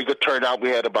had a very good turnout. We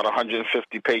had about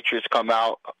 150 patriots come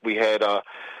out. We had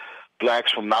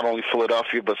blacks from not only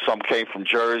Philadelphia, but some came from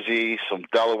Jersey, some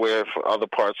Delaware, from other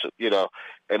parts,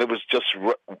 and it was just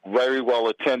very well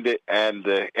attended. And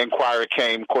the Inquirer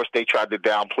came. Of course, they tried to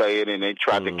downplay it, and they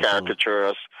tried to caricature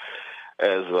us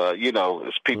as,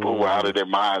 as people who were out of their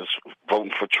minds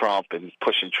voting for Trump and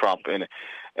pushing Trump. And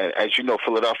as you know,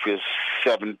 Philadelphia is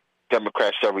 7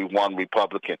 Democrats, every 1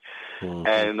 Republican.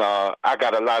 And I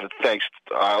got a lot of thanks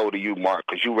I owe to you, Mark,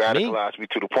 because you radicalized me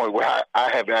to the point where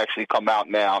I have actually come out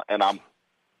now, and I'm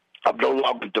no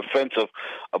longer defensive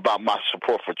about my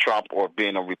support for Trump or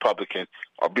being a Republican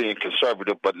or being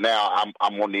conservative, but now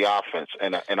I'm on the offense,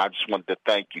 and I just wanted to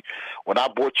thank you. When I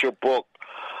bought your book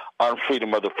on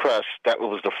freedom of the press, that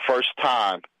was the first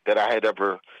time that I had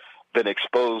ever been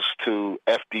exposed to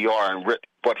FDR and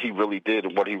what he really did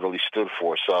and what he really stood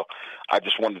for. So I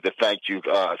just wanted to thank you.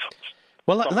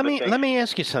 Well, let me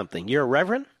ask you something. You're a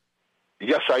reverend?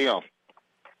 Yes, I am.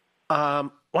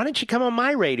 Why don't you come on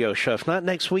my radio show, if not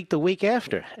next week, the week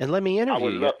after, and let me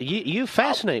interview you? You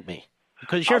fascinate me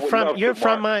because you're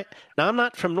from my. Now I'm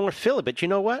not from North Philly, but you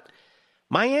know what?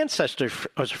 My ancestors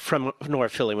was from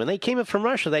North Philly. When they came in from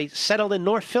Russia, they settled in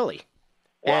North Philly.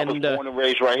 Well, I was born and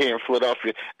raised right here in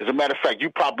Philadelphia. As a matter of fact, you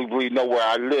probably know where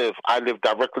I live. I live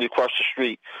directly across the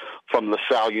street from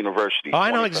LaSalle University. Oh,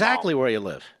 I know exactly where you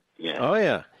live. Yeah. Oh,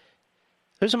 yeah.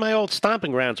 Those are my old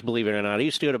stomping grounds, believe it or not. I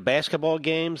used to go to basketball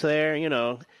games there,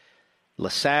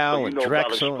 LaSalle and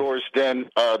Drexel. About Explorers Den.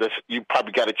 You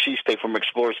probably got a cheesesteak from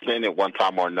Explorers Den at one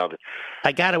time or another.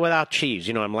 I got it without cheese.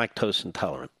 I'm lactose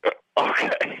intolerant.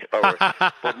 Okay. All right.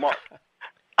 But Mark,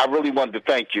 I really wanted to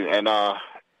thank you. And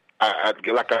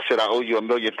like I said, I owe you a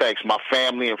million thanks. My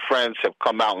family and friends have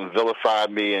come out and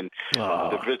vilified me, and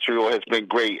the vitriol has been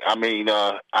great. I mean,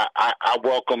 I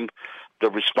welcome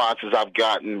the responses I've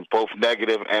gotten, both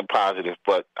negative and positive.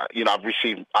 But, I've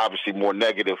received, obviously, more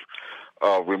negative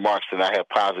remarks than I have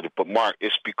positive. But, Mark,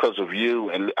 it's because of you,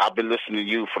 and I've been listening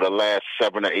to you for the last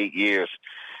 7 or 8 years.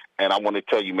 And I want to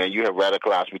tell you, man, you have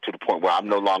radicalized me to the point where I'm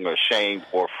no longer ashamed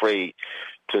or afraid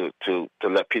to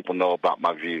let people know about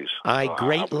my views. I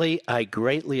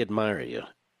greatly admire you,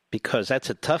 because that's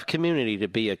a tough community to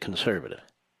be a conservative,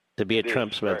 to be a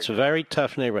Trump supporter. It's a very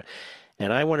tough neighborhood.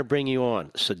 And I want to bring you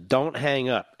on. So don't hang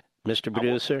up, Mr.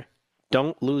 Producer.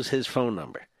 Don't lose his phone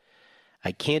number.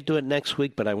 I can't do it next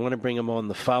week, but I want to bring him on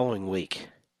the following week.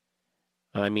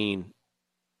 I mean,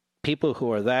 people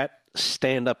who are that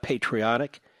stand-up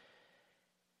patriotic.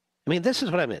 I mean, this is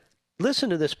what I meant.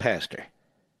 Listen to this pastor.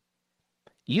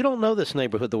 You don't know this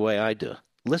neighborhood the way I do.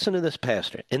 Listen to this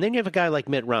pastor. And then you have a guy like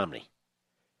Mitt Romney,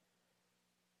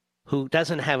 who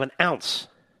doesn't have an ounce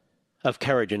of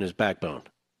courage in his backbone,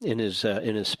 in his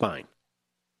spine.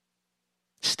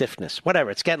 Stiffness.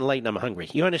 Whatever. It's getting late and I'm hungry.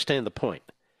 You understand the point.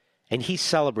 And he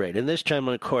celebrated. And this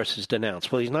gentleman, of course, is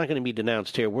denounced. Well, he's not going to be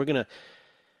denounced here. We're going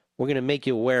to make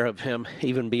you aware of him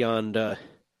even beyond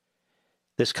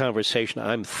this conversation.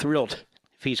 I'm thrilled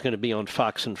if he's going to be on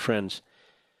Fox and Friends.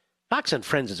 Fox and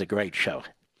Friends is a great show.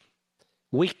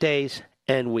 Weekdays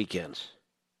and weekends.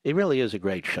 It really is a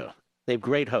great show. They have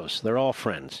great hosts. They're all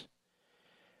friends.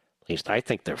 At least I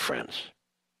think they're friends.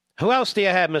 Who else do you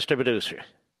have, Mr. Producer?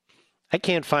 I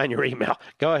can't find your email.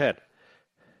 Go ahead.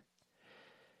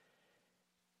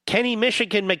 Kenny,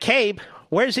 Michigan, McCabe.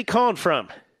 Where's he calling from?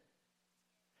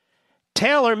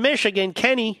 Taylor, Michigan,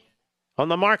 Kenny, on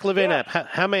the Mark Levin app.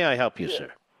 How may I help you,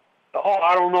 sir? Oh,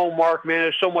 I don't know, Mark, man.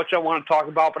 There's so much I want to talk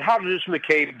about, but how did this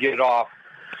McCabe get off?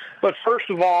 But first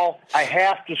of all, I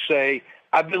have to say,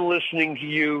 I've been listening to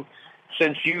you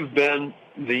since you've been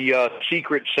the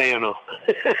Secret Santa.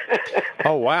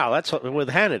 Oh, wow. That's with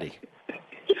Hannity.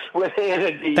 With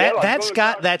Hannity.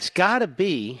 That's got to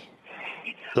be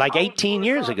like 18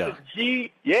 years ago. I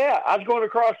was going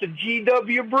across the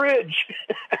GW Bridge.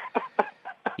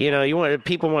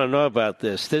 People want to know about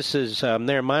this. This is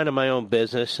they're minding my own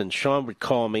business, and Sean would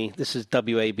call me. This is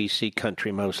WABC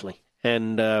country mostly,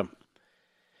 and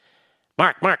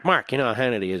Mark. You know how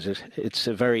Hannity is. It's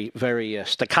a very, very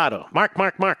staccato. Mark.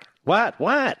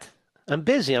 What? I'm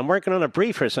busy. I'm working on a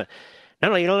brief or something.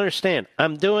 No, you don't understand.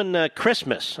 I'm doing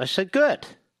Christmas. I said, good.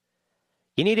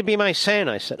 You need to be my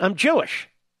Santa. I said, I'm Jewish.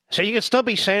 So you can still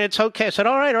be Santa. It's okay. I said,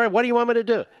 all right. What do you want me to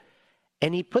do?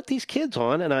 And he put these kids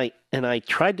on, and I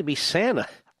tried to be Santa.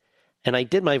 And I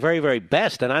did my very, very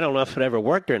best, and I don't know if it ever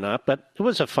worked or not, but it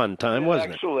was a fun time,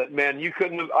 wasn't it? Excellent, man. I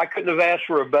couldn't have asked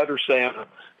for a better Santa.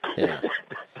 Yeah.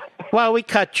 Well, we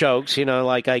cut jokes,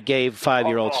 like I gave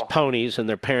 5-year-olds ponies, and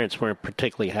their parents weren't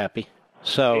particularly happy.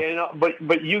 So,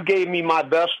 but you gave me my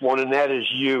best one, and that is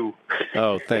you.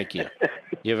 Oh, thank you.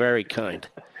 You're very kind.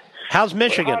 How's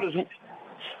Michigan?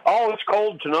 It's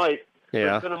cold tonight.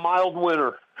 Yeah. It's been a mild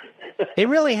winter. It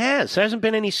really has. There hasn't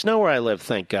been any snow where I live,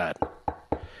 thank God.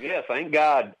 Yeah, thank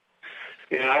God.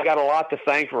 And I got a lot to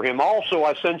thank for him. Also,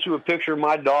 I sent you a picture of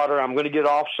my daughter. I'm going to get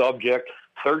off subject.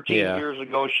 13 years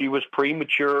ago, she was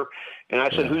premature, and I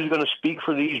said, "Who's going to speak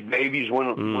for these babies?"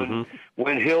 When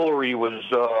Hillary was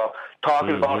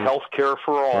talking about health care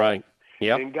for all, right?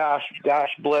 Yeah. And gosh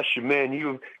bless you, man.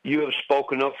 You have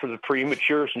spoken up for the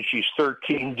prematures, and she's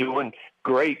 13, doing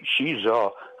great. She's a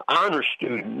honor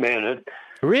student, man.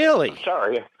 Really?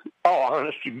 Sorry. Oh,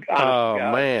 honest oh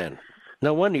God. Man,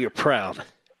 no wonder you're proud.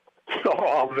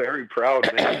 Oh, I'm very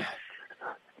proud, man.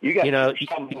 You got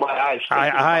my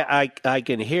eyes. I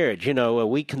can hear it.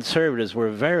 We conservatives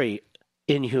were very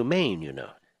inhumane.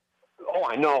 Oh,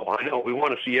 I know. We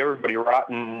want to see everybody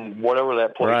rotting, whatever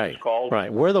that place is called.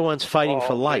 Right. We're the ones fighting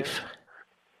for life.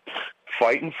 Man.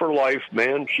 Fighting for life,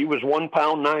 man. She was 1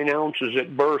 pound 9 ounces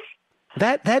at birth.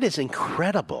 That is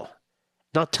incredible.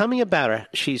 Now tell me about her.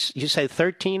 You say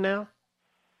 13 now?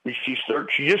 She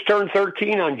just turned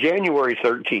 13 on January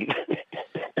 13th.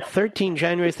 13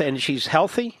 January, and she's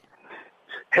healthy?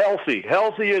 Healthy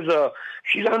as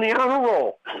she's on the honor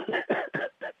roll.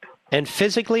 And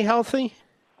physically healthy?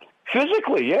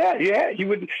 Physically, yeah. You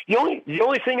would. The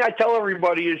only thing I tell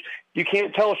everybody is you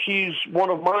can't tell she's one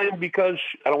of mine because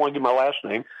I don't want to give my last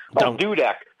name.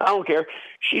 Dudak. I don't care.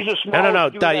 She's a small. No.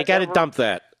 You got to dump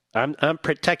that. I'm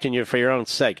protecting you for your own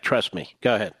sake. Trust me.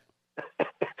 Go ahead.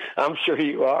 I'm sure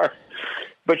you are.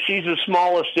 But she's the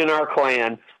smallest in our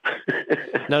clan.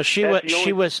 No, she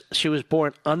was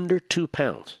born under 2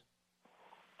 pounds.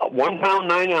 1 pound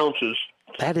 9 ounces.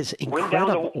 That is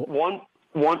incredible.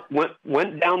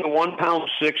 Went down to 1 pound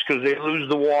 6 because they lose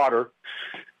the water.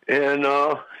 And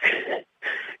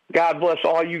God bless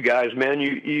all you guys, man.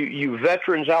 You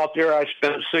veterans out there. I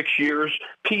spent 6 years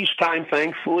peacetime,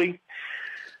 thankfully.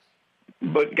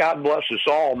 But God bless us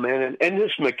all, man. And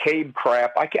this McCabe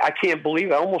crap, I can't believe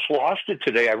it. I almost lost it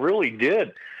today. I really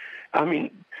did. I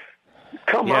mean,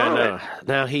 come on. No.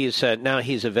 Now he's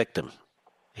a victim.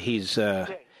 He's all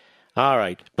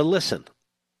right. But listen,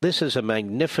 this is a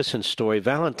magnificent story.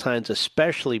 Valentine's,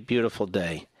 especially beautiful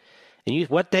day. And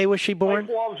what day was she born?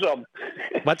 My wife loves them.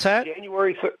 What's that?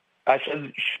 January 3rd. I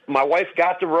said, my wife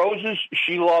got the roses.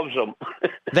 She loves them.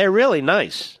 They're really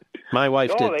nice. My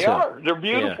wife did too. Oh, they are. They're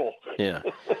beautiful. Yeah.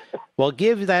 Well,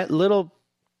 give that little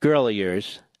girl of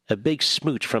yours a big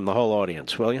smooch from the whole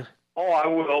audience, will you? Oh, I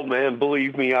will, man.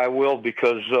 Believe me, I will,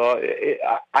 because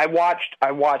I watched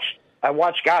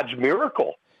God's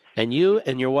miracle. And you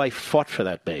and your wife fought for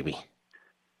that baby.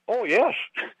 Oh, yes.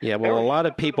 Yeah, well, a lot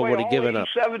of people would have given up.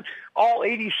 All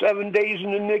 87 days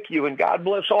in the NICU, and God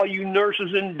bless all you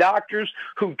nurses and doctors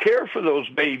who care for those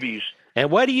babies. And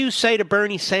what do you say to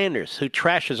Bernie Sanders, who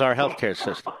trashes our healthcare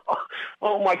system?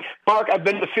 Oh, my, Mark, I've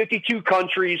been to 52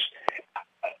 countries.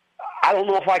 I don't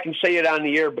know if I can say it on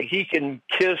the air, but he can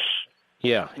kiss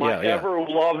my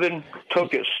ever-loving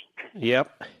Tookus.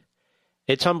 Yep.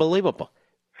 It's unbelievable.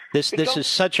 This is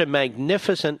such a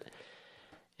magnificent...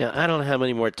 I don't know how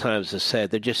many more times to say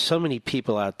it. There are just so many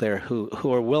people out there who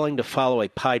are willing to follow a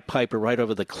Pied Piper right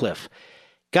over the cliff.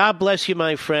 God bless you,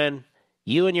 my friend.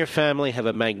 You and your family have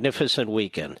a magnificent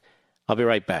weekend. I'll be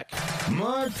right back.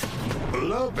 Mark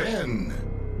Levin.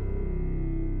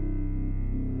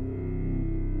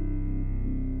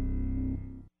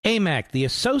 AMAC, the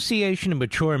Association of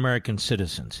Mature American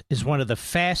Citizens, is one of the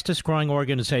fastest-growing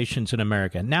organizations in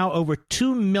America, now over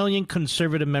 2 million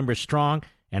conservative members strong,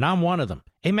 and I'm one of them.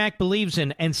 AMAC believes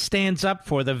in and stands up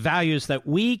for the values that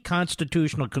we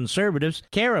constitutional conservatives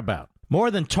care about. More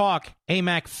than talk,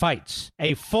 AMAC fights.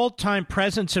 A full-time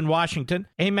presence in Washington,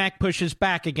 AMAC pushes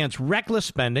back against reckless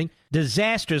spending,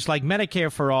 disasters like Medicare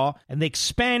for All, and the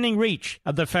expanding reach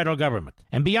of the federal government.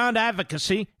 And beyond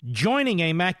advocacy, joining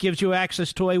AMAC gives you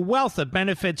access to a wealth of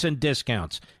benefits and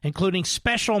discounts, including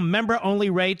special member-only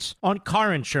rates on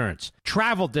car insurance,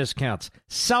 travel discounts,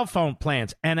 cell phone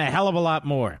plans, and a hell of a lot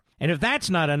more. And if that's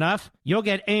not enough, you'll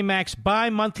get AMAC's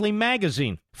bi-monthly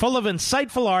magazine, full of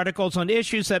insightful articles on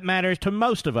issues that matter to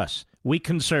most of us, we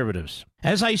conservatives.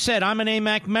 As I said, I'm an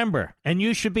AMAC member, and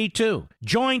you should be too.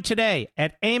 Join today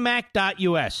at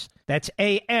amac.us. That's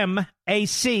AMAC.us.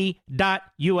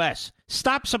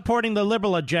 Stop supporting the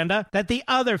liberal agenda that the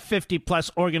other 50-plus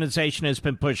organization has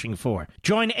been pushing for.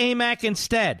 Join AMAC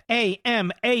instead. AMAC.us.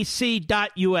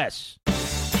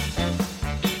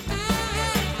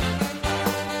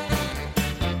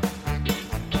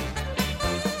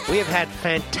 We have had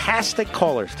fantastic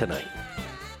callers tonight.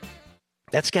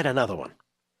 Let's get another one.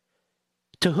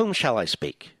 To whom shall I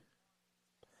speak?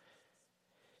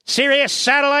 Sirius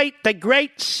Satellite, the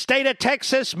great state of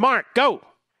Texas. Mark, go.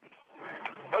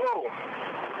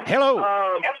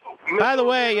 Hello. By the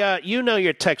way, you know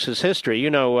your Texas history. You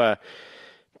know,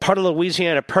 part of the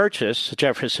Louisiana Purchase,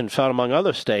 Jefferson felt among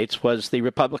other states, was the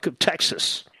Republic of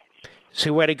Texas.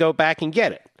 So where to go back and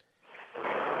get it.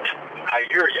 I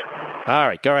hear you. All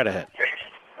right, go right ahead.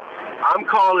 I'm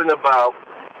calling about,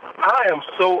 I am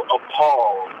so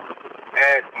appalled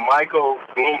at Michael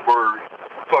Bloomberg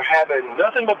for having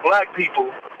nothing but black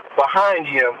people behind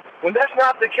him when that's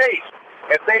not the case.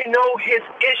 If they know his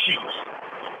issues,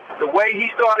 the way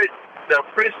he started the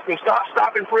frisk and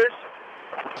stop and frisk,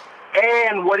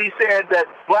 and what he said that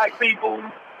black people,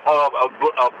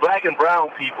 black and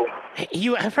brown people.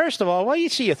 You first of all, why do you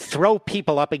see you throw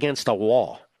people up against a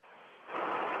wall?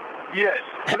 Yes.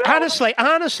 Honestly,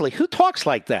 who talks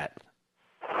like that?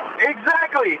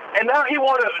 Exactly. And now he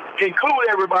want to include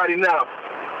everybody now.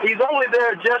 He's only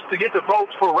there just to get the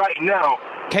votes for right now.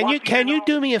 Can you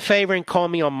do me a favor and call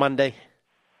me on Monday?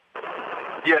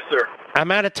 Yes, sir. I'm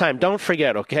out of time. Don't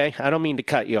forget, okay? I don't mean to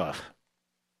cut you off.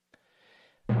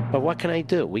 But what can I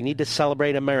do? We need to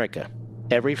celebrate America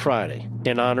every Friday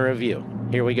in honor of you.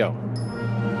 Here we go.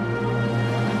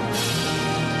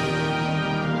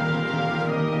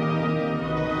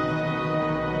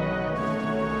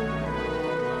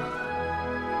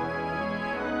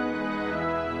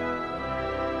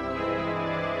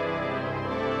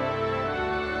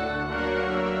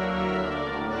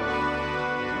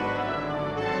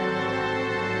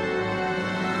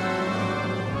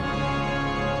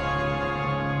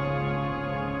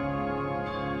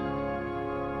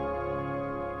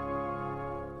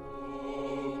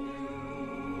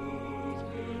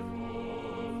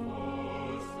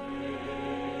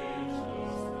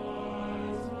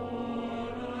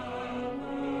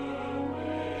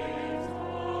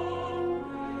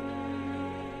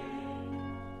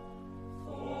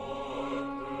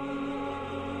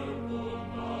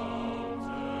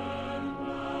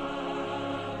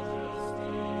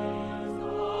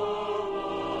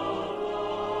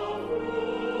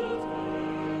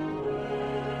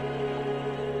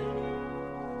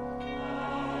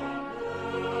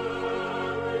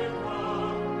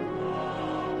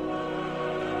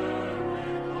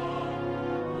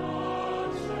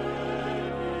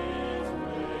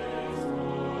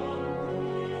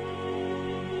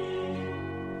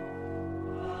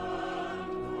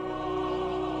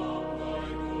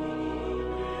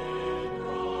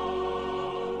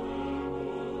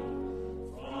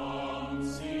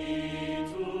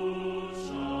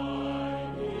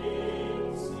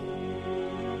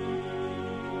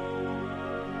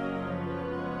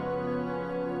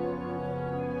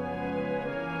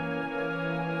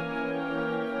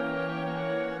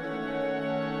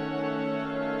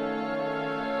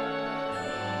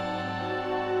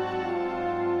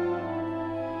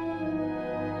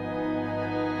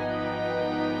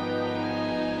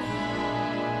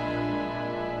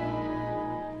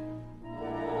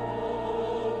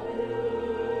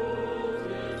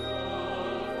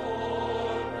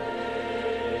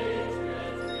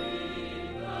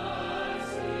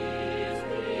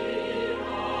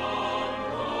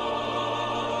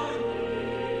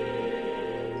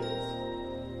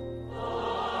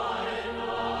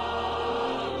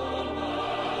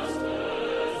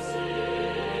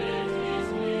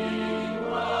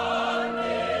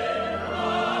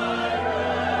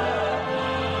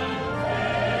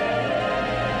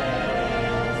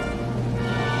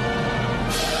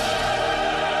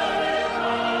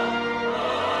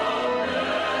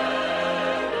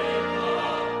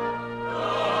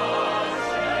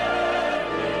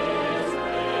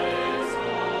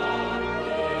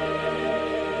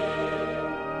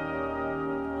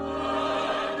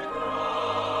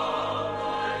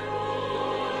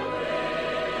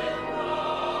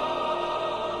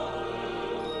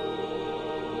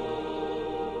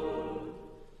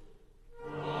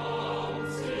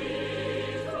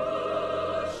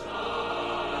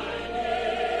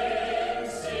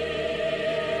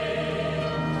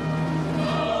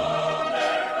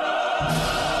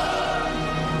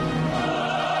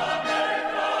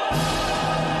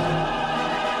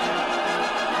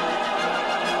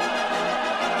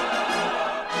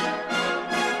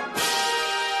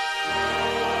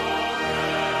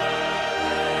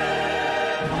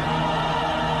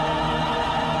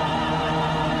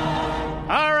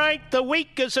 The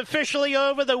week is officially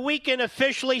over. The weekend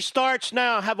officially starts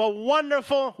now. Have a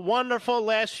wonderful, wonderful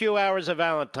last few hours of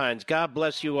Valentine's. God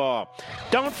bless you all.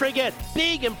 Don't forget,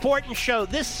 big, important show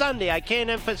this Sunday. I can't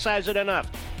emphasize it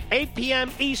enough. 8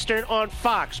 p.m. Eastern on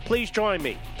Fox. Please join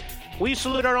me. We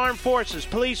salute our armed forces,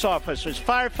 police officers,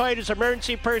 firefighters,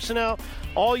 emergency personnel,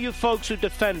 all you folks who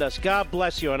defend us. God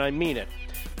bless you, and I mean it.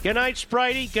 Good night,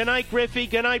 Spritey. Good night, Griffey.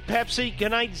 Good night, Pepsi.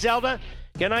 Good night, Zelda.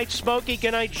 Good night, Smokey.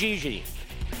 Good night, Gigi.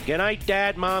 Good night,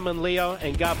 Dad, Mom, and Leo,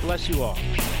 and God bless you all.